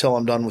me until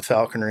I'm done with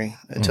falconry,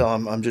 until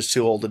I'm just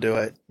too old to do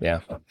it. Yeah.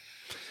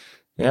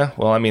 Yeah.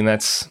 Well, I mean,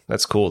 that's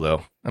cool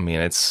though. I mean,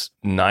 it's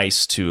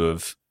nice to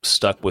have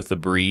stuck with the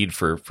breed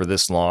for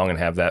this long and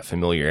have that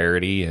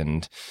familiarity.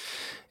 And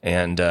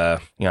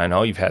I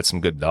know you've had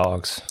some good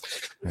dogs.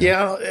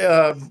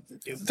 Yeah.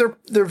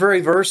 They're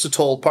very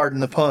versatile, pardon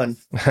the pun.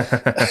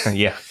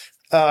 Yeah.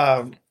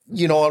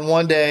 On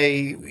one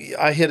day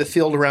I hit a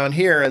field around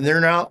here and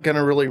they're not going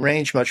to really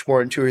range much more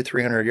than 200 or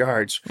 300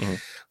 yards.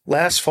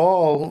 Last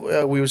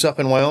fall, we was up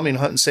in Wyoming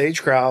hunting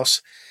sage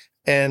grouse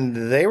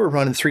and they were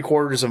running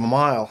 3/4 of a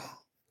mile.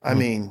 I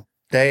mean,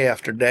 day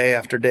after day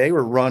after day,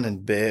 we're running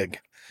big.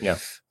 Yeah.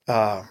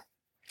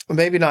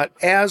 Maybe not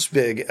as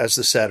big as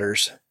the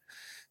setters,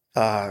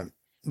 but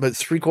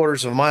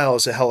 3/4 of a mile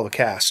is a hell of a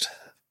cast.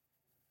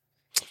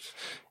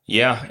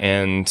 Yeah.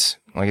 And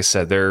like I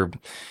said,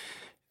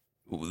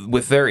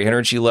 with their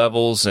energy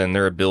levels and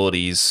their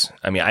abilities,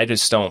 I mean, I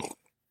just don't,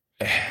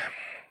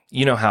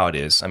 you know how it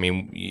is. I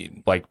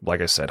mean, like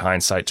I said,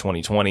 hindsight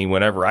 2020,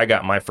 whenever I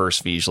got my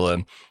first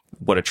Vizsla,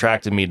 what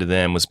attracted me to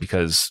them was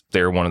because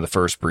they're one of the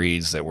first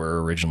breeds that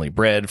were originally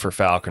bred for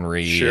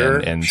falconry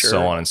and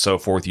so on and so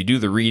forth. You do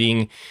the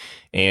reading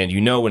and you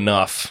know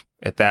enough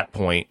at that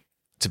point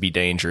to be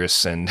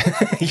dangerous and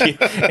you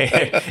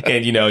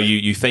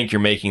think you're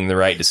making the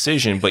right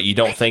decision, but you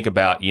don't think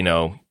about,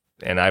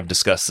 and I've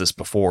discussed this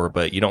before,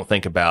 but you don't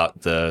think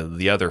about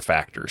the other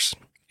factors.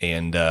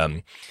 And,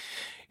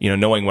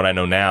 knowing what I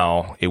know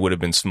now, it would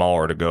have been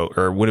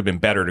would have been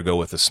better to go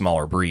with a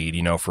smaller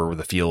breed, for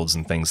the fields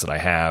and things that I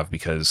have,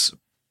 because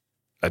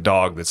a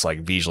dog that's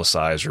like Vizsla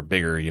size or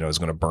bigger, is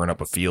going to burn up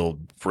a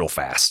field real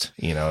fast,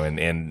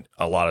 and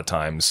a lot of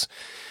times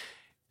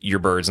your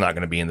bird's not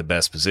going to be in the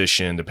best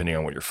position depending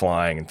on what you're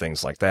flying and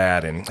things like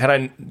that. And had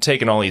I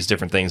taken all these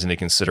different things into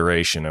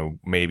consideration, I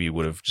maybe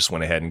would have just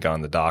went ahead and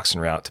gone the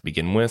dachshund route to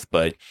begin with.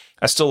 But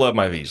I still love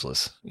my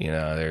Vizslas.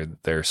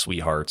 They're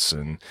sweethearts,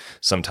 and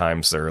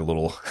sometimes they're a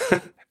little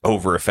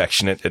over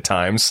affectionate at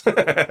times.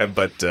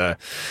 But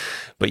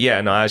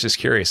yeah, no, I was just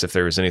curious if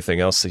there was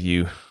anything else that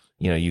you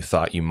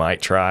thought you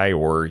might try,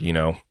 or,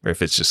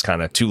 if it's just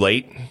kind of too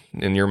late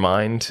in your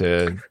mind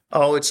to...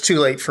 Oh, it's too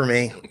late for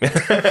me.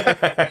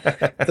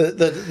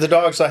 The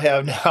dogs I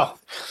have now,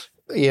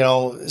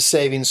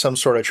 saving some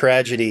sort of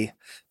tragedy,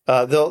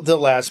 they'll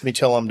last me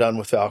till I'm done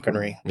with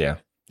falconry. Yeah.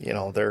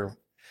 They're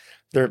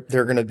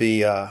going to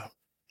be, they're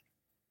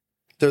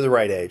the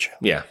right age.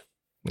 Yeah.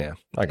 Yeah.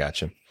 I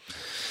got you.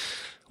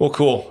 Well,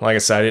 cool. Like I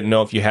said, I didn't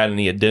know if you had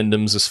any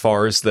addendums as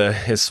far as the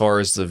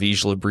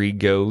Vizsla breed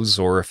goes,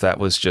 or if that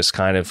was just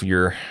kind of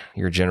your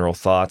general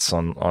thoughts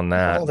on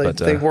that. Well,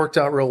 they've worked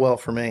out real well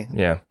for me.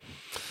 Yeah.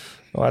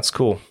 Well, that's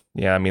cool.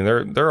 Yeah, I mean,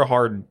 they're a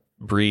hard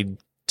breed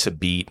to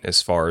beat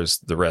as far as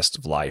the rest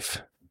of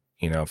life,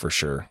 for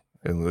sure.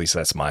 At least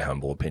that's my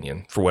humble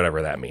opinion, for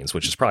whatever that means,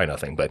 which is probably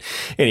nothing. But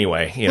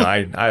anyway,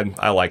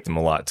 I like them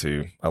a lot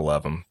too. I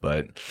love them.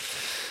 But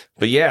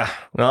yeah,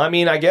 well, I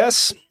mean, I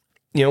guess,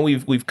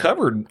 we've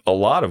covered a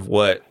lot of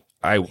what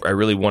I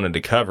really wanted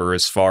to cover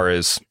as far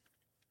as,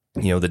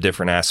 the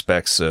different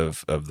aspects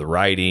of the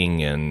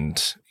writing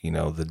and,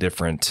 the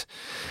different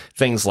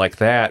things like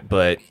that.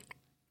 But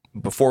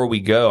before we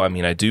go, I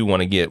mean, I do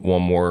want to get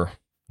one more,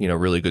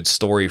 really good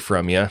story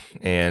from you,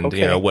 and,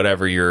 okay,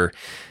 whatever your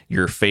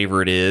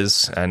favorite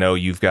is. I know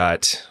you've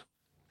got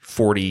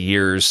 40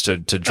 years to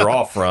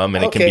draw from,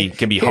 and okay, it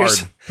can be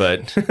hard,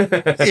 but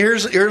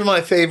here's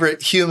my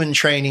favorite human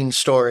training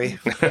story.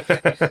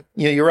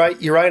 You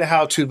write a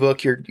how-to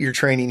book, you're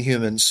training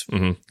humans.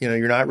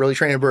 You're not really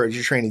training birds,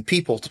 you're training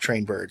people to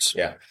train birds.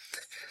 Yeah.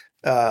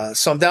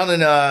 So I'm down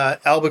in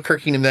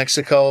Albuquerque, New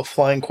Mexico,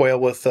 flying quail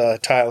with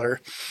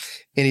Tyler.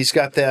 And he's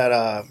got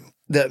that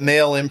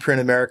male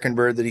imprint American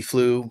bird that he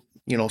flew,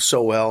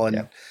 so well.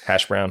 And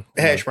hash browns.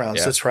 Yeah.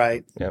 That's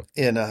right. Yep.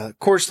 And of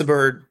course, the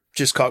bird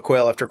just caught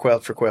quail after quail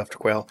after quail after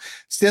quail.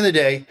 It's the end of the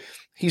day.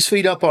 He's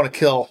feed up on a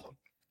kill.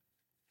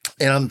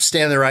 and I'm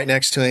standing there right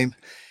next to him,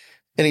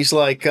 and he's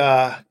like,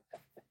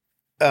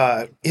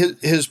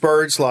 his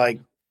bird's like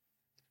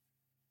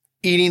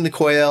eating the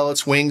quail,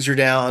 its wings are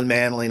down,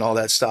 mantling, all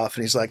that stuff.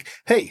 And he's like,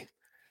 hey,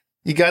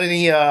 you got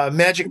any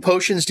magic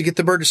potions to get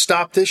the bird to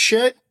stop this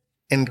shit?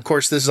 And of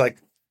course, this is like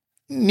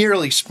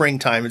nearly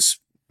springtime. It's,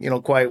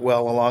 quite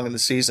well along in the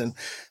season.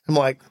 I'm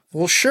like,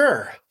 well,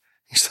 sure.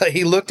 He's like,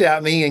 he looked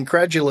at me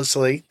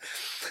incredulously,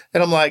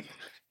 and I'm like,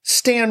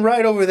 stand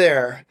right over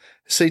there.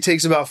 So he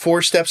takes about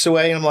 4 steps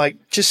away, and I'm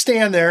like, just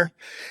stand there.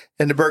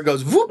 And the bird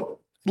goes, whoop,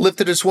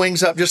 lifted its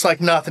wings up just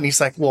like nothing. He's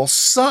like, well,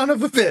 son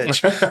of a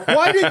bitch,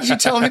 why didn't you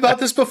tell me about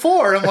this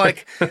before? I'm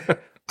like,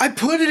 I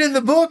put it in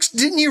the books.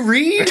 Didn't you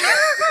read?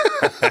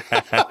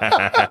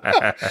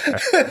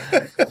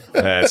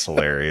 That's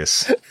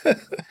hilarious.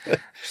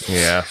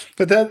 Yeah.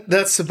 But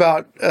that's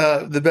about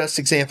the best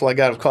example I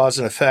got of cause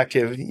and effect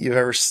you've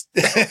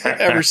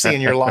ever seen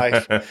in your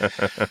life.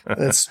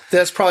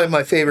 That's probably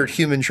my favorite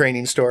human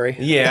training story.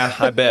 Yeah,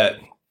 I bet.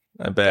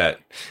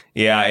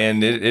 Yeah,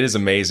 and it is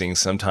amazing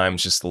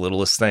sometimes, just the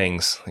littlest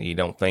things you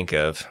don't think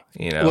of,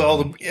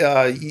 Well,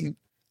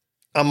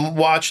 I'm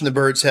watching the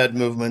bird's head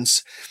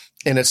movements,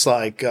 and it's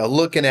like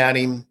looking at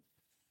him,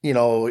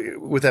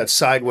 with that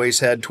sideways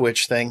head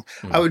twitch thing.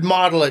 I would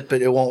model it,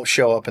 but it won't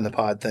show up in the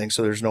pod thing,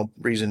 so there's no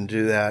reason to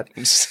do that.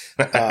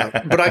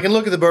 But I can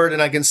look at the bird,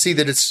 and I can see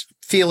that it's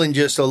feeling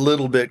just a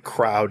little bit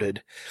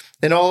crowded.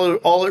 And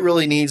all it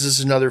really needs is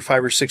another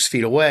 5 or 6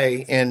 feet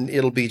away, and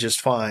it'll be just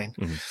fine.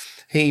 Mm-hmm.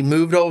 He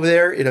moved over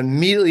there. It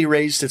immediately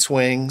raised its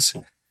wings,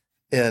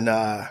 and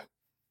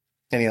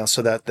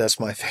so that's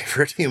my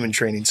favorite human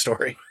training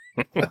story.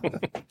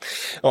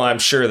 Well, I'm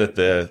sure that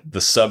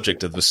the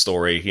subject of the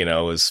story,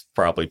 is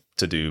probably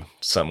to do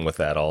something with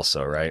that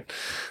also, right?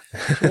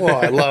 Well,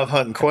 I love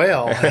hunting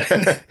quail.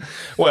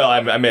 Well,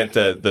 I meant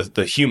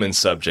the human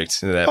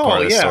subject in that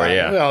part of the story.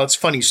 Yeah. Well, it's a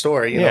funny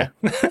story. You know.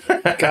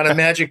 Got a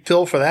magic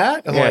pill for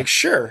that? I'm like,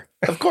 sure,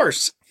 of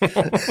course.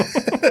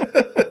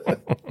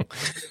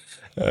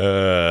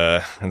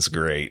 That's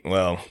great.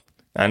 Well,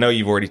 I know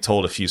you've already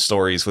told a few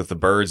stories with the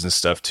birds and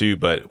stuff too,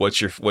 but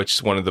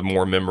what's one of the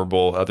more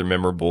memorable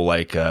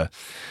like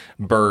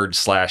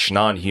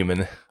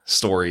bird/non-human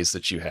stories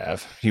that you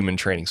have? Human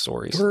training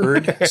stories.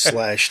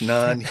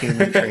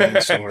 Bird/non-human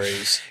training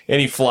stories.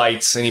 Any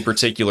flights? Any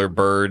particular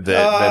bird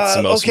that's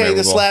the most memorable?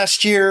 This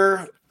last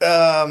year,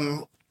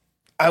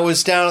 I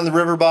was down in the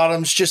river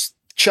bottoms just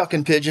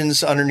chucking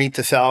pigeons underneath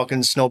the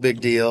falcons. No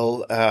big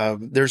deal.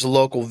 There's a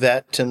local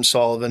vet, Tim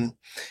Sullivan.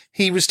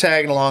 He was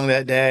tagging along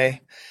that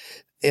day.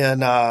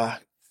 And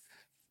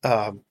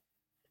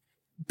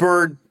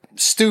bird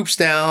stoops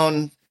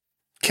down,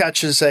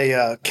 catches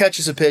a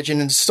pigeon,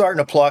 and starting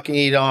to pluck and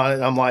eat on it.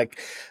 And I'm like,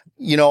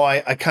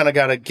 I kind of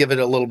got to give it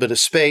a little bit of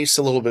space,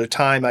 a little bit of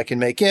time I can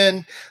make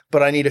in,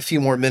 but I need a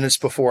few more minutes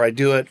before I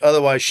do it.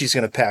 Otherwise, she's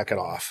going to pack it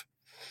off.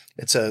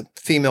 It's a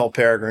female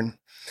peregrine,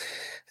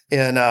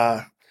 and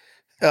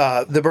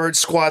the bird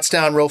squats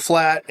down real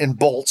flat and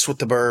bolts with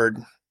the bird.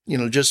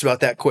 Just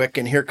about that quick.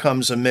 And here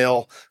comes a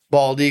male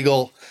bald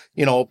eagle,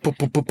 boop,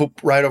 boop, boop, boop,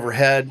 right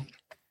overhead.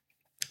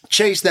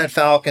 Chase that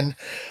falcon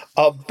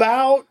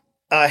about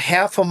a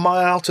half a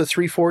mile to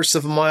 3/4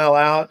 of a mile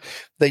out.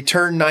 They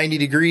turn 90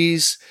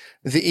 degrees.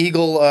 The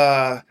eagle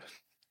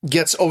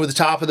gets over the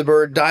top of the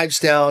bird, dives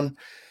down,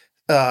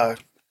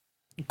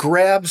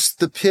 grabs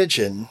the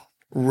pigeon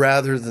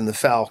rather than the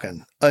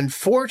falcon.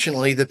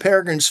 Unfortunately, the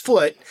peregrine's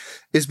foot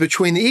is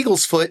between the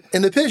eagle's foot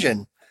and the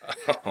pigeon.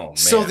 Oh, man.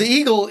 So the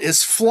eagle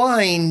is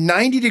flying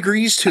 90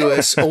 degrees to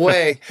us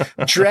away,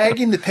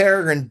 dragging the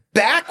peregrine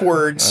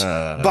backwards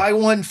by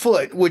 1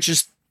 foot, which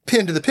is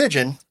pinned to the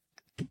pigeon.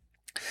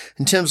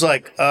 And Tim's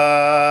like,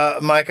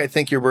 Mike, I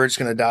think your bird's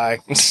going to die.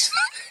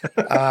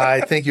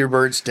 I think your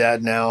bird's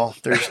dead now.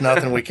 There's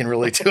nothing we can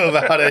really do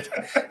about it.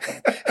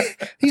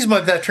 He's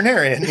my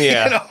veterinarian.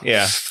 Yeah,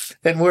 yeah.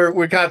 And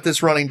we got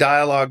this running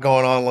dialogue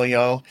going on,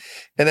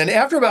 And then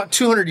after about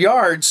 200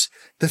 yards,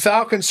 the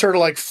falcon sort of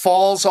like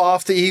falls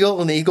off the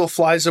eagle, and the eagle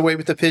flies away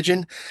with the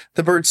pigeon.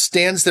 The bird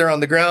stands there on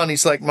the ground.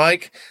 He's like,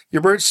 Mike,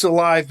 your bird's still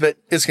alive, but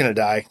it's going to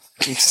die.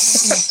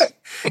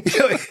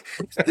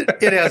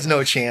 It has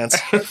no chance.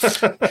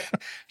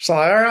 So,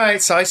 all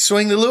right. So I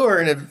swing the lure,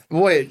 and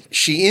boy,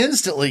 she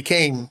instantly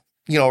came,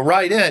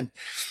 right in.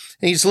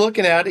 And he's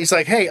looking at it. He's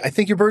like, hey, I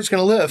think your bird's going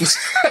to live.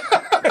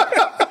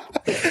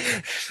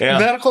 Yeah.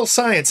 Medical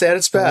science at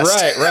its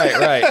best.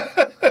 Right.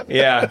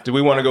 Yeah. Do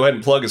we want to go ahead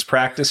and plug his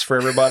practice for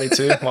everybody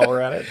too while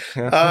we're at it?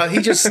 Yeah.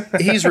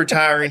 He's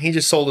retiring. He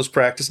just sold his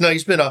practice. No,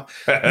 he's been a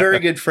very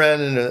good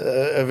friend and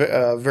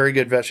a very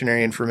good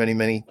veterinarian for many,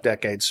 many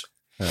decades.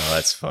 Oh,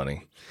 that's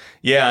funny.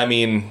 Yeah. I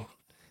mean,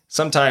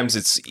 sometimes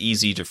it's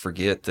easy to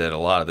forget that a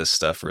lot of this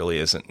stuff really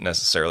isn't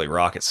necessarily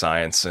rocket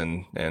science,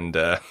 and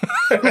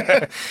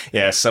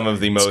yeah, some of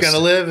the most. It's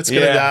gonna live. It's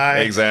gonna die.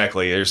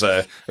 Exactly. There's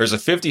a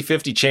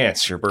 50-50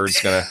 chance your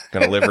bird's gonna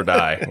live or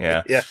die.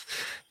 Yeah. Yeah.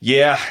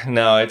 Yeah.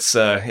 No, it's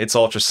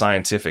ultra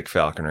scientific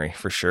falconry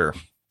for sure.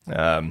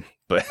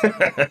 But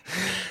well,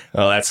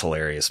 that's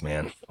hilarious,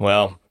 man.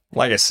 Well,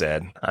 like I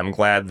said, I'm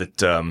glad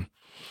that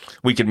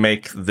we could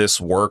make this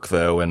work,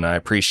 though. And I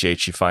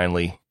appreciate you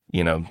finally,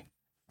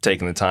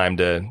 taking the time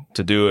to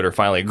do it, or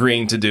finally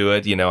agreeing to do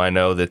it. I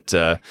know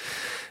that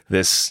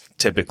this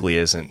typically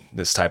isn't,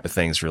 this type of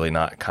thing is really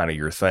not kind of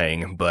your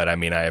thing. But I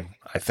mean, I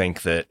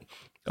think that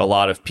a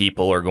lot of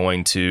people are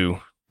going to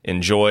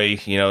enjoy,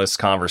 this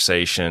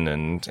conversation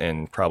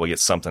and probably get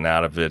something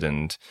out of it.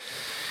 And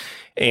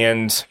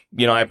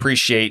I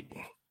appreciate,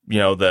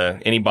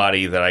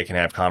 anybody that I can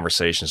have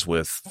conversations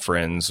with,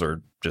 friends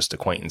or just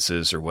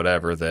acquaintances or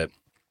whatever, that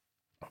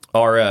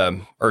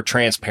are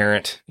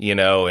transparent,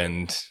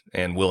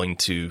 and willing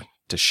to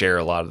share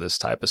a lot of this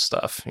type of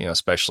stuff,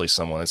 especially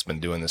someone that's been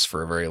doing this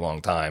for a very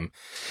long time.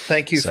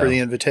 Thank you for the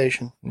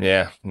invitation.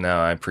 Yeah, no,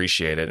 I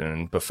appreciate it.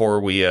 And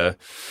before we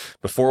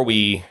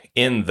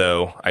end,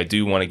 though, I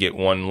do want to get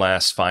one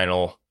last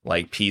final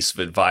piece of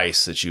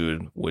advice that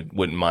you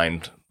wouldn't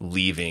mind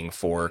leaving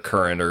for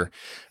current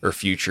or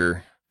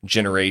future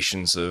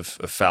generations of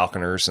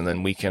falconers, and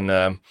then we can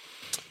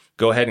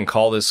go ahead and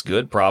call this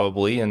good,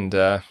 probably, and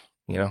go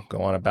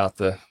on about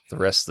the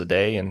rest of the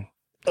day. And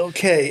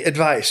okay,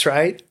 advice,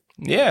 right?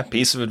 Yeah,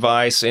 piece of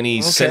advice,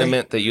 any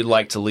sentiment that you'd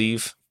like to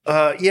leave?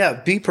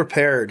 Be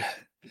prepared.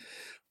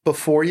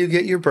 Before you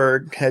get your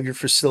bird, have your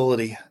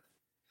facility.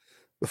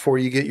 Before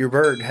you get your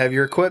bird, have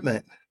your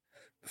equipment.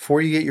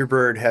 Before you get your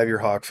bird, have your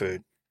hawk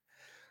food.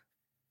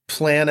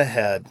 Plan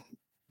ahead.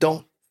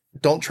 Don't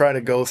try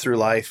to go through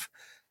life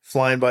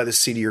flying by the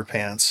seat of your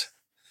pants.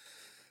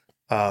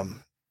 There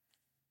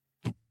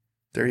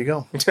you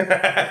go.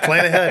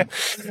 Plan ahead.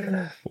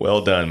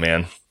 Well done,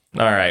 man.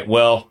 All right.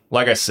 Well,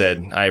 like I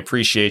said, I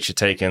appreciate you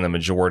taking the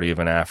majority of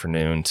an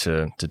afternoon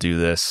to do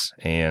this.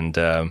 And,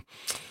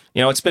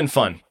 it's been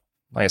fun.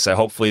 Like I said,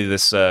 hopefully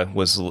this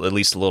was at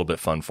least a little bit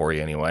fun for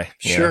you anyway.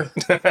 Sure.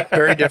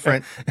 Very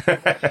different.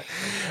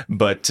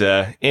 But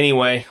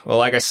anyway, well,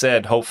 like I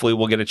said, hopefully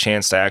we'll get a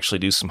chance to actually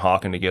do some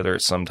hawking together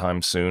at some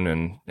time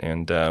soon.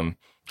 And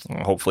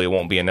hopefully it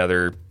won't be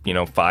another,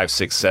 5,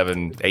 6,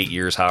 7, 8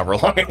 years, however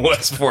long it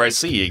was before I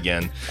see you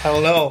again. I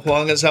don't know. As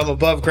long as I'm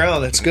above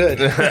ground, it's good.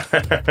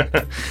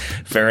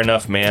 Fair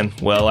enough, man.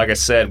 Well, like I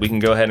said, we can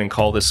go ahead and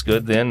call this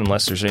good then,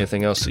 unless there's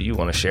anything else that you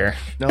want to share.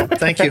 No,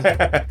 thank you.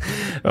 Well,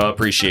 I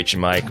appreciate you,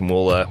 Mike, and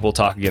we'll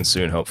talk again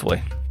soon,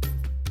 hopefully.